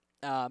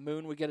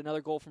 Moon would get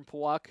another goal from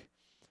Powak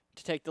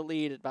to take the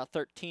lead at about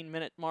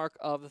 13-minute mark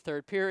of the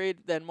third period.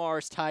 Then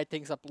Mars tied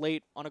things up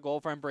late on a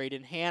goal from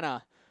Braden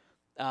Hanna.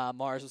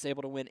 Mars was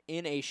able to win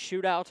in a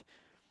shootout.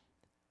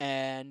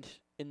 And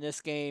in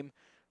this game,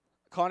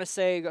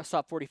 Conisay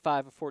stopped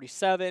 45 of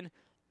 47.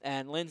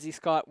 And Lindsey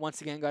Scott once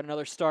again got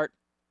another start.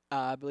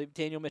 I believe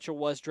Daniel Mitchell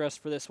was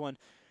dressed for this one.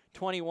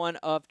 21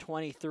 of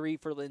 23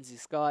 for Lindsey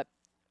Scott.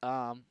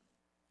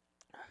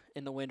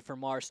 In the win for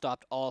Mars,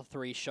 stopped all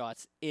 3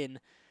 shots in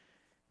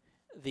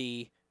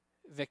the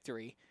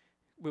victory.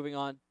 Moving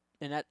on,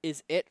 and that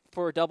is it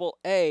for Double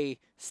A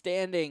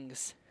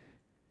standings.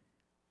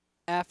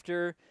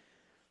 After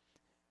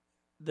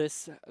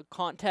this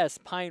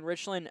contest, Pine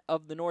Richland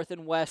of the North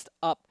and West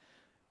up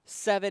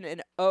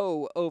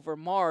 7-0 over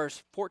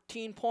Mars,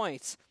 14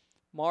 points.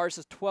 Mars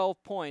is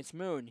 12 points.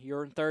 Moon,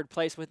 you're in third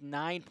place with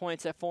 9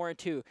 points at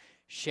 4-2.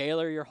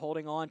 Shaler, you're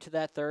holding on to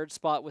that third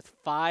spot with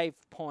 5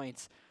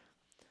 points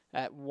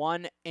at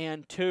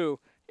 1-2.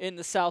 In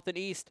the South and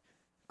East,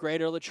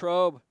 Greater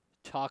Latrobe,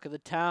 talk of the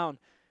town,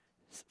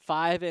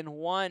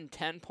 5-1,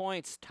 10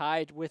 points,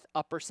 tied with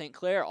Upper St.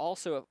 Clair,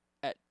 also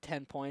at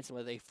 10 points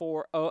with a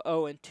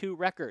 4-0-2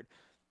 record.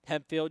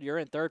 Hempfield, you're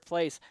in third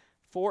place,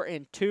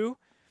 4-2.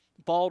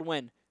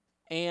 Baldwin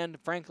and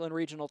Franklin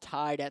Regional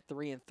tied at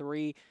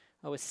 3-3.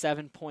 With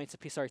 7 points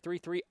apiece.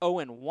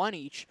 3-3-0-1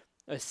 each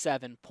with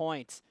 7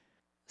 points.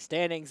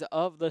 Standings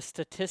of the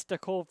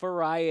statistical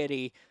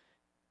variety.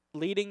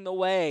 Leading the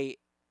way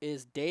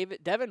is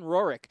Devin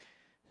Rorick.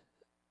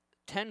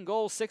 10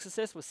 goals, 6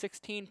 assists with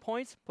 16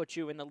 points. Puts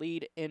you in the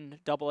lead in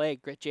Double-A.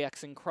 Grit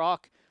Jackson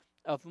Kroc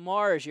of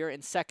Mars, you're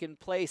in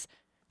second place.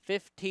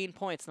 15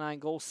 points, 9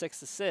 goals,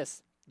 6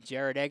 assists.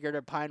 Jared Eggert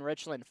of Pine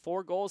Richland,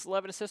 4 goals,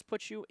 11 assists.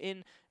 Puts you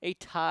in a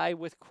tie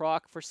with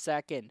Kroc for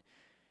second.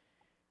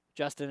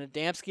 Justin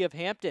Adamski of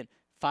Hampton,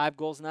 5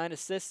 goals, 9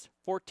 assists,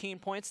 14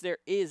 points. There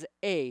is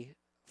a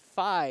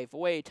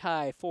 5-way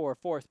tie for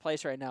 4th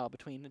place right now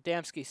between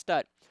Adamski,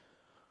 Stutt,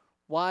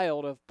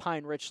 Wild of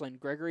Pine Richland,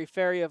 Gregory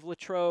Ferry of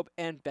Latrobe,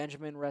 and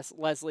Benjamin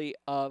Leslie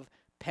of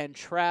Penn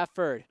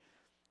Trafford.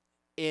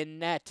 In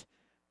net,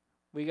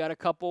 we got a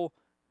couple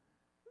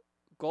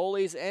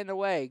goalies and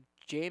away.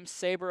 James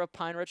Saber of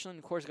Pine Richland,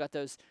 of course, got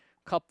those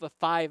couple of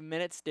 5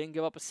 minutes, didn't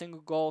give up a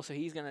single goal, so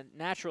he's going to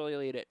naturally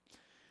lead it.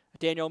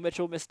 Daniel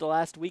Mitchell missed the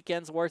last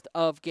weekend's worth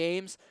of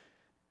games,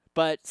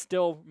 but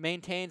still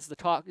maintains the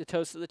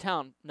toast of the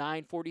town,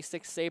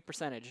 946 save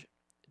percentage.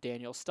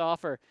 Daniel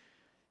Stauffer,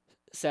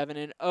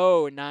 7-0,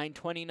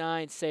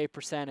 929 save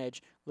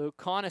percentage. Luke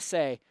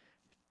Conassay,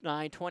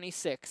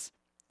 926.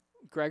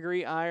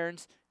 Gregory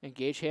Irons and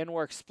Gage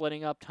Handwork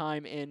splitting up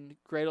time in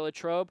Greater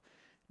Latrobe,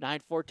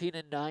 914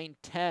 and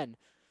 910.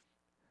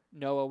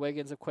 Noah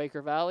Wiggins of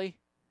Quaker Valley,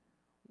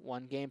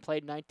 1 game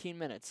played, 19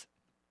 minutes.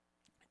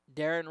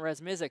 Darren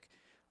Resmizik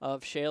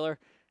of Shaler,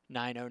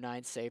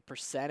 909 save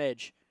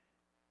percentage.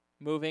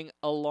 Moving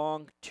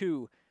along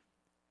to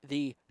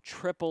the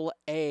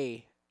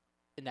AAA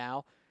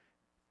now.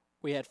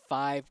 We had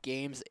 5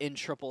 games in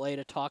AAA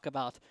to talk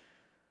about.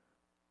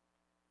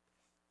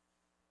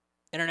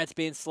 Internet's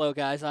being slow,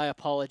 guys. I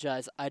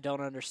apologize. I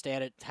don't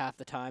understand it half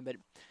the time, but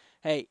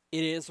hey,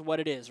 it is what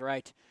it is,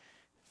 right?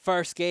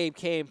 First game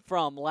came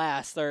from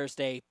last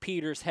Thursday.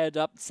 Peters heads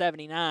up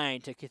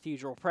 79 to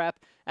Cathedral Prep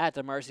at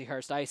the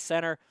Mercyhurst Ice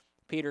Center.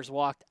 Peters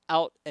walked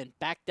out and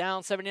back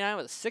down 79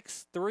 with a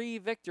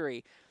 6-3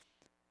 victory.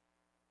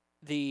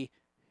 The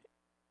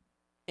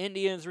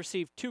Indians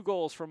received 2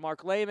 goals from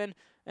Mark Lehman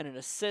and an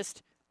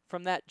assist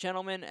from that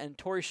gentleman, and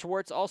Torrey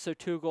Schwartz also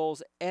 2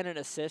 goals and an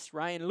assist.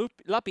 Ryan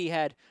Luppy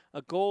had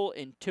a goal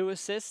and 2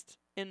 assists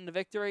in the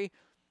victory.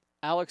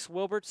 Alex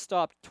Wilbert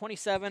stopped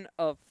 27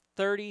 of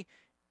 30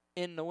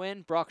 in the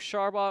win. Brock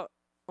Sharbaugh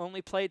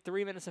only played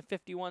 3 minutes and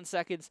 51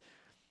 seconds,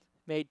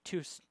 made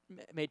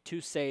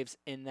two saves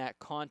in that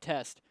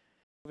contest.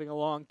 Moving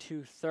along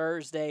to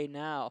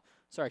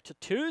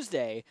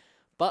Tuesday,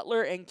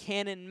 Butler and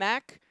Cannon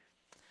Mac.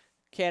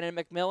 Cannon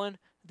McMillan,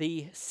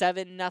 the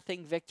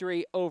 7-0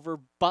 victory over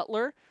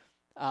Butler.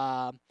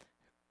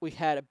 We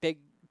had a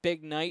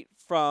big night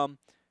from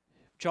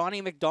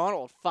Johnny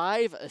McDonald.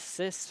 5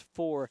 assists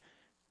for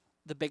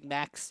the Big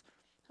Macs.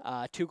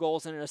 2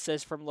 goals and an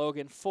assist from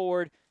Logan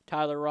Ford.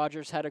 Tyler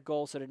Rogers had a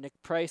goal, so did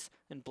Nick Price,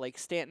 and Blake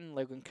Stanton,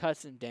 Logan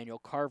Cutts, and Daniel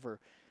Carver.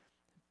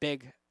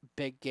 Big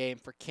game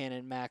for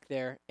Cannon Mac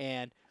there.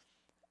 And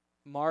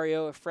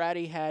Mario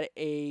Efrati had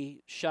a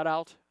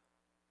shutout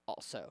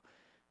also.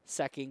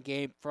 Second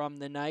game from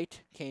the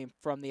night came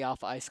from the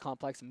Alpha Ice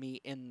Complex, me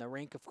in the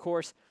rink, of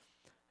course.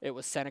 It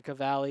was Seneca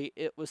Valley,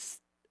 it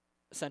was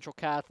Central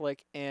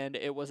Catholic, and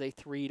it was a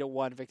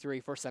 3-1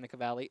 victory for Seneca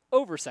Valley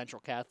over Central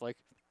Catholic.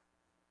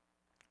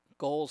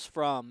 Goals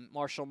from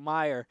Marshall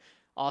Meyer,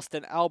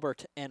 Austin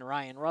Albert, and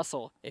Ryan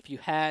Russell. If you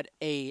had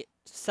a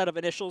set of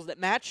initials that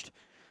matched,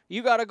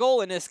 you got a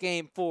goal in this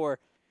game for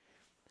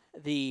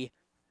the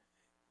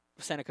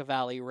Seneca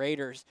Valley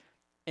Raiders.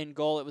 In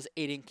goal, it was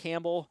Aiden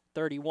Campbell,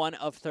 31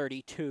 of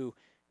 32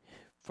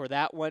 for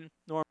that one.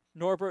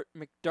 Norbert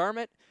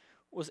McDermott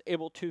was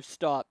able to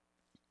stop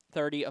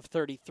 30 of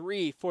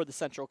 33 for the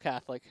Central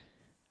Catholic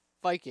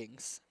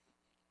Vikings.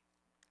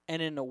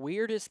 And in the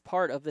weirdest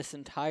part of this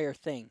entire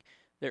thing,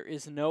 there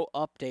is no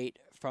update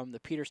from the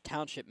Peters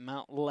Township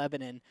Mount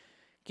Lebanon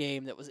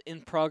game that was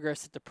in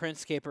progress at the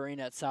Princecape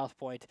Arena at South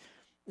Point.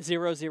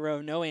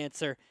 0-0, no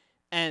answer,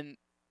 and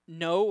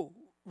no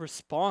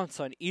response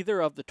on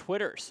either of the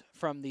Twitters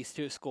from these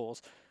 2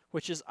 schools,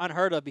 which is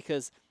unheard of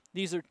because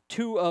these are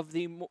 2 of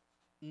the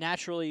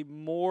naturally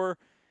more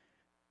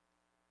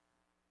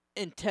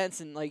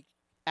intense and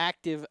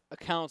active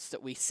accounts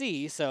that we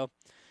see. So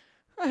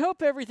I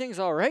hope everything's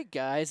all right,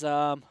 guys.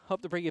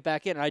 Hope to bring it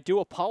back in. And I do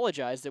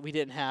apologize that we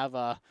didn't have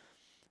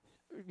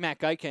Matt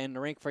Geica in the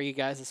rink for you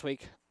guys this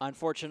week.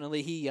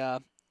 Unfortunately, he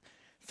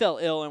fell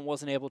ill and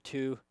wasn't able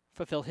to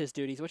fulfill his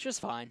duties, which is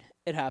fine.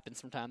 It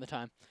happens from time to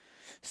time.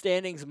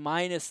 Standings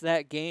minus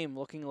that game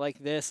looking like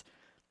this.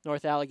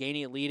 North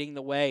Allegheny leading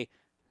the way.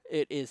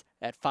 It is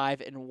at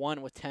 5-1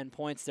 with 10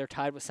 points. They're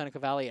tied with Seneca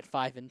Valley at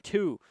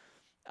 5-2.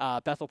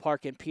 Bethel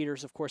Park and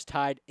Peters, of course,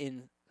 tied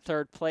in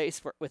 3rd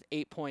place with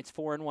 8 points.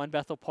 4-1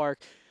 Bethel Park,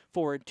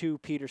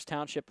 4-2 Peters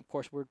Township. Of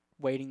course, we're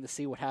waiting to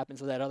see what happens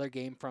with that other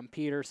game from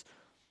Peters.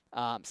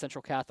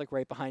 Central Catholic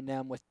right behind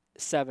them with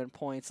 7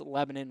 points.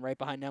 Lebanon right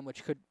behind them,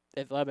 which could,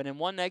 if Lebanon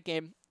won that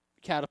game,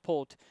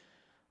 catapult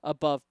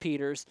above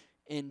Peters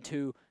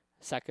into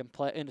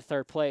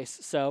 3rd place.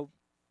 So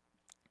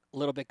a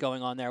little bit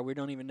going on there. We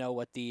don't even know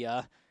what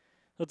the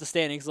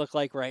standings look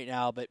like right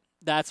now, but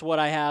that's what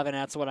I have and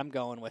that's what I'm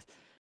going with.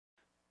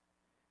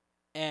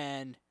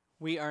 And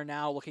we are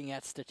now looking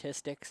at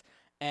statistics,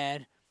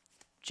 and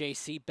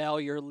J.C. Bell,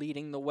 you're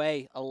leading the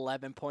way,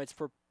 11 points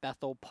for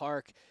Bethel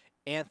Park.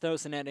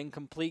 Anthos in an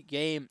incomplete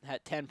game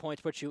at 10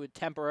 points, put you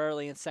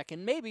temporarily in 2nd,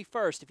 maybe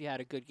 1st if you had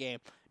a good game.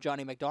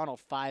 Johnny McDonald,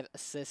 5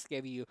 assists,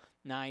 gave you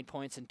 9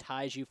 points and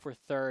ties you for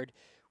 3rd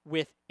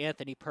with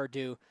Anthony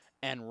Perdue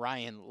and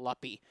Ryan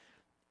Luppy.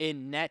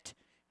 In net,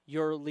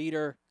 your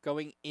leader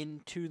going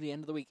into the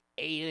end of the week,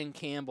 Aiden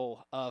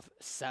Campbell of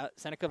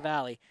Seneca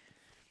Valley.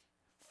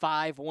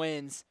 5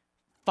 wins,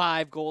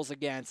 5 goals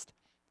against,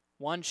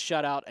 1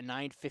 shutout, a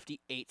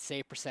 .958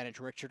 save percentage.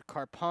 Richard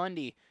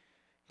Carpondi,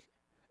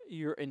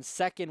 you're in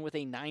second with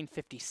a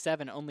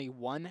 .957, only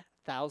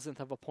 1/1000th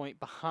of a point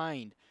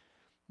behind.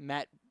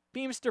 Matt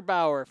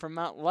Beamsterbauer from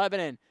Mount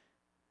Lebanon.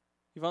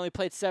 You've only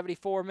played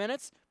 74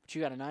 minutes, but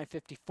you got a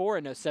 .954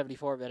 in those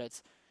 74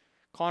 minutes.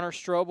 Connor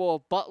Strobel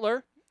of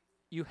Butler,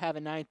 you have a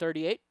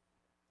 .938.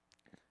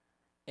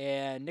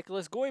 And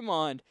Nicholas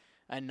Goymond,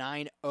 a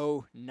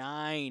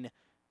 .909.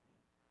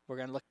 We're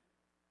going to look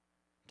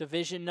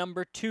Division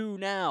number 2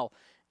 now.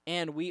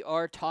 And we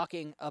are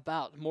talking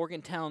about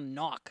Morgantown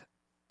Knock.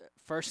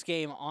 First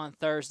game on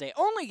Thursday.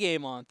 Only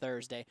game on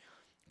Thursday.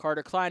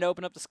 Carter Klein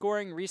opened up the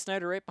scoring. Reese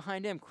Snyder right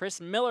behind him.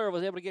 Chris Miller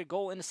was able to get a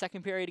goal in the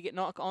second period to get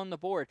Knock on the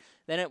board.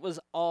 Then it was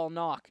all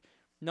Knock.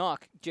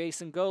 Knock,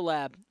 Jason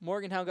Golab.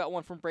 Morgantown got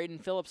one from Braden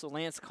Phillips.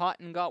 Lance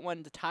Cotton got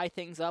one to tie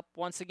things up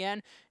once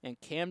again. And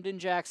Camden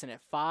Jackson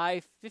at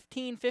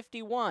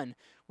 5:15:51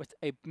 with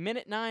a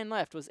minute 9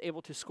 left was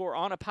able to score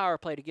on a power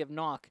play to give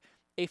Knock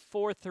a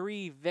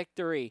 4-3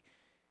 victory.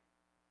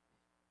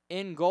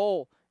 In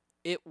goal,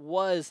 it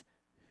was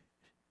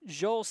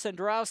Joel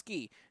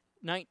Sendrowski.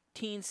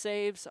 19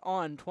 saves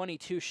on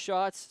 22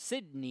 shots.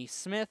 Sidney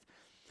Smith,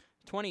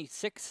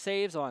 26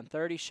 saves on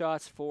 30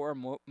 shots for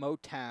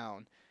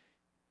Motown.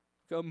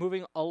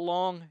 Moving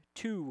along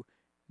to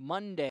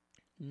Monday.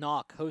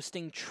 Knock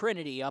hosting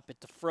Trinity up at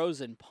the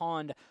Frozen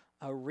Pond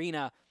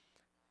Arena.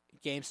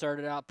 Game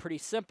started out pretty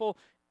simple.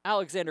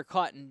 Alexander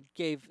Cotton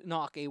gave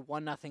Knock a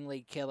 1-0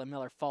 lead. Caleb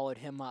Miller followed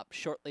him up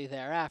shortly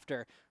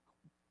thereafter.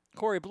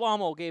 Corey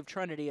Blommel gave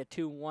Trinity a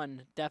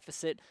 2-1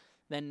 deficit.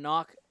 Then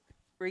Knock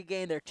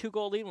regained their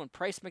 2-goal lead when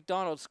Price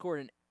McDonald scored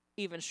an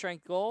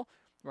even-strength goal.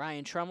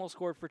 Ryan Tremmel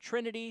scored for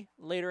Trinity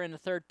later in the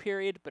third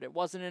period, but it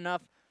wasn't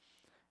enough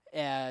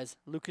as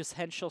Lucas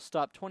Henschel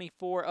stopped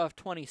 24 of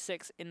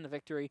 26 in the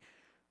victory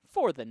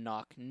for the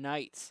Knock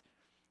Knights.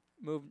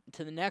 Moving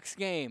to the next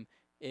game,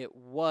 it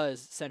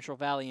was Central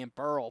Valley and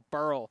Burrell.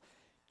 Burrell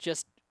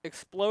just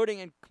exploding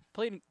and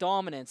complete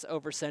dominance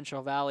over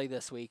Central Valley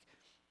this week.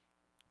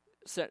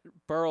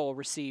 Burrell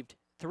received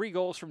 3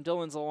 goals from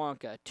Dylan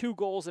Zalanka, 2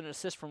 goals and an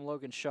assist from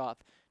Logan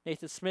Shop.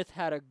 Nathan Smith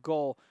had a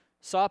goal.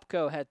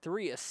 Sopko had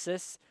 3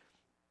 assists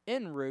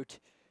en route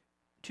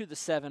to the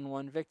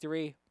 7-1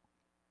 victory.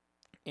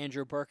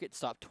 Andrew Burkett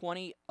stopped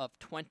 20 of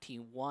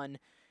 21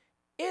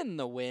 in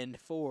the win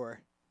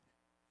for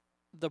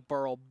the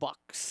Burrell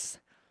Bucks.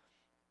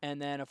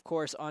 And then, of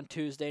course, on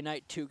Tuesday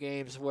night, 2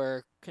 games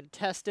were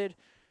contested.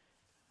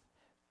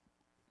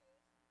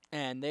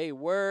 And they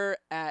were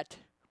at,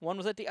 one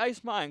was at the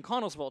Ice Mine,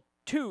 Connellsville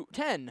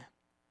 10,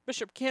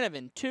 Bishop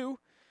Canavan 2.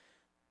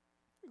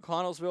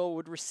 Connellsville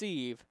would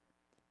receive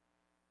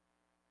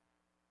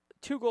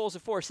 2 goals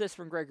and 4 assists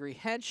from Gregory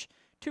Hench,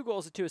 2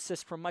 goals and 2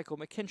 assists from Michael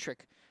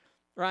McKintrick.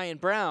 Ryan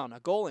Brown, a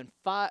goal and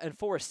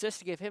 4 assists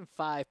to give him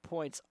 5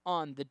 points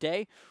on the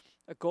day.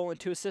 A goal and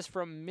 2 assists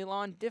from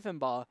Milan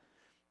Divenbaugh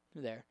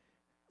there.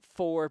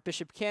 For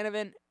Bishop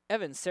Canavan,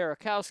 Evan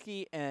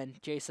Sarakowski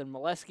and Jason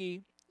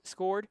Molesky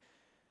scored.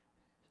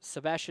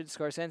 Sebastian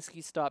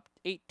Skarzensky stopped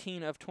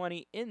 18 of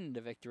 20 in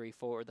the victory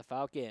for the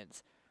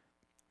Falcons.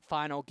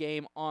 Final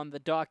game on the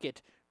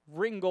docket,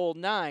 Ringgold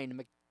 9,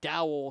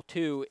 McDowell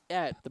 2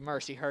 at the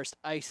Mercyhurst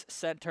Ice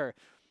Center.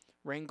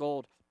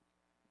 Ringgold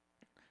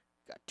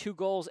got 2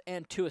 goals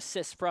and 2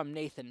 assists from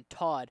Nathan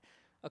Todd.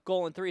 A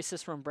goal and 3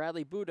 assists from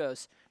Bradley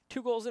Budos.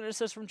 2 goals and an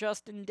assist from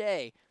Justin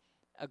Day.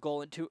 A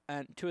goal and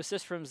 2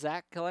 assists from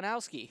Zach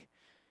Kalinowski.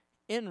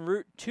 En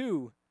route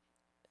to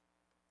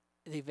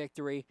the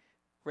victory,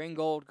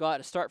 Ringgold got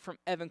a start from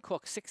Evan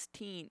Cook,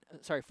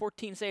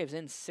 14 saves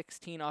in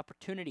 16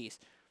 opportunities.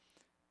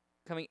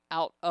 Coming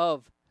out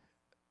of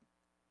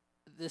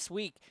this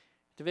week,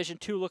 Division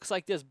 2 looks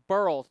like this.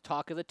 Burrell,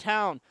 talk of the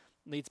town,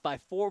 leads by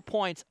 4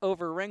 points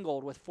over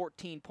Ringgold with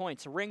 14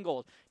 points.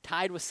 Ringgold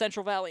tied with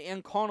Central Valley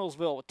and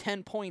Connellsville with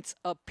 10 points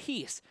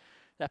apiece.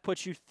 That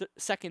puts you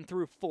second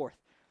through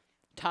fourth.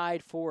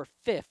 Tied for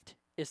fifth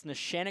is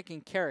Neshannock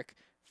and Carrick,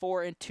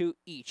 4 and 2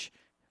 each.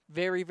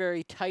 Very,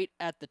 very tight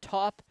at the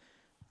top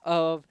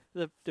of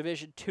the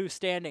Division 2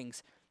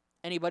 standings.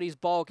 Anybody's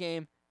ball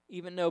game,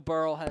 even though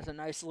Burrell has a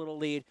nice little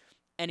lead,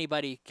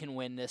 anybody can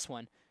win this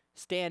one.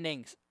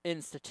 Standings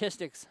in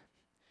statistics,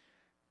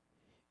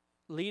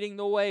 leading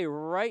the way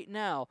right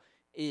now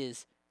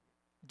is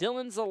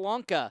Dylan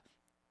Zalanka,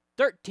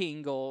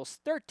 13 goals,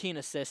 13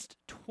 assists,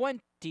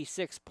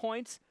 26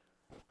 points,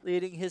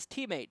 leading his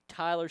teammate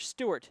Tyler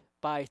Stewart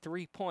by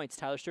 3 points.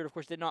 Tyler Stewart, of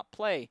course, did not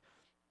play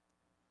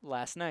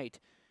last night.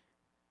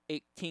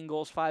 18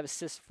 goals, 5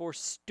 assists for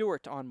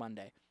Stewart on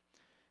Monday.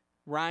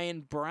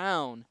 Ryan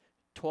Brown,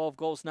 12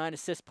 goals, 9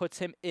 assists, puts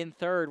him in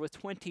third with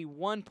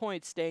 21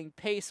 points, staying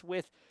pace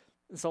with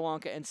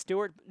Zalanka and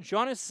Stewart.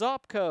 Jonas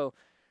Zopko,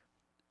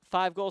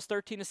 5 goals,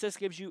 13 assists,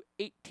 gives you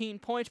 18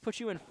 points, puts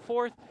you in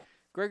fourth.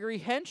 Gregory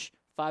Hench,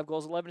 5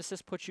 goals, 11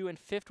 assists puts you in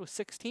 5th with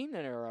 16,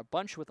 and there are a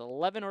bunch with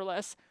 11 or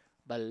less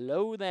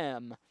below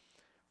them.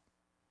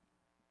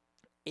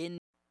 In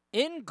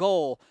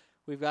goal,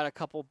 we've got a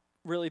couple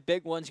really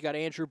big ones. You got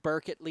Andrew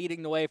Burkett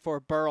leading the way for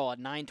Burl, a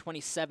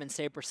 .927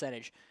 save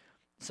percentage.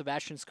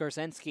 Sebastian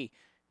Skarzensky,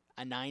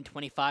 a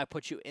 .925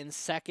 puts you in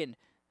 2nd.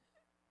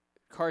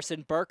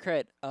 Carson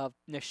Burkett of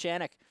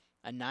Neshannock,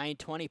 a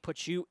 .920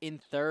 puts you in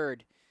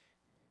 3rd.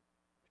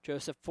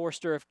 Joseph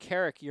Forster of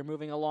Carrick, you're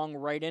moving along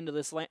right into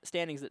the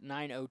standings at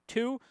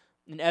 .902.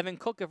 And Evan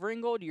Cook of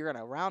Ringgold, you're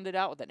going to round it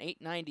out with an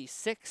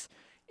 .896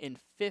 in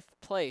 5th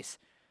place.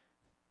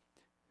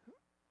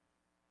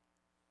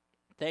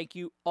 Thank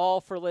you all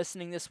for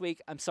listening this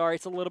week. I'm sorry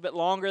it's a little bit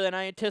longer than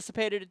I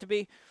anticipated it to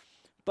be.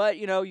 But,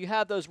 you know, you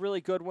have those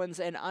really good ones.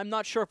 And I'm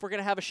not sure if we're going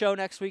to have a show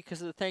next week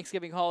because of the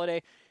Thanksgiving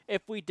holiday.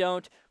 If we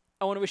don't,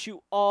 I want to wish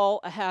you all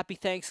a happy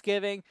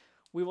Thanksgiving.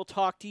 We will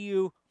talk to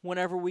you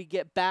whenever we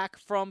get back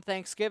from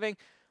Thanksgiving.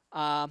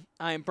 I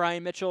am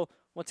Brian Mitchell,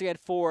 once again,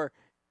 for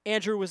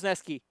Andrew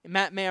Wisniewski,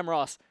 Matt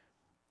Mamross,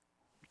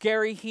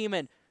 Gary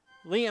Heeman,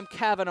 Liam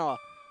Kavanaugh,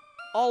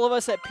 all of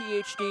us at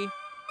PhD.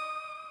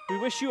 We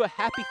wish you a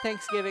happy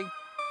Thanksgiving,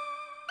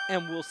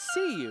 and we'll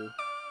see you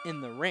in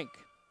the rink.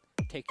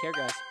 Take care,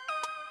 guys.